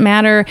 because it doesn't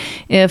matter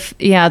if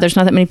there's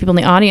not that many people in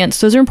the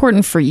audience. Those are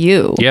important for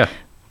you. Yeah.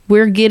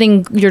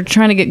 You're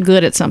trying to get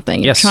good at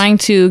something. You're trying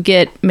to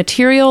get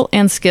material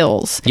and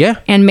skills. Yeah.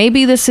 And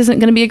maybe this isn't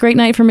going to be a great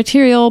night for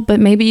material, but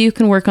maybe you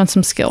can work on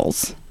some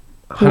skills.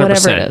 100%,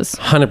 whatever it is.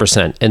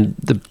 100%. And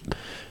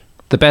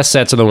the best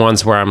sets are the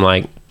ones where I'm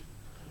like,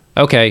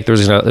 okay,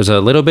 there's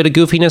a little bit of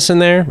goofiness in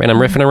there, and I'm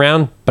riffing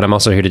around, but I'm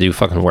also here to do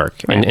fucking work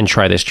and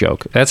try this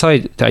joke. That's how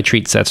I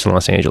treat sets in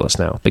Los Angeles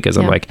now, because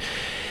I'm like,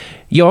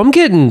 I'm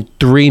getting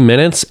 3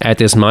 minutes at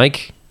this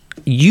mic.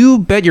 You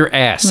bet your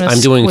ass I'm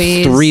doing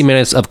 3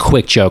 minutes of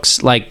quick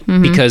jokes, like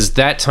because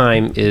that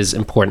time is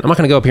important. I'm not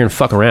going to go up here and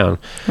fuck around.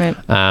 Right.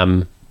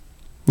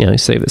 You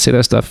say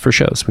that stuff for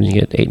shows when you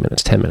get 8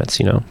 minutes, 10 minutes,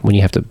 when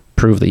you have to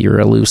prove that you're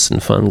a loose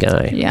and fun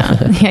guy.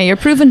 Yeah. You're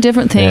proving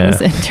different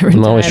things at different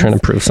I'm always times. trying to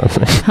prove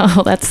something.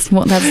 Oh, that's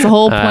the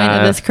whole point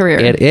of this career.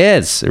 It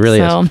is. It really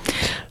is.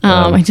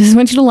 I just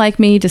want you to like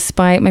me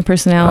despite my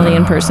personality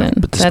in person.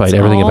 But despite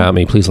everything about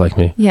me, please like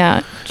me.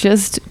 Yeah.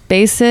 Just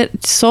base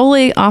it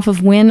solely off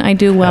of when I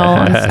do well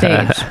on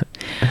stage.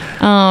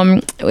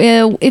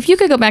 If you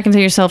could go back and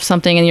tell yourself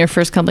something in your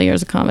first couple of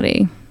years of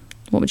comedy,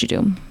 what would you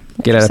do?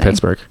 Get out of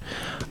Pittsburgh.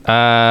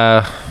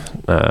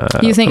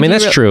 You think?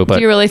 That's true, but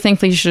do you really think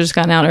that you should have just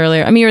gotten out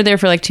earlier? I mean, you were there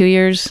for like 2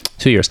 years.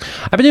 2 years.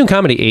 I've been doing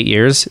comedy 8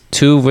 years,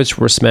 2 of which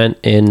were spent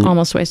in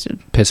almost wasted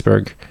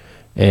Pittsburgh,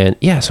 and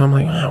so I'm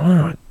like, I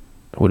wonder what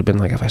it would have been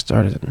like if I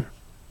started in,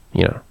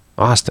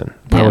 Austin.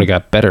 Probably would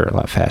have got better a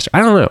lot faster. I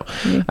don't know.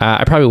 Mm-hmm.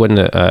 I probably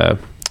wouldn't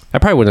have.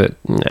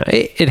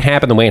 It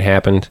happened the way it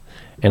happened,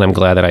 and I'm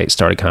glad that I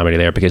started comedy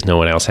there because no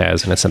one else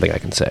has, and that's something I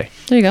can say.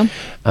 There you go.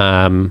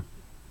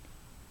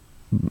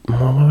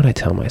 What would I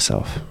tell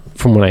myself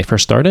from when I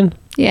first started?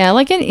 Yeah,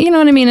 like you know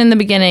what I mean. In the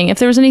beginning, if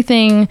there was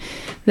anything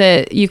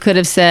that you could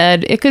have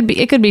said, it could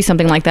be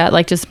something like that,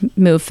 like just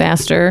move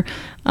faster,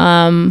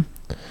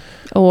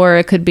 or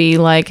it could be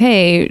like,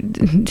 hey,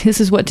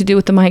 this is what to do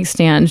with the mic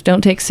stand.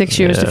 Don't take 6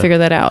 years to figure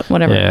that out.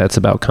 Whatever. Yeah, it's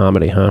about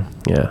comedy, huh?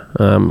 Yeah.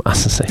 I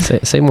was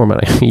gonna say more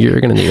money. You're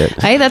gonna need it.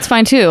 Hey, that's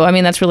fine too. I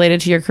mean, that's related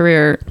to your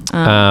career.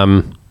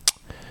 I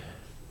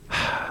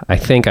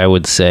think I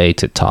would say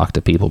to talk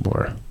to people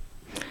more.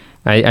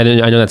 I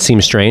know that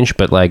seems strange,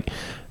 but like,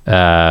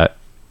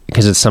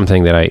 because it's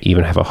something that I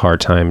even have a hard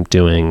time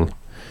doing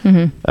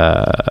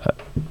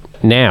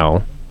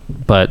now,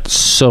 but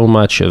so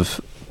much of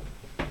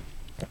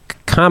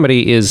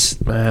comedy is,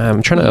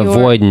 I'm trying to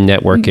avoid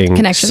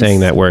networking,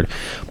 saying that word,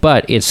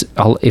 but it's,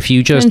 if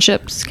you just...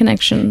 Friendships,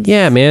 connections.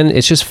 Yeah, man,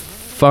 it's just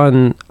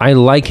fun. I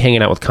like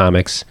hanging out with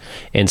comics,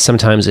 and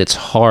sometimes it's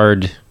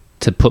hard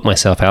to put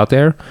myself out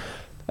there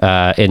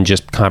in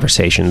just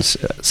conversations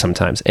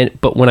sometimes.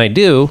 But when I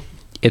do,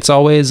 it's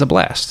always a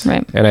blast.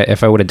 Right. And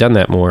if I would have done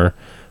that more,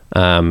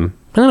 I don't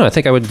know, I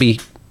think I would be,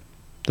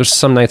 there's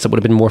some nights that would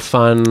have been more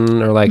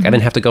fun, or like I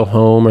didn't have to go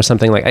home or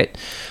something. Like I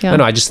don't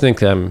know, I just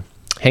think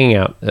hanging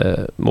out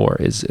more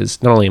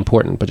is not only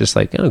important, but just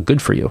like,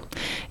 good for you.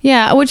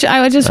 Yeah, which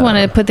I would just want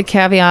to put the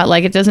caveat,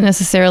 like it doesn't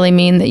necessarily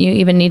mean that you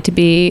even need to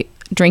be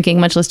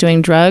drinking, much less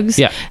doing drugs.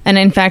 Yeah. And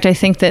in fact, I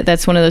think that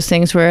that's one of those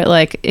things where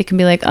like it can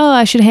be like, oh,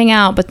 I should hang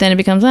out, but then it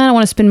becomes, I don't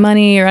want to spend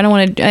money, or I don't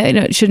want to,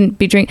 it shouldn't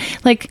be drink.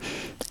 Like,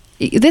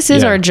 this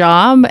is our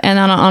job, and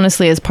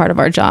honestly is part of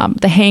our job.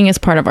 The hang is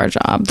part of our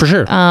job. For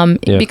sure.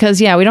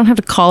 Because we don't have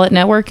to call it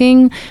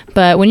networking,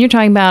 but when you're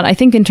talking about, I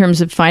think in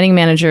terms of finding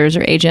managers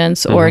or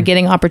agents or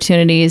getting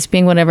opportunities,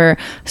 being whatever,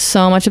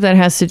 so much of that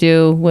has to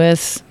do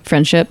with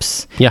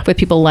friendships, with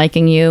people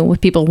liking you, with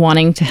people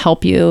wanting to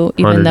help you,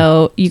 even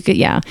though you could,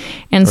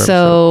 And 100%.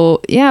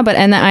 So, but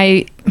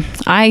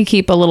I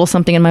keep a little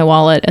something in my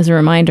wallet as a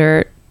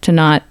reminder to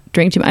not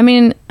drink too much. I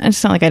mean,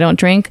 it's not like I don't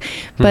drink,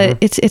 but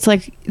it's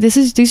like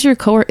these are your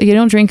coworkers. You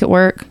don't drink at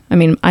work. I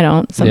mean, I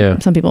don't.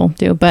 Some people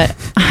do, but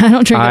I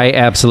don't drink. I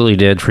absolutely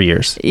did for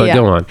years. But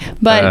go on.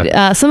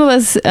 But some of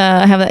us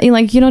have that.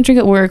 Like, you don't drink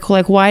at work.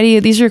 Like, why do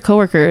you? These are your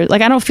coworkers.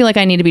 Like, I don't feel like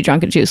I need to be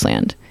drunk at Juice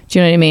Land. Do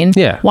you know what I mean?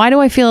 Yeah. Why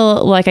do I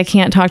feel like I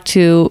can't talk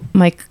to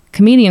my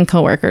comedian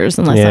coworkers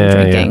unless I'm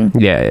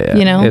drinking? Yeah.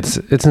 You know, it's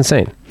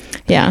insane.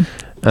 Yeah.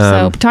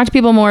 So talk to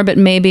people more, but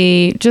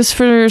maybe just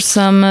for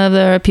some of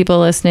the people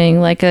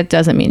listening, like, it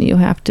doesn't mean you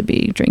have to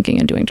be drinking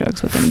and doing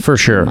drugs with them. For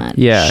sure. Much.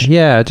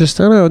 Yeah.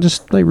 Just, I don't know,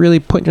 just like really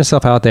putting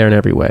yourself out there in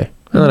every way.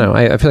 I don't know.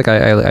 I feel like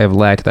I've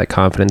lacked that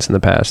confidence in the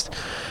past,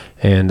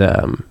 and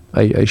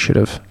I should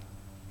have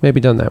maybe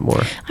done that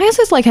more. I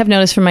also have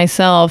noticed for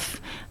myself,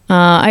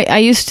 I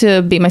used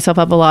to beat myself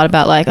up a lot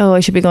about like, oh, I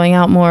should be going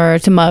out more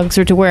to Mugs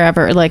or to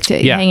wherever, like to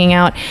hanging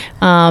out.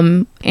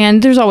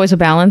 And there's always a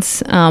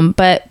balance.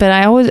 But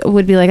I always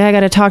would be like, I got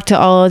to talk to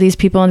all of these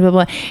people and blah,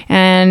 blah, blah.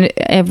 And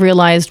I've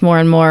realized more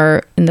and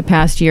more in the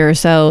past year or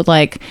so,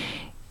 like,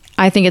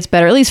 I think it's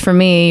better, at least for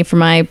me, for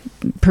my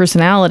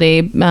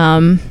personality,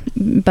 but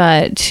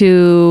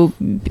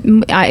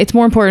it's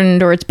more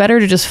important, or it's better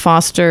to just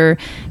foster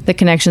the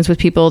connections with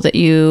people that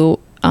you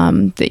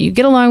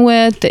get along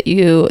with, that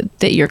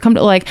you're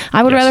comfortable. Like,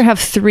 I would rather have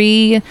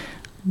 3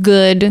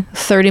 good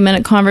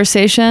 30-minute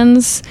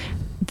conversations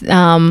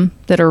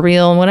that are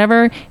real and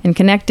whatever, and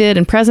connected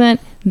and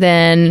present,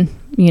 than,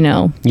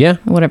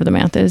 whatever the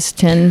math is,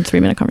 10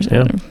 3-minute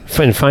conversations.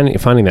 Yeah.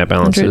 Finding that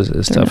balance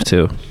is tough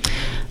too.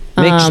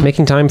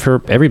 Making time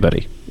for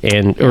everybody,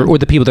 and or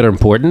the people that are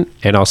important,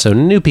 and also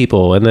new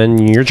people, and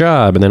then your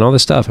job, and then all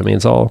this stuff. I mean,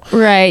 it's all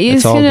right. You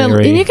can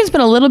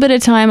spend a little bit of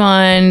time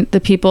on the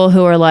people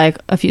who are like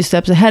a few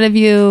steps ahead of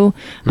you,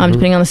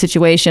 depending on the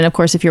situation. Of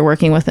course, if you're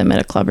working with them at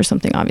a club or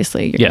something,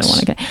 obviously you're going to want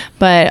to get.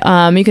 But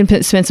you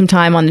can spend some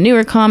time on the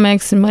newer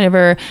comics and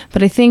whatever.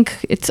 But I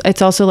think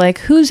it's also like,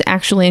 who's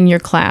actually in your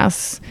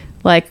class.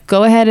 Like,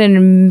 go ahead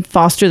and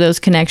foster those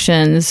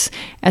connections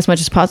as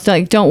much as possible.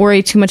 Like, don't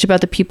worry too much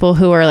about the people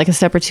who are like a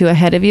step or two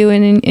ahead of you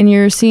in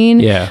your scene.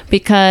 Yeah.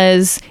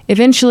 Because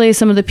eventually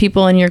some of the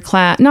people in your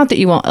class, not that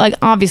you won't, like,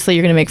 obviously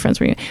you're going to make friends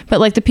with you,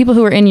 but like the people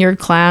who are in your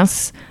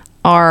class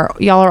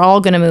y'all are all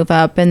going to move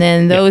up, and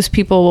then those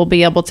people will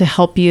be able to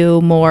help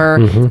you more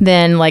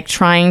than like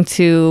trying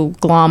to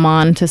glom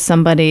on to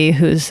somebody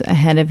who's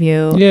ahead of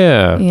you.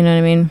 Yeah. You know what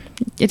I mean?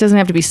 It doesn't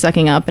have to be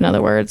sucking up, in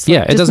other words.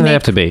 Like, it doesn't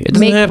have to be. It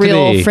doesn't make have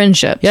real to be.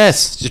 Friendships.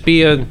 Yes. Just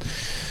be a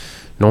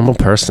normal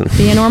person.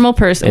 Be a normal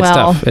person. It's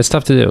tough. It's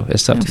tough to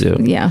do.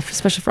 Yeah,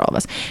 especially for all of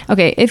us.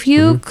 Okay, if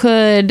you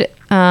could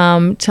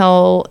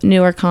tell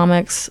newer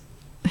comics,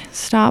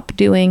 stop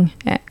doing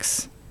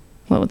X,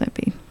 what would that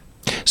be?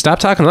 Stop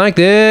talking like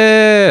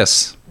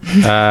this.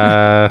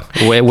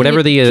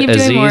 Whatever the Aziz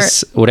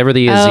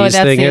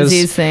thing is.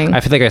 Aziz thing. I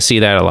feel like I see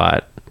that a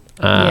lot.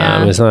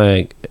 It's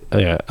like,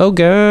 oh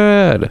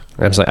god.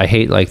 I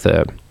hate like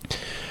the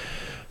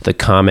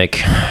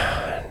comic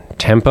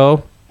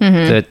tempo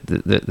that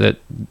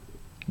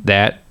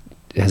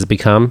has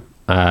become.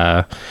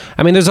 I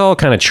mean, there's all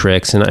kind of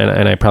tricks, and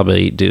I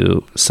probably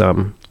do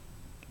some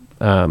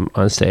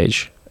on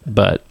stage,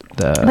 but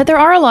there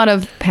are a lot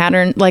of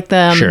pattern, like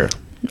the sure.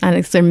 And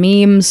it's their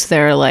memes.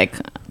 They're like,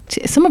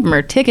 some of them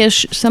are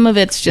tickish. Some of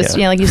it's just,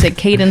 like you said,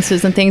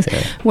 cadences and things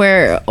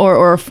where,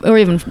 or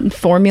even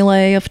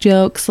formulae of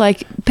jokes.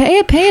 Like, pay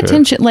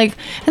attention. Like,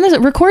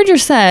 and record your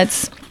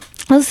sets,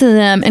 listen to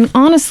them, and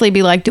honestly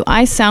be like, do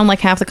I sound like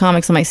half the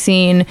comics on my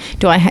scene?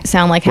 Do I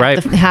sound like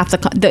half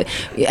the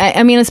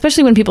I mean,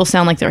 especially when people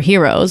sound like they're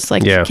heroes.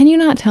 Like, can you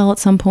not tell at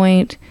some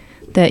point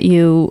that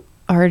you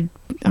are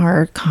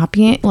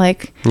copying?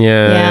 Like,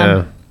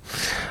 yeah.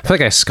 I feel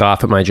like I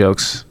scoff at my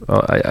jokes.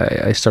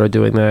 I started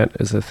doing that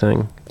as a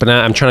thing, but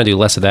now I'm trying to do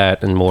less of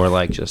that and more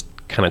like just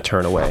kind of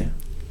turn away.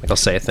 Like, I'll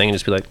say a thing and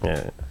just be like,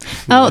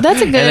 oh, that's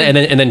a good,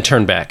 and then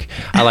turn back.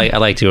 I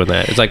like doing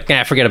that. It's like,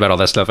 forget about all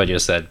that stuff I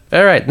just said.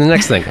 All right, the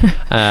next thing.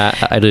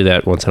 I do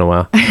that once in a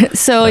while.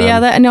 So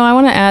I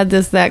want to add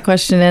that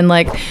question in.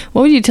 Like,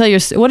 what would you tell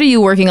what are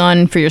you working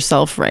on for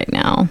yourself right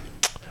now?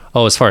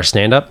 Oh, as far as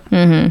stand up?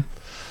 Mm-hmm.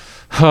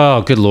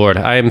 Oh, good Lord.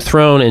 I am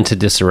thrown into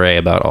disarray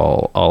about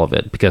all of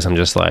it, because I'm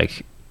just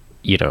like,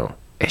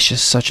 it's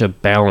just such a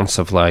balance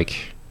of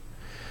like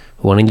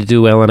wanting to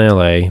do well in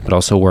LA, but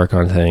also work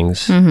on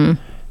things.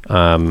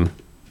 Mm-hmm.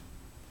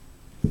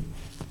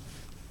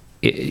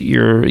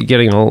 You're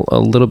getting a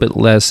little bit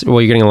less,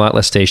 you're getting a lot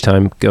less stage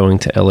time going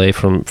to LA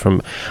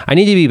from I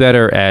need to be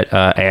better at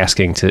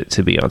asking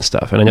to be on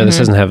stuff. And I know this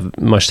doesn't have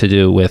much to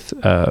do with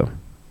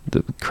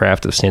the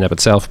craft of stand-up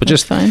itself, but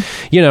just,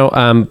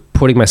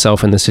 putting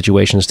myself in the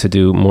situations to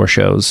do more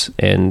shows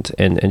and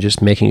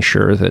just making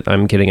sure that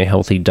I'm getting a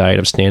healthy diet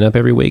of stand-up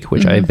every week,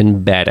 which I've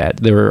been bad at.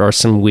 There are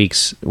some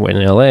weeks when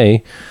in LA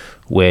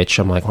which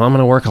I'm like, well, I'm going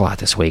to work a lot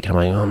this week. And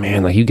I'm like, oh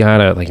man, like you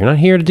gotta, like, you're not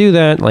here to do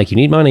that. Like you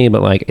need money,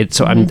 but like it's,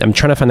 so I'm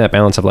trying to find that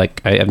balance of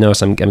like, I've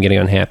noticed I'm getting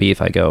unhappy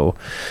if I go,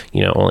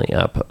 only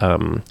up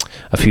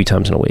a few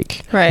times in a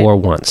week or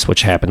once,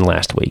 which happened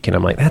last week. And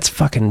I'm like, that's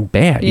fucking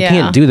bad. You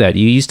can't do that.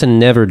 You used to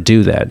never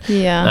do that.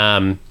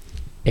 Yeah.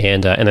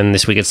 And then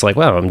this week it's like,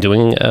 wow, I'm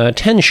doing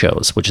 10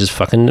 shows, which is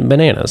fucking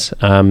bananas.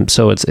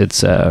 So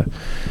it's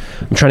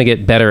I'm trying to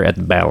get better at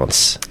the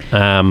balance.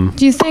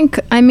 Do you think,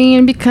 I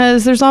mean,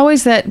 because there's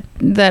always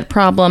that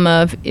problem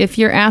of if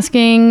you're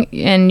asking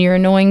and you're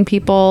annoying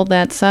people,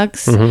 that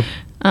sucks. But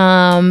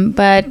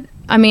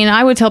I mean,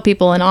 I would tell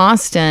people in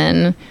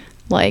Austin,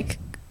 like,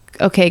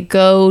 okay,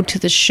 go to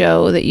the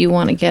show that you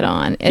want to get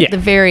on. At the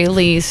very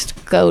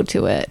least, go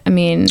to it. I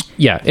mean,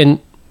 and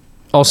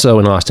also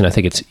in Austin, I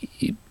think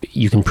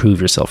you can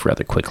prove yourself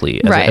rather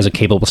quickly as a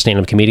capable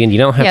stand-up comedian. You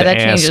don't have to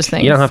ask.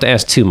 You don't have to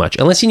ask too much,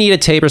 unless you need a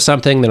tape or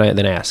something.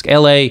 Then ask.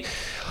 LA,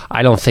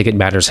 I don't think it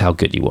matters how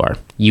good you are.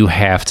 You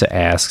have to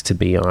ask to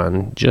be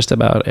on just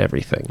about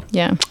everything.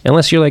 Yeah.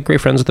 Unless you're like great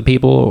friends with the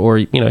people, or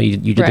you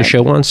did the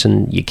show once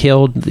and you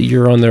killed.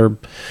 You're on their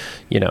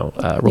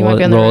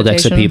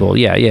Rolodex of people.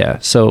 Yeah.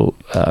 So.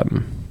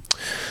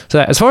 So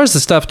as far as the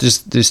stuff,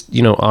 just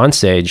on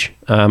stage,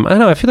 I don't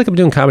know. I feel like I'm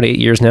doing comedy 8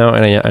 years now,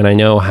 and I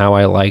know how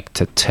I like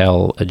to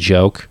tell a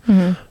joke.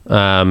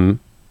 And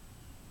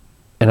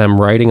I'm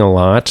writing a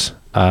lot.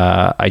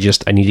 I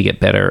need to get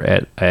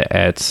better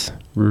at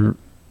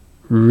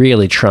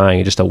really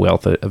trying just a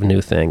wealth of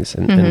new things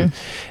and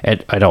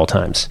at all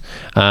times,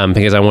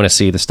 because I want to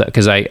see the stuff.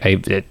 Because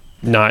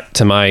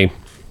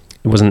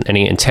it wasn't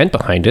any intent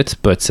behind it,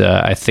 but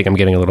I think I'm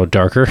getting a little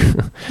darker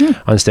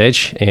on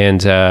stage.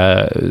 And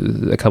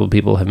a couple of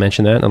people have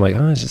mentioned that. And I'm like,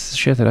 oh, it's just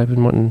shit that I've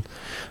been wanting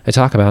to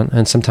talk about.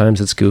 And sometimes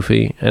it's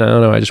goofy. And I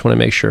don't know, I just want to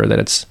make sure that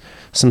it's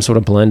some sort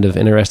of blend of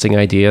interesting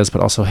ideas,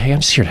 but also, hey,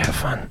 I'm just here to have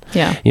fun.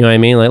 Yeah. You know what I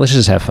mean? Like, let's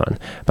just have fun.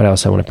 But I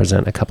also want to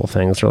present a couple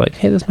things that are like,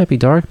 hey, this might be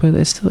dark, but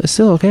it's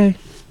still okay.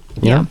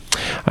 You know?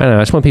 I don't know.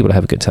 I just want people to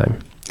have a good time.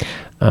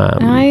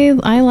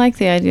 I like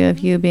the idea of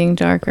you being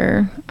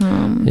darker.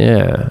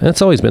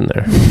 It's always been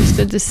there. It's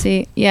good to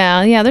see.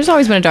 Yeah. There's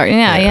always been a dark.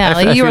 Yeah.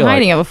 Like you were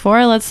hiding it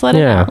before. Let's let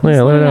it out. Let it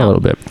out a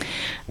little bit.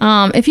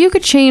 If you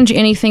could change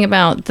anything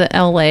about the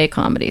LA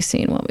comedy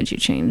scene, what would you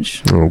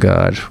change? Oh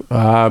God.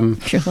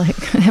 You're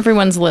like,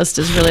 everyone's list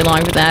is really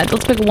long for that.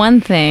 Let's pick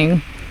one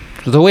thing.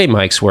 The way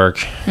mics work,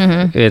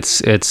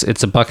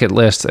 it's a bucket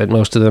list, and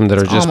most of them that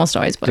are just almost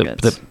always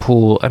buckets. The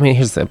pool. I mean,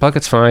 here's the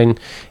bucket's fine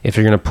if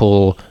you're going to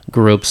pull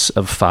groups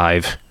of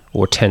 5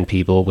 or 10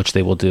 people, which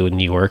they will do in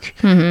New York.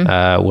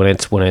 When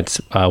it's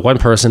one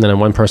person and then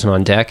one person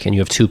on deck, and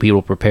you have 2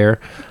 people prepare,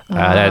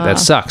 that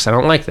sucks. I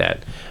don't like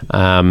that.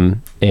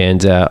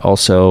 And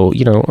also,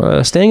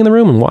 staying in the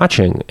room and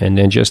watching, and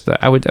then just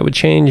I would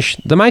change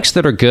the mics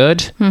that are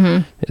good.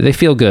 They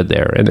feel good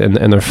there,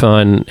 and they're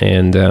fun,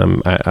 and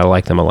I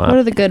like them a lot. What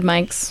are the good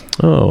mics?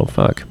 Oh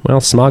fuck! Well,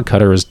 Smog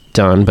Cutter is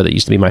done, but it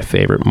used to be my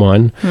favorite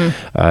one.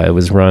 It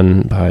was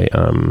run by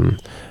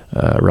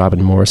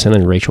Robin Morrison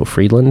and Rachel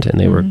Friedland, and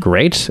they were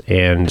great.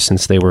 And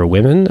since they were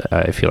women,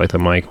 I feel like the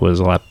mic was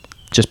a lot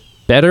just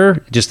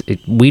better. Just it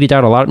weeded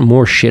out a lot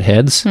more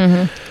shitheads.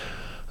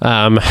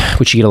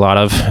 Which you get a lot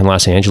of in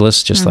Los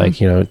Angeles, just like,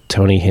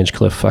 Tony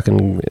Hinchcliffe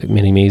fucking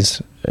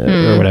mini-me's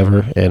or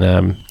whatever.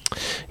 And,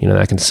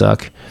 that can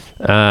suck.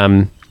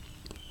 That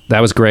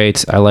was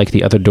great. I like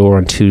The Other Door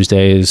on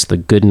Tuesdays, The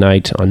Good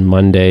Night on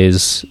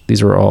Mondays.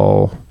 These are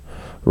all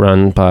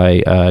run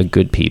by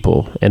good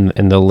people. And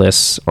the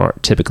lists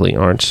typically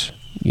aren't,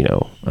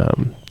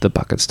 the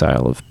bucket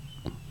style of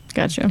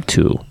Gotcha.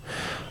 2.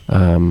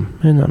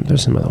 And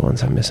there's some other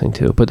ones I'm missing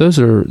too, but those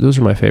are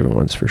my favorite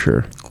ones for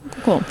sure.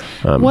 Cool.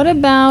 What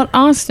about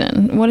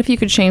Austin? What if you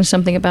could change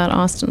something about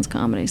Austin's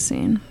comedy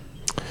scene?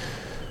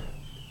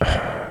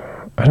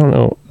 I don't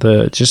know.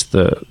 I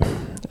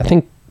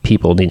think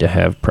people need to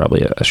have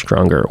probably a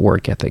stronger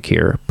work ethic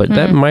here, but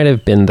that might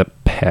have been the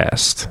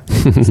past.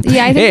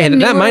 Yeah, I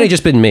think that might have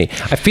just been me.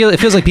 It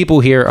feels like people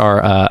here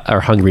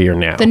are hungrier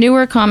now. The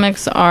newer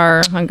comics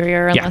are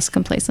hungrier and less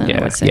complacent.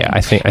 I would say. Yeah,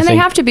 I think they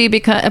have to be,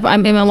 because I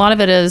mean, a lot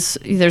of it is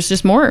there's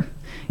just more.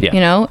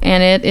 Yeah.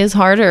 And it is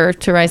harder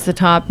to rise to the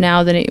top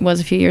now than it was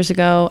a few years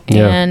ago.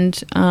 And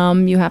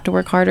you have to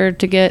work harder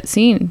to get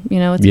seen.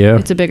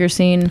 It's a bigger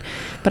scene.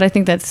 But I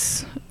think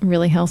that's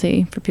really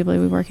healthy for people to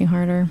be working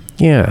harder.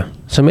 Yeah.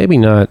 So maybe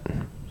not.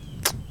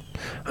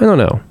 I don't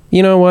know.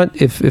 You know what?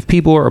 If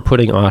people are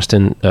putting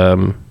Austin,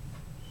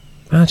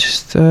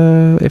 if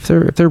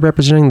they're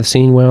representing the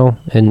scene well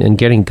and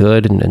getting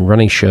good and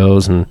running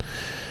shows, and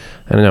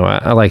I don't know.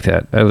 I like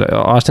that.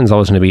 Austin's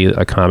always going to be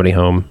a comedy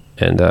home.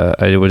 And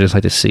I would just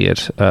like to see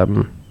it.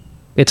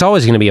 It's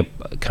always going to be a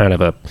kind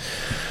of a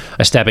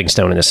stepping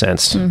stone in a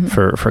sense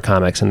for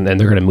comics, and they're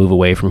going to move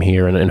away from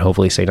here and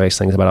hopefully say nice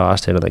things about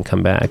Austin and then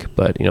come back.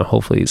 But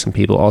hopefully some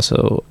people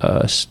also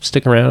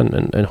stick around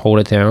and hold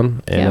it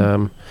down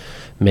and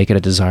make it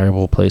a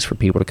desirable place for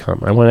people to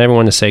come. I want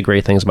everyone to say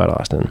great things about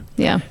Austin.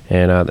 Yeah.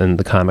 And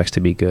the comics to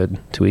be good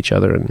to each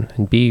other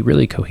and be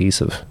really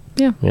cohesive.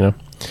 Yeah. You know,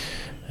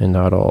 and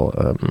not all.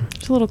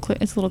 It's a little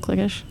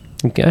cliquish.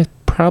 I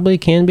probably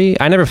can be.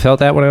 I never felt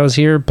that when I was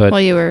here, but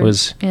you were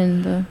was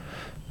in the.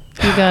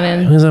 You got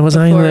in. Was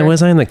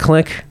I in the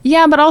clique?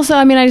 Yeah, but also,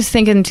 I mean, I just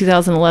think in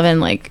 2011,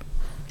 like.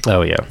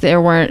 Oh yeah.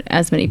 There weren't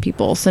as many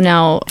people, so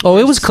now. Oh,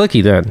 it was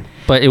cliquey then,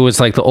 but it was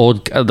like the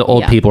old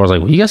people. I was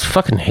like, well, you guys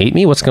fucking hate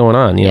me. What's going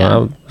on? You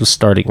know, I was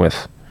starting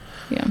with.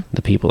 Yeah.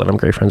 The people that I'm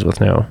great friends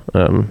with now,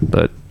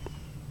 but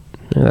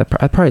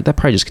that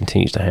probably just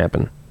continues to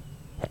happen.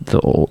 The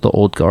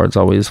old guard's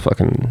always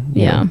fucking.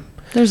 You know,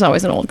 there's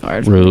always an old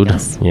guard. Rude.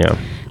 Yeah.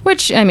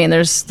 Which, I mean,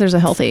 there's a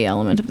healthy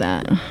element of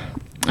that.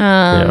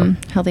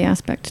 Healthy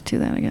aspect to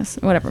that, I guess.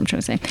 Whatever I'm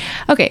trying to say.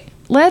 Okay,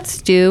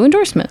 let's do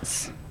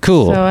endorsements.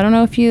 Cool. So I don't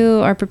know if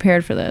you are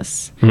prepared for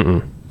this.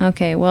 Mm-mm.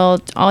 Okay, well,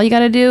 all you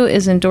got to do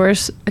is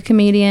endorse a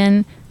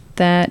comedian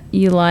that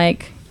you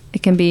like.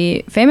 It can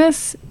be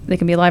famous, they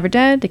can be alive or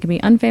dead, they can be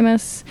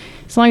unfamous.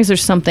 As long as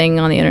there's something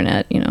on the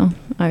internet, you know,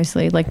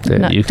 obviously, like,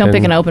 don't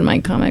pick an open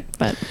mic comic,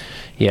 but.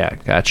 Yeah,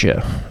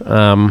 gotcha.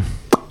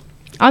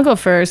 I'll go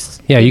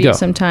first. Yeah, you go.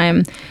 Some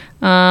time.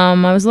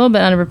 I was a little bit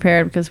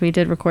underprepared because we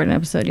did record an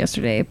episode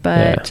yesterday,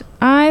 but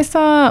I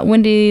saw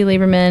Wendy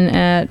Lieberman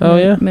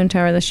at Moon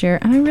Tower this year,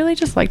 and I really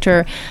just liked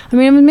her. I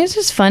mean, it's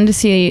just fun to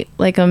see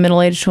like a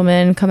middle-aged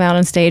woman come out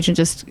on stage and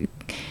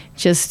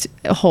just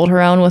hold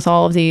her own with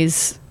all of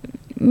these.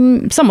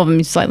 Some of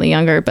them slightly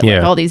younger, but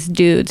like all these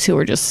dudes who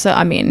were just so.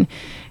 I mean,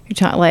 you're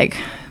talking like.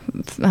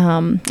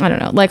 I don't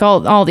know, like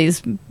all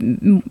these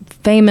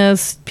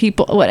famous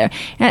people, whatever.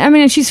 I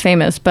mean, she's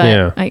famous,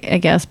 but I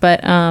guess,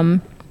 but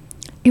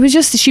it was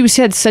just she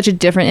had such a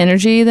different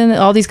energy than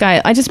all these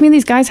guys. I just mean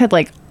these guys had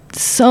like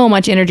so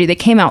much energy. They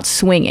came out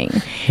swinging,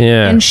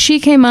 and she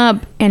came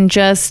up and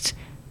just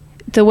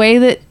the way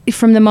that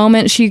from the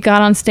moment she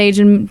got on stage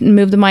and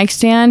moved the mic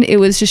stand, it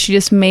was just she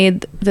just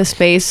made the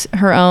space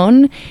her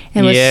own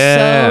and was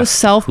so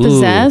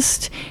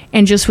self-possessed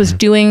and just was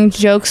doing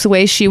jokes the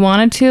way she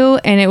wanted to,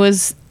 and it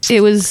was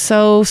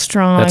so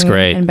strong. That's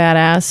great. And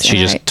badass. She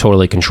just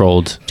totally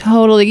controlled.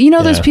 Totally. You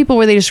know those people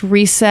where they just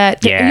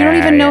reset. You don't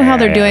even know how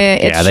they're doing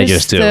it. It's they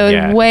just do.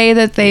 The way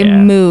that they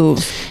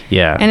move.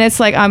 Yeah. And it's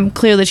like, I'm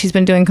clear that she's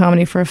been doing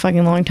comedy for a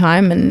fucking long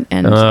time. And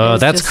oh,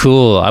 that's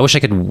cool. I wish I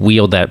could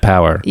wield that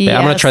power. Yes.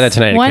 I'm going to try that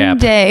tonight. One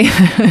day.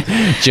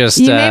 Just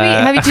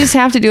maybe you just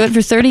have to do it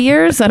for 30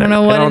 years. I don't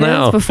know what it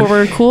is before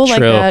we're cool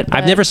like that.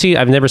 I've never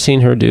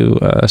seen her do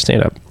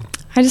stand up.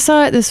 I just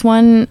saw it this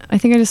one. I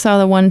think I just saw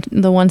the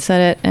one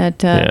set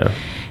at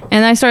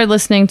and I started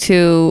listening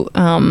to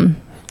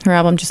her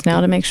album just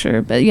now to make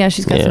sure. But yeah,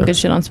 she's got some good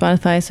shit on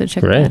Spotify, so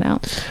check that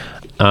out.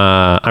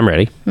 I'm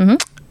ready.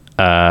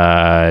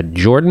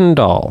 Jordan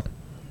Dahl,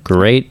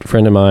 great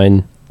friend of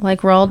mine.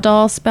 Like Roald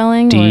Dahl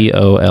spelling? Doll.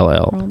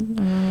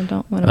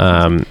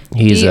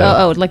 He's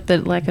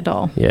like a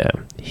doll. Yeah,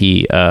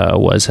 he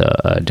was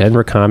a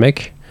Denver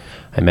comic.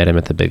 I met him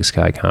at the Big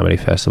Sky Comedy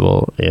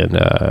Festival, and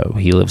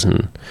he lives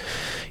in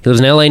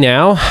LA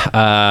now.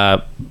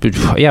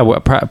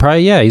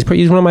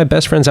 He's one of my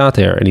best friends out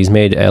there, and he's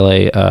made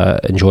LA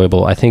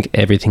enjoyable. I think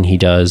everything he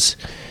does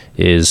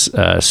is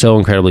so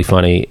incredibly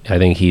funny. I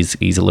think he's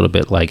a little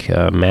bit like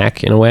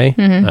Mac in a way,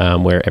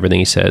 where everything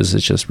he says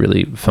is just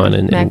really fun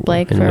and Mac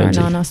Blake for our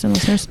non-Austin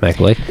listeners. Mac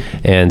Blake,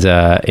 and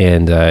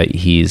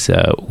he's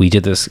we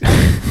did this.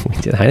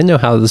 I didn't know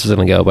how this was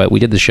going to go, but we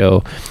did the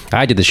show.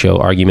 I did the show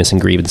Arguments and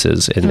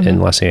Grievances in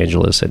Los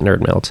Angeles at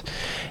Nerd Melt,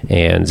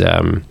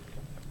 and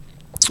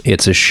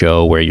it's a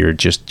show where you're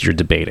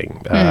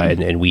debating,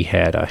 and we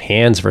had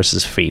hands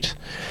versus feet,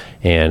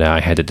 and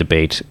I had to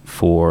debate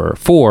for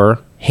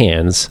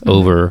hands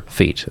over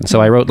feet. And so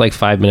I wrote like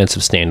 5 minutes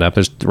of stand-up.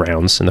 There's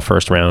rounds. In the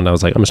first round, I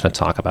was like, I'm just going to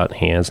talk about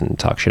hands and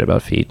talk shit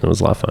about feet. And it was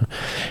a lot of fun.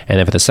 And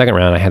then for the second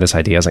round, I had this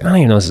idea. I was like, I don't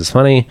even know this is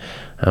funny.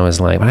 I was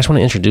like, but I just want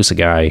to introduce a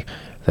guy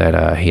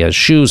that he has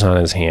shoes on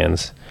his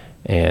hands.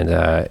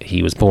 And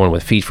he was born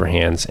with feet for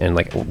hands. And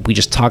like, we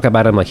just talk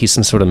about him like he's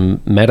some sort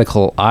of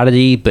medical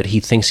oddity, but he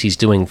thinks he's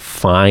doing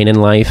fine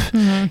in life,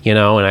 you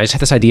know? And I just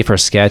had this idea for a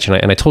sketch,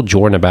 and I told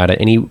Jordan about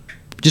it, and he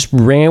just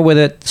ran with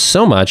it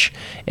so much,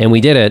 and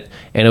we did it,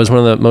 and it was one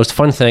of the most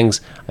fun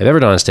things I've ever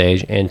done on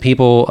stage, and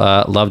people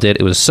loved it.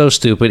 It was so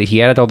stupid.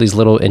 He added all these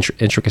little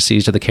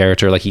intricacies to the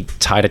character, like he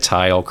tied a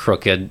tie all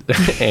crooked,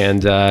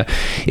 and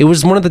it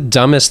was one of the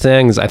dumbest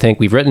things I think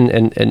we've written,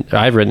 and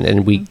I've written,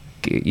 and we,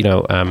 you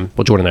know,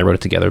 well, Jordan and I wrote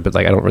it together, but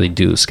like I don't really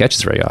do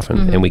sketches very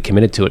often, and we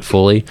committed to it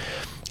fully,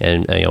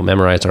 and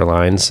memorized our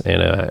lines,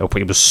 and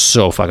it was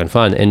so fucking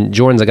fun. And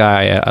Jordan's a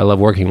guy I love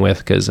working with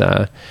because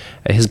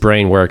his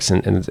brain works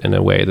in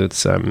a way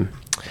that's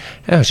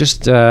it's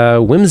just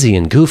whimsy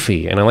and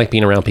goofy, and I like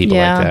being around people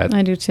like that.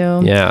 I do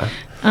too. Yeah.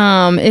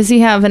 Does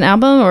he have an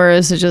album, or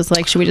is it just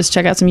like, should we just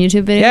check out some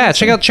YouTube videos? Yeah,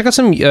 check out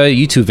some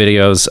YouTube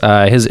videos.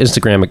 His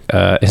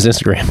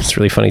Instagram is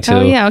really funny too.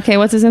 Oh yeah, okay.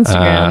 What's his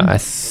Instagram? I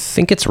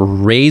think it's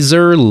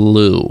Razor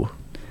Lou.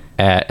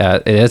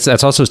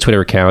 That's also his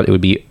Twitter account. It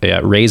would be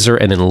Razor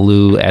and then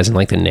Lou, as in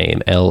like the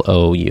name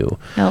Lou. Lou.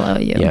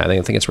 Yeah,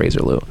 I think it's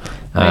Razor Lou.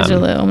 Razor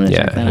Lou. I'm gonna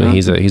check that out.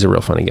 He's a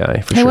real funny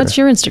guy. For hey, sure. what's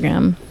your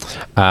Instagram?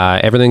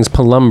 Everything's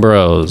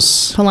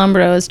Palumbros.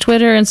 Palumbros.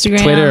 Twitter,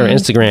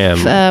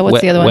 Instagram.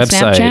 What's the other one?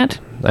 Website. Snapchat.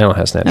 I don't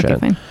have Snapchat. Okay,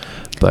 fine.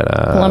 But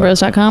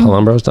Palumbros.com.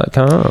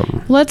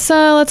 Palumbros.com.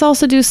 Let's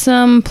also do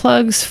some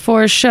plugs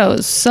for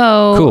shows.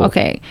 So cool.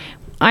 Okay,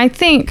 I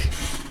think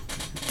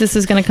this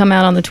is going to come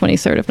out on the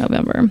 23rd of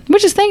November,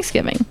 which is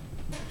Thanksgiving.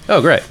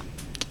 Oh, great.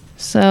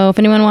 So if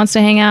anyone wants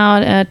to hang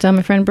out at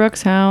my friend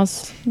Brooke's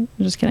house, I'm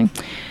just kidding.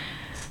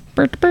 Yeah,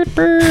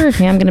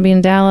 I'm going to be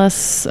in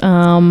Dallas.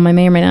 I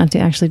may or may not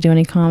actually do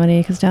any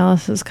comedy because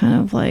Dallas is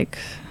kind of like...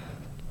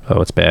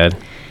 Oh, it's bad.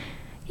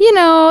 You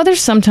know,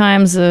 there's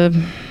sometimes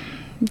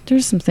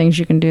there's some things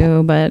you can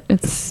do, but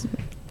it's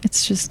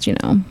just, you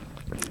know,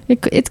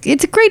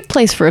 it's a great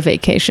place for a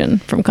vacation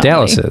from comedy.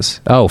 Dallas is.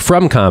 Oh,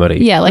 from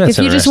comedy. Yeah, like That's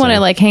if you just want to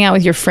like hang out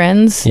with your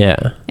friends.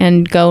 Yeah.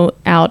 And go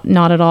out,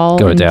 not at all.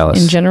 Go to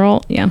Dallas. In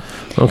general, yeah.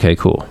 Okay,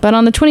 cool. But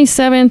on the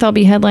 27th, I'll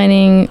be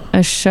headlining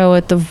a show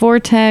at the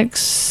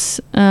Vortex.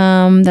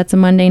 That's a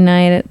Monday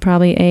night at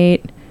probably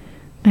 8.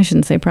 I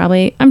shouldn't say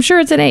probably. I'm sure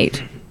it's at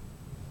 8.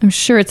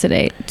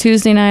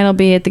 Tuesday night, I'll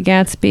be at the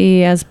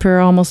Gatsby, as per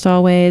almost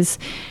always.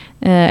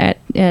 At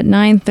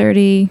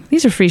 9:30.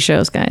 These are free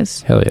shows,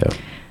 guys. Hell yeah.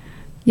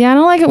 Yeah, I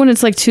don't like it when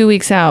it's like 2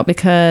 weeks out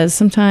because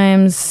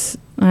sometimes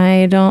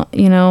I don't,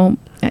 you know,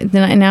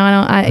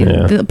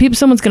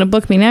 someone's going to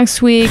book me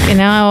next week and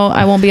now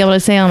I won't be able to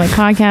say on my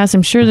podcast,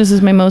 I'm sure this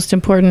is my most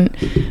important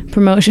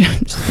promotion.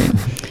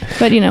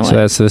 But you know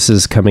what? So this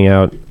is coming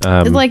out.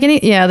 It's like the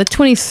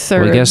 23rd.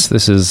 Well, I guess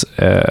this is,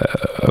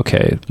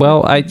 okay.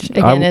 Well,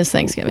 Again, it's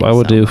Thanksgiving. I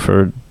will do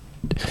for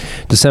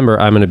December,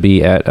 I'm going to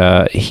be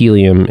at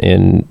Helium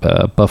in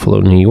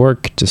Buffalo, New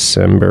York,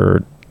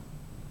 December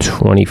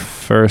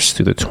 21st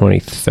through the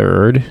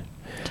 23rd.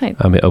 Type.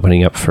 I'll be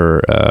opening up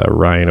for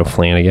Ryan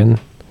O'Flanagan.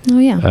 Oh,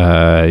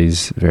 yeah.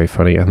 He's very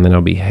funny. And then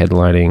I'll be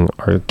headlining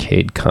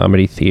Arcade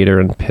Comedy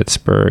Theater in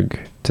Pittsburgh,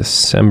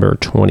 December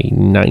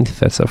 29th.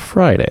 That's a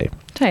Friday.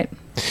 Type.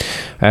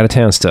 Out of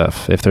town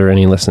stuff, if there are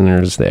any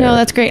listeners there. No,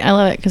 that's great. I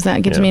love it because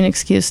that gives me an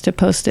excuse to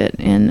post it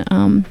in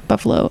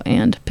Buffalo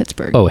and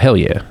Pittsburgh. Oh, hell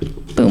yeah.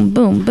 Boom,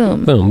 boom,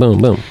 boom. Boom,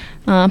 boom, boom.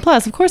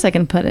 Plus, of course, I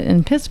can put it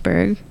in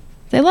Pittsburgh.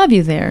 They love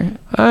you there.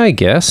 I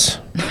guess.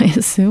 I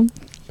assume.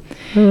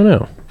 I don't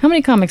know. How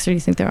many comics do you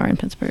think there are in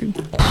Pittsburgh?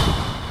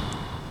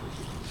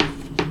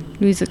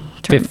 Use a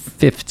term.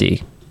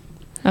 50.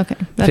 Okay.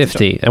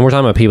 50. And we're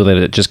talking about people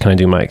that just kind of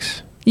do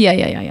mics.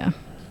 Yeah.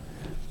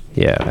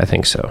 Yeah, I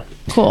think so.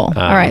 Cool.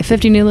 All right,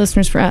 50 new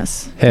listeners for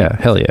us. Yeah,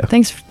 hell yeah.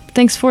 Thanks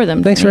for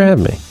them. Thanks for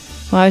having me.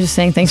 Well, I was just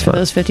saying thanks for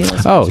those 50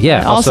 listeners. Oh,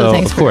 yeah. Also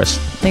thanks of course.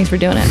 Thanks for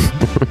doing it.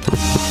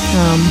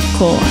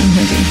 Cool. I'm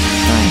hungry.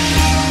 Bye.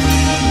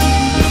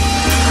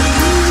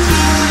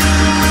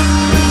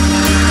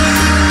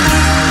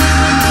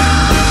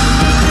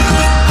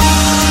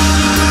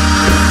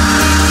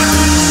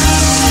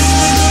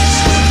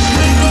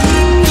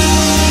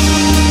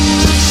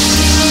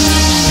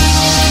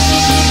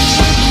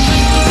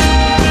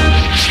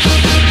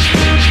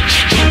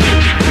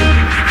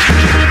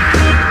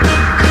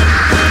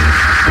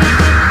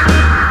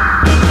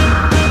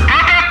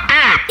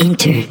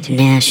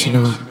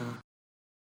 International.